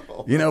then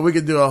we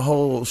could do a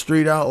whole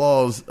Street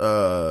Outlaws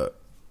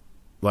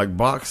like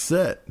box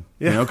set.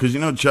 Yeah. You know,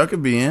 because Chuck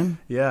would be in.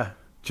 Yeah.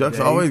 Chuck's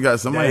Dave. always got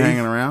somebody Dave.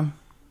 hanging around.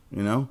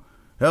 You know,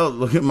 hell,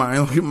 look at my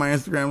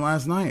Instagram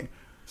last night.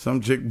 Some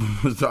chick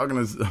was talking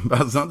to us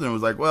about something and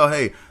was like, well,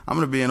 hey, I'm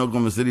going to be in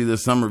Oklahoma City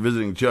this summer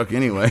visiting Chuck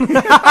anyway. Damn.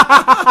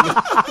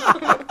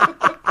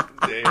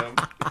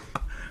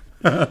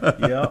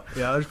 Yeah,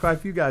 there's quite a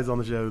few guys on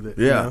the show that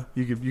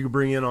you could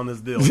bring in on this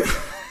deal.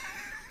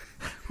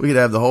 We could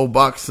have the whole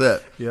box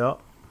set. Yeah.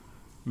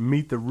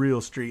 Meet the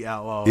real Street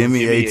Outlaws.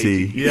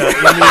 MEAT. Yeah, MEAT.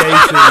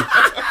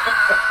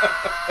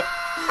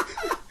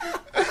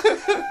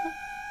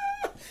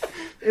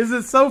 Is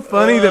it so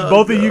funny that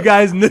both of you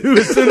guys knew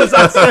as soon as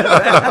I said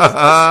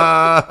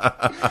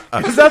that?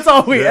 Because that's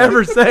all we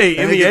ever say,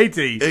 And MEAT.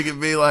 It could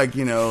be like,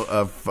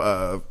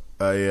 a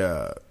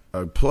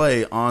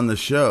play on the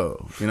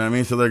show. You know what I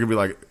mean? So there could be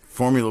like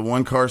Formula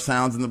One car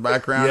sounds in the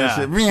background Yeah.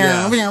 and shit.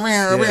 Yeah. You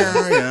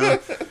know?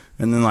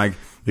 And then like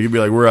it could be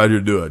like, we're out here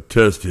to do a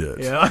test hit.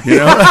 Yeah. You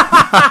know?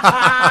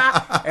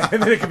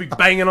 And then it could be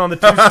banging on the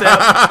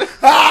two-step.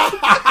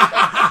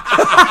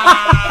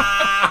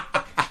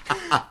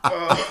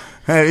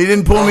 Hey, he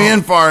didn't pull me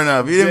in far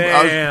enough. He didn't.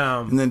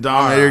 Damn. And then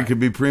Dominator could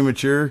be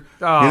premature.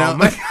 Oh, you know,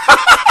 man.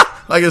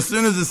 like as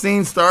soon as the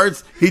scene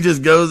starts, he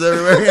just goes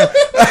everywhere.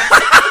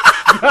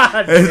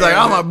 God And he's like,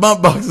 damn "Oh, my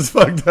bump box is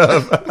fucked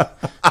up."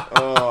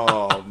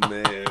 Oh,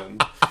 man.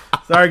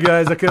 Sorry,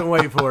 guys. I couldn't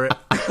wait for it.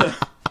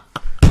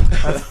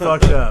 That's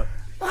fucked up.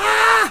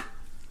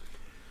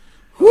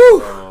 Woo!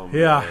 Oh,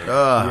 Yeah.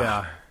 man.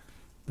 Yeah.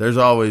 There's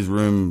always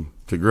room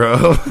to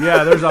grow.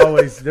 Yeah, there's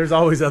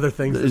always other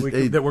things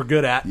There's that we're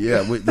good at.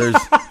 Yeah,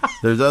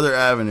 there's other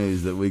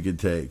avenues that we could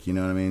take. You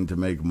know what I mean, to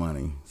make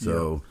money.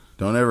 So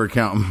don't ever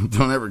count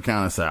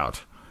us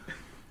out.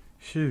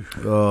 Shoo.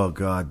 Oh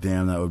God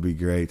damn, that would be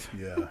great.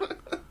 Yeah.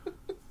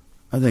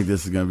 I think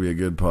this is going to be a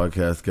good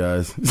podcast,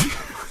 guys.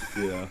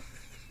 Yeah.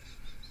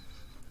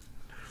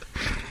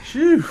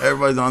 Shoo.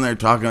 Everybody's on there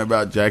talking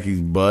about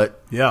Jackie's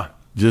butt. Yeah.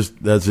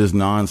 That's just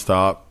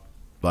nonstop.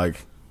 Like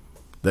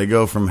they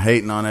go from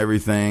hating on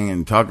everything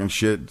and talking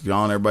shit,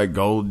 calling everybody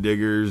gold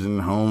diggers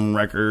and home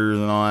wreckers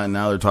and all that. And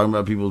now they're talking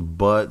about people's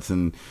butts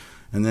and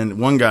then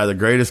one guy, the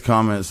greatest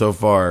comment so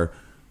far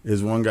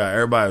is one guy.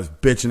 Everybody was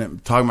bitching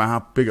at, talking about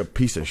how big a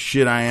piece of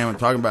shit I am, and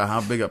talking about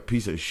how big a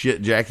piece of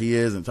shit Jackie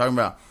is, and talking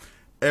about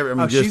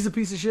She's a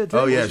piece of shit too.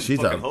 Oh yeah, she's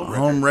a fucking home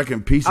home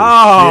wrecking piece of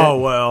Oh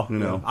shit. well, You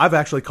know. I've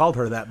actually called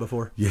her that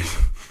before. Yes.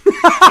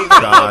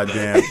 God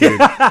damn, dude.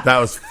 That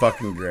was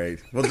fucking great.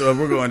 We'll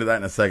go into that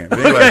in a second. But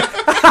anyway,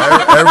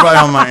 everybody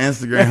on my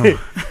Instagram.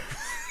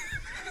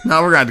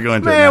 No, we're going to have to go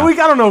into it Man, now. I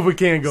don't know if we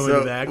can go So,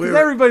 into that because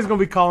we're- everybody's going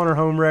to be calling her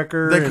home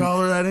wrecker. They and-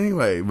 call her that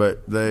anyway,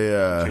 but they,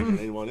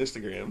 Name on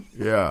Instagram.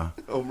 yeah.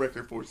 Home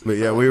Wrecker 465. But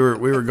yeah, we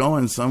were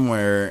going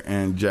somewhere,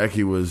 and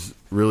Jackie was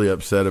really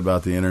upset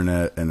about the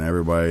internet and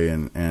everybody,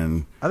 and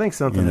I think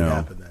something you know, had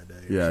happened that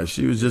day. Yeah,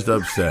 she was just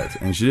upset,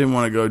 and she didn't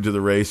want to go to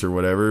the race or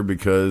whatever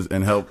because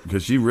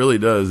she really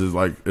does is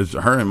like it's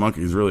her and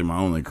Monkey is really my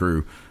only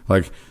crew.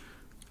 Like,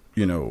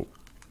 you know,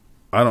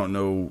 I don't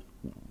know.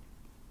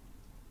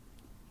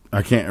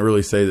 I can't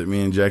really say that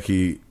me and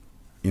Jackie,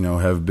 you know,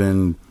 have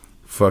been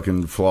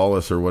fucking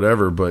flawless or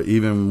whatever. But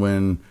even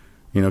when,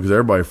 you know, because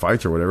everybody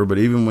fights or whatever. But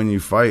even when you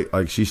fight,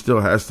 like she still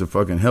has to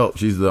fucking help.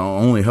 She's the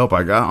only help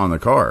I got on the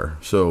car.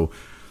 So,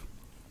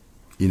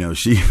 you know,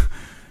 she's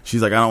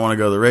like, I don't want to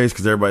go to the race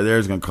because everybody there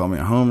is going to call me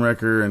a home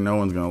wrecker and no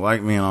one's going to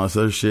like me and all this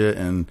other shit.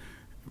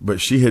 But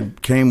she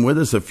had came with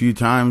us a few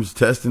times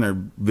testing or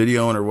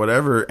videoing or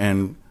whatever,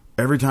 and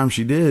every time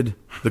she did,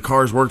 the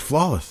cars worked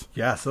flawless.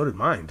 Yeah, so did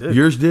mine, dude.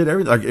 Yours did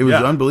everything. Like it was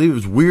unbelievable.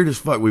 It was weird as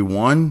fuck. We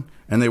won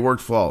and they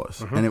worked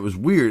flawless, and it was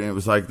weird. And it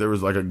was like there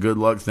was like a good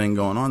luck thing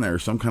going on there, or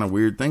some kind of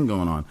weird thing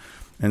going on.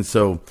 And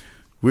so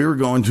we were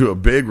going to a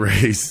big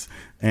race,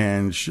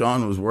 and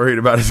Shawn was worried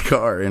about his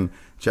car, and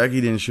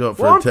Jackie didn't show up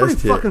for a test hit. I'm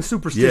pretty fucking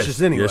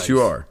superstitious anyway. Yes,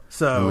 you are.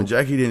 So and when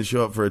Jackie didn't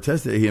show up for a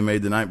test hit he had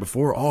made the night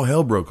before, all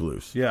hell broke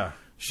loose. Yeah.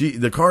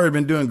 The car had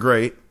been doing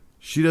great.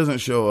 She doesn't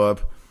show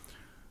up.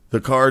 The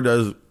car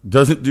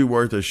doesn't do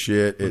worth a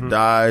shit. It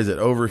dies. It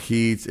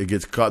overheats. It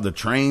gets caught. The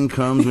train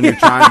comes when you're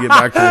trying to get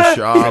back to the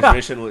shop.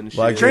 Transmission wouldn't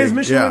shift.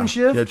 Transmission wouldn't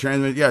shift? Yeah,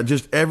 transmission. Yeah,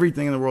 just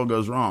everything in the world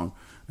goes wrong.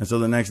 And so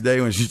the next day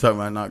when she's talking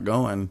about not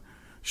going,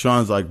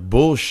 Shawn's like,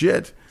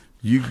 bullshit.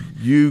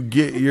 You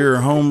get your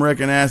home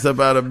wrecking ass up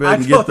out of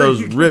bed and get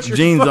those ripped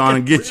jeans on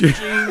and get your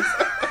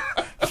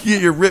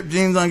get your ripped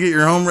jeans on, get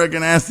your home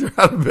wrecking ass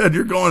out of bed.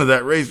 You're going to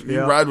that race.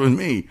 You ride with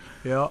me.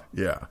 Yeah.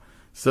 Yeah.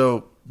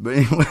 So, but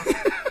anyway.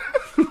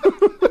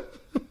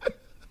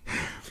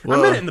 Well,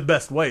 I meant it in the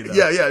best way, though.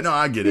 Yeah, no,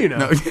 I get it. You know,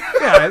 no.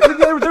 yeah,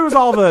 there was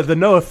all the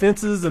no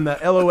offenses and the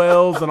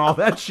LOLs and all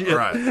that shit.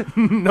 Right.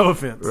 No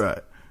offense. Right.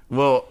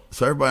 Well,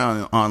 so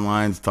everybody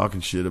online's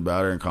talking shit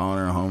about her and calling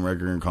her a home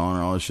wrecker and calling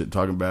her all this shit,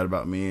 talking bad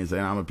about me and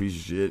saying I'm a piece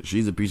of shit.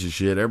 She's a piece of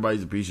shit.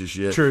 Everybody's a piece of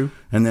shit. True.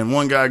 And then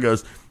one guy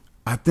goes,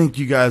 I think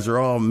you guys are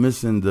all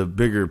missing the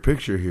bigger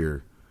picture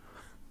here.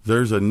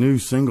 There's a new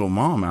single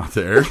mom out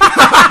there.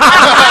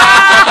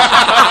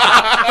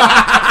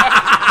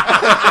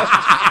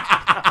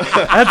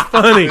 That's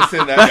funny.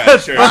 Send that guy a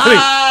shirt. Funny.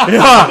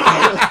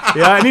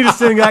 Yeah, I need to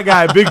send that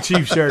guy a Big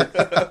Chief shirt.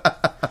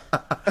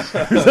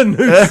 There's a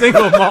new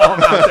single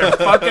mom out there.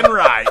 Fucking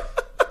right.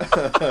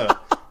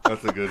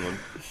 That's a good one.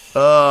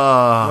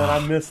 Man,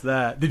 I missed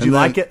that. Did you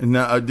like it?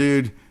 No,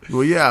 dude.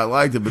 Well, yeah, I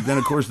liked it, but then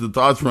of course the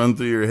thoughts run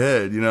through your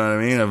head. You know what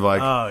I mean? Of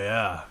like, oh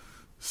yeah,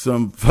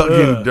 some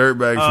fucking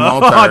dirtbag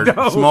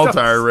small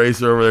tire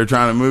racer over there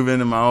trying to move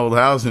into my old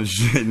house and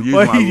shit and use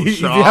my little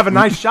shop. You have a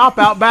nice shop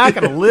out back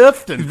and a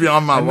lift and he'd be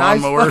on my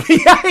lawnmower.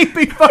 Yeah, he'd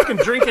be fucking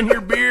drinking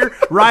your beer,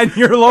 riding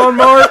your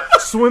lawnmower,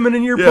 swimming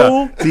in your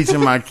pool, teaching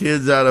my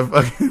kids how to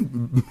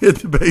fucking hit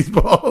the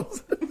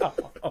baseballs.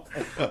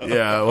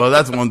 Yeah, well,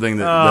 that's one thing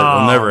that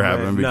will never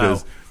happen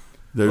because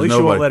there's at least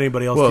nobody. You won't let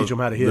anybody else teach them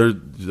how to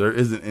hit. There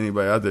isn't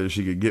anybody out there that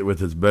she could get with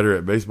that's better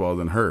at baseball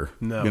than her.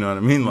 No, you know what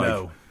I mean? Like,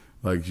 no.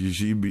 Like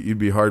you'd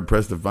be hard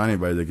pressed to find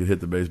anybody that could hit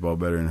the baseball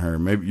better than her.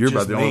 Maybe you're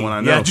just about the me. only one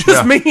I know. Yeah,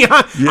 just me.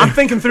 I'm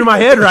thinking through my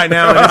head right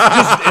now.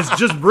 And it's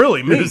just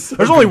really me.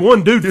 There's only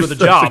one dude for the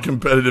job. A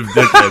competitive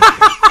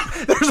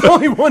dickhead. There's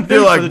only one dude.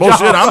 You're like, for the bullshit.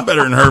 job. I'm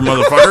better than her,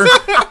 motherfucker.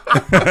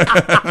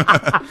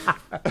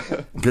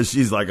 Because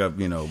she's like a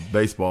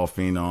baseball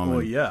phenom.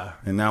 Well, yeah.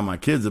 And now my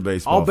kid's a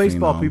baseball. All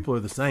baseball phenom. people are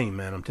the same,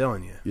 man. I'm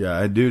telling you.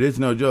 Yeah, dude, it's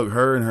no joke.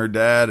 Her and her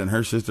dad and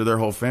her sister, their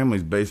whole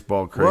family's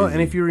baseball crazy. Well,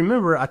 and if you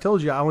remember, I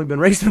told you I only been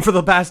racing for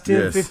the past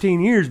 10, 15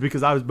 years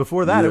because I was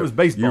before that. It was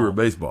baseball. You were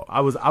baseball.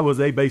 I was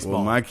a baseball.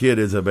 Well, my kid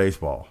is a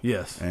baseball.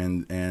 Yes.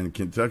 And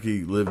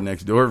Kentucky lived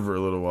next door for a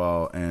little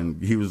while,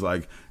 and he was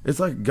like, it's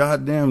like a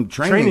goddamn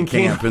training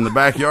camp in the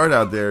backyard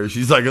out there.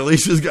 She's like,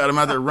 Alicia's got him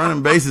out there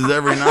running bases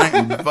every night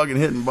and fucking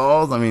hitting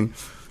balls. I mean,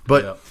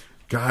 but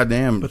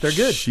goddamn, but they're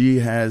good. She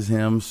has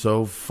him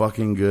so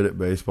fucking good at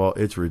baseball.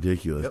 It's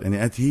ridiculous.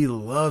 And he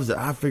loves it.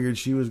 I figured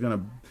she was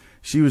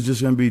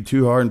just gonna be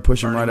too hard and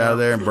push him right out of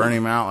there and burn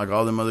him out like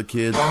all them other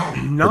kids.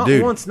 Not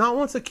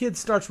once a kid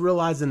starts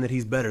realizing that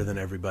he's better than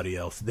everybody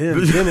else. Then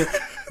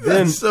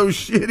that's so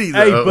shitty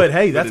though.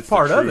 Hey, that's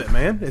part of it,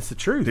 man. It's the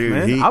truth, dude,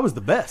 man. I was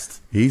the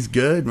best. He's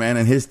good, man,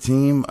 and his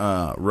team,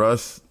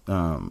 Russ,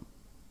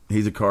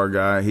 he's a car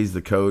guy. He's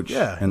the coach.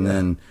 Yeah,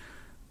 then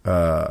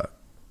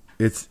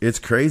it's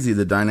crazy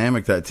the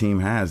dynamic that team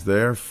has.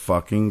 They're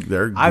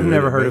good. I've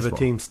never heard of a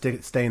team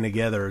staying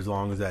together as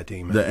long as that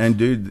team has. And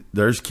dude,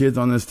 there's kids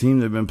on this team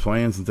that've been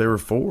playing since they were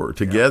 4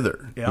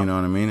 together. Yeah. You know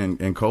what I mean?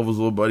 And Colville's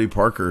little buddy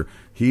Parker,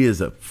 he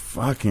is a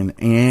fucking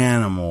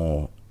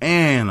animal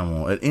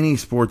at any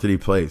sport that he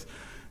plays.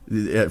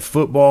 At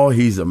football,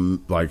 he's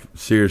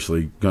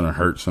seriously gonna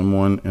hurt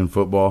someone in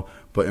football,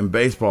 but in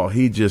baseball,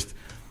 he just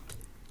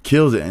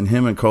kills it. And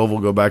him and Colville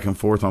go back and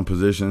forth on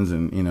positions,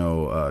 and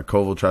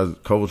Colville tries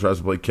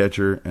to play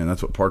catcher, and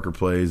that's what Parker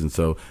plays.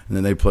 And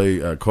then they play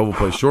Colville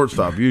plays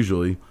shortstop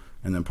usually,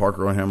 and then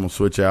Parker and him will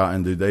switch out,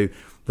 and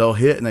they'll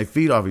hit and they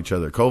feed off each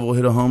other. Colville will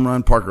hit a home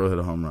run, Parker will hit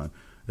a home run.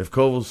 if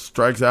Koval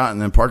strikes out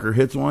and then Parker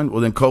hits one,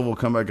 well, then Koval will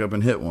come back up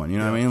and hit one. You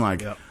know what I mean?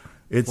 Like,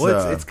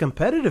 it's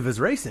competitive as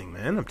racing,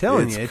 man. I'm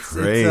telling you, it's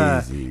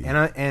crazy.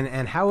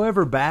 And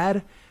however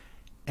bad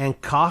and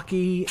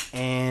cocky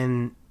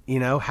and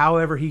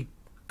however he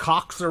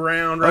cocks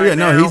around right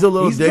now. He's a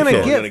little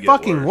dickhead. He's gonna get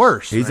fucking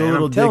worse. He's man, a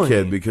little I'm telling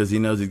dickhead you. because he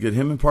knows he's good.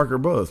 Him and Parker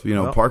both.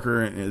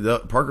 Parker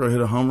will hit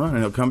a home run and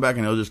he'll come back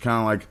and he'll just kind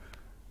of like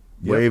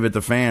wave at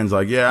the fans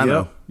like, I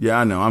know,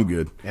 I'm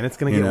good. And it's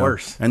gonna get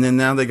worse. And then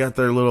now they got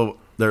their little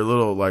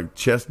like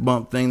chest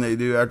bump thing they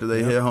do after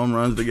they hit home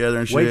runs together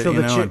and shit. Wait till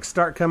the chicks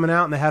start coming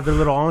out and they have their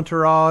little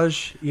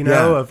entourage, of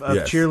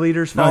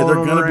cheerleaders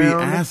following them around. They're going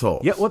to be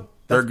assholes. Yeah,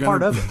 that's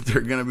part of it.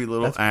 They're going to be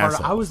little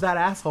assholes. I was that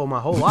asshole my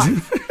whole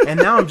life, and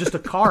now I'm just a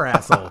car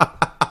asshole.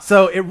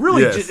 So it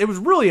really, it was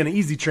really an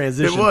easy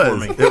transition for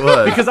me. It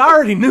was because I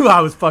already knew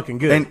I was fucking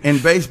good. And in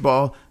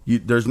baseball,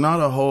 there's not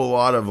a whole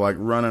lot of like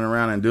running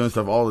around and doing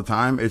stuff all the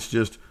time. It's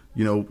just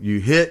you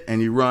hit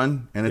and you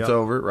run and it's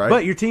over, right?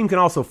 But your team can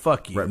also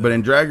fuck you. Right. But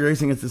in drag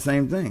racing, it's the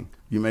same thing.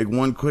 You make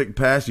one quick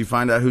pass, you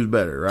find out who's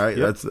better, right?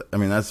 Yep.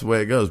 That's the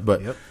way it goes.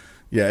 But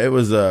it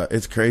was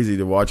it's crazy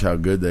to watch how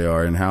good they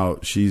are and how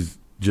she's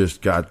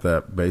just got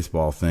that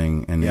baseball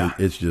thing, and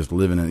it's just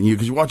living in you.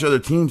 Because you watch other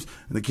teams,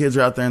 and the kids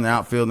are out there in the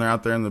outfield, and they're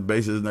out there in the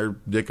bases, and they're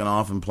dicking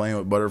off and playing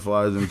with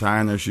butterflies and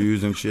tying their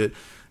shoes and shit.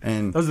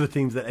 And those are the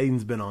teams that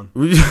Aiden's been on.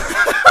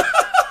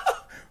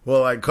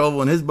 Well, like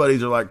Koval and his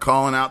buddies are like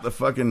calling out the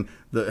fucking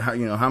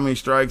how many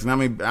strikes and how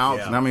many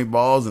outs and how many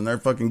balls, and they're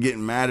fucking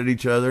getting mad at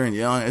each other and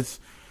yelling.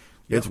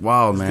 It's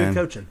wild, man. Good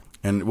coaching.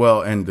 And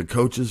the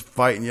coaches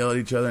fight and yell at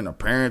each other, and the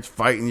parents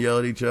fight and yell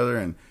at each other,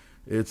 and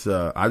it's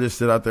I just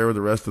sit out there with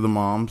the rest of the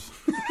moms,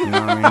 you know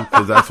what I mean?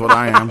 Because that's what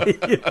I am.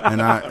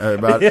 And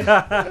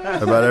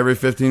about every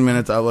 15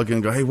 minutes I look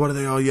and go, hey, what are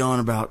they all yelling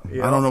about?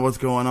 I don't know what's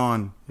going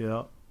on.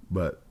 Yeah.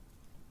 But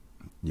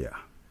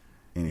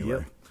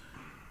anyway.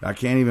 I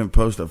can't even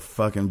post a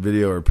fucking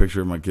video or a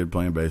picture of my kid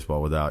playing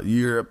baseball without,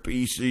 you're a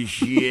piece of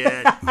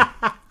shit.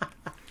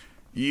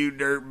 You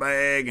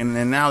dirtbag. And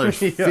then now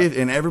there's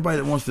and everybody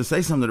that wants to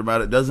say something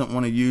about it doesn't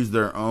want to use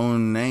their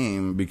own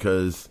name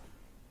because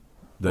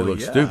they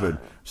look stupid.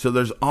 So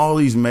there's all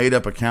these made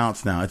up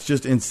accounts now. It's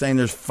just insane.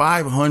 There's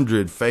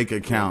 500 fake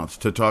accounts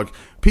to talk.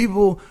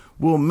 People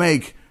will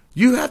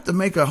you have to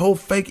make a whole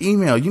fake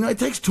email. It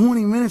takes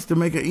 20 minutes to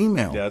make an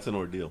email. Yeah, it's an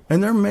ordeal.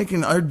 And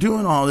they're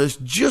doing all this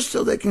just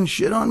so they can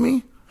shit on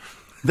me?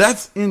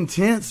 That's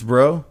intense,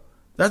 bro.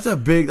 That's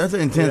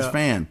an intense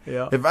fan.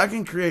 Yeah. If I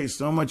can create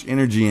so much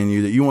energy in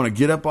you that you want to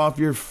get up off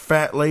your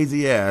fat,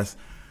 lazy ass,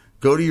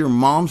 go to your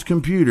mom's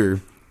computer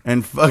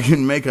and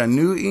fucking make a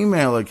new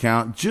email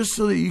account just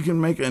so that you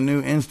can make a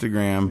new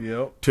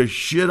Instagram to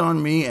shit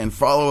on me and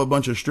follow a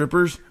bunch of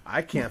strippers.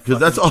 I can't. Because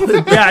that's all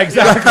they do. Yeah,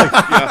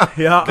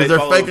 exactly. Yeah. Because they're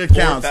fake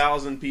accounts.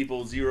 4,000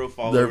 people, 0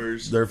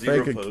 followers, They're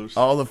 0 fake. posts.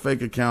 All the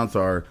fake accounts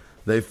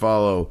they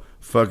follow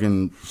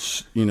fucking,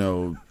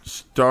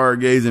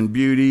 stargazing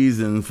beauties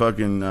and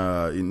fucking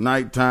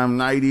nighttime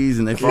nighties,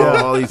 and they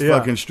follow all these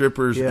fucking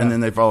strippers, and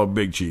then they follow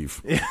Big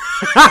Chief.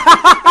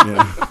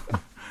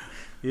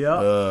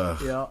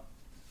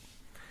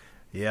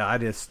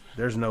 Yeah,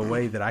 there's no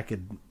way that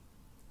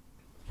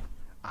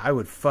I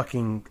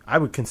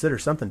would consider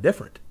something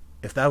different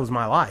if that was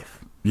my life.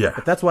 Yeah.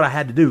 If that's what I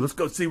had to do, let's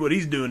go see what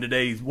he's doing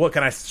today. What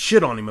can I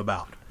shit on him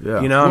about? Yeah.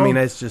 I mean,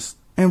 it's just.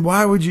 And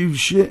why would you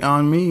shit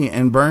on me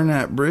and burn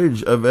that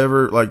bridge of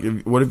ever,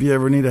 what if you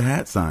ever need a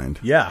hat signed?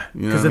 Yeah,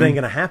 because it ain't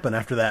going to happen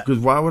after that.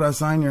 Because why would I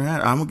sign your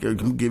hat? I'm going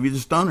to give you the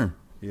stunner.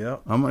 Yeah.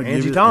 I'm gonna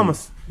Angie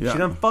Thomas. She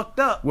done fucked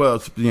up. Well,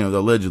 it's,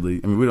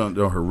 allegedly. I mean, we don't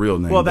know her real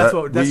name. Well, that's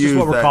just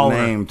what we're calling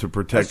her. We use that name to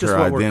protect her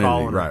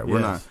identity. Right.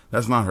 We're not.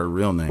 That's not her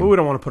real name. Well, we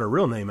don't want to put her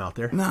real name out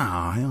there.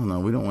 Nah, hell no.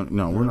 We don't want.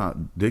 No, we're not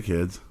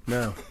dickheads.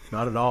 No,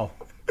 not at all.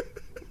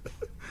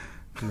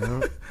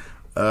 No.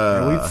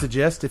 And we'd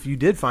suggest if you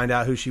did find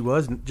out who she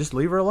was, just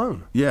leave her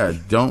alone. Yeah,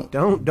 don't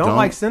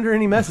send her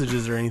any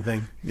messages or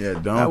anything. Yeah,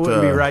 don't. That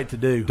wouldn't be right to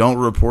do. Don't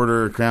report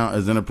her account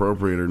as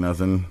inappropriate or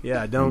nothing.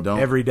 Yeah, don't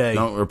every day.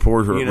 Don't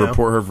report her.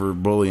 Report her for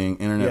bullying,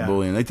 internet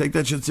bullying. They take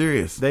that shit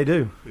serious. They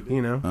do.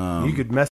 You could mess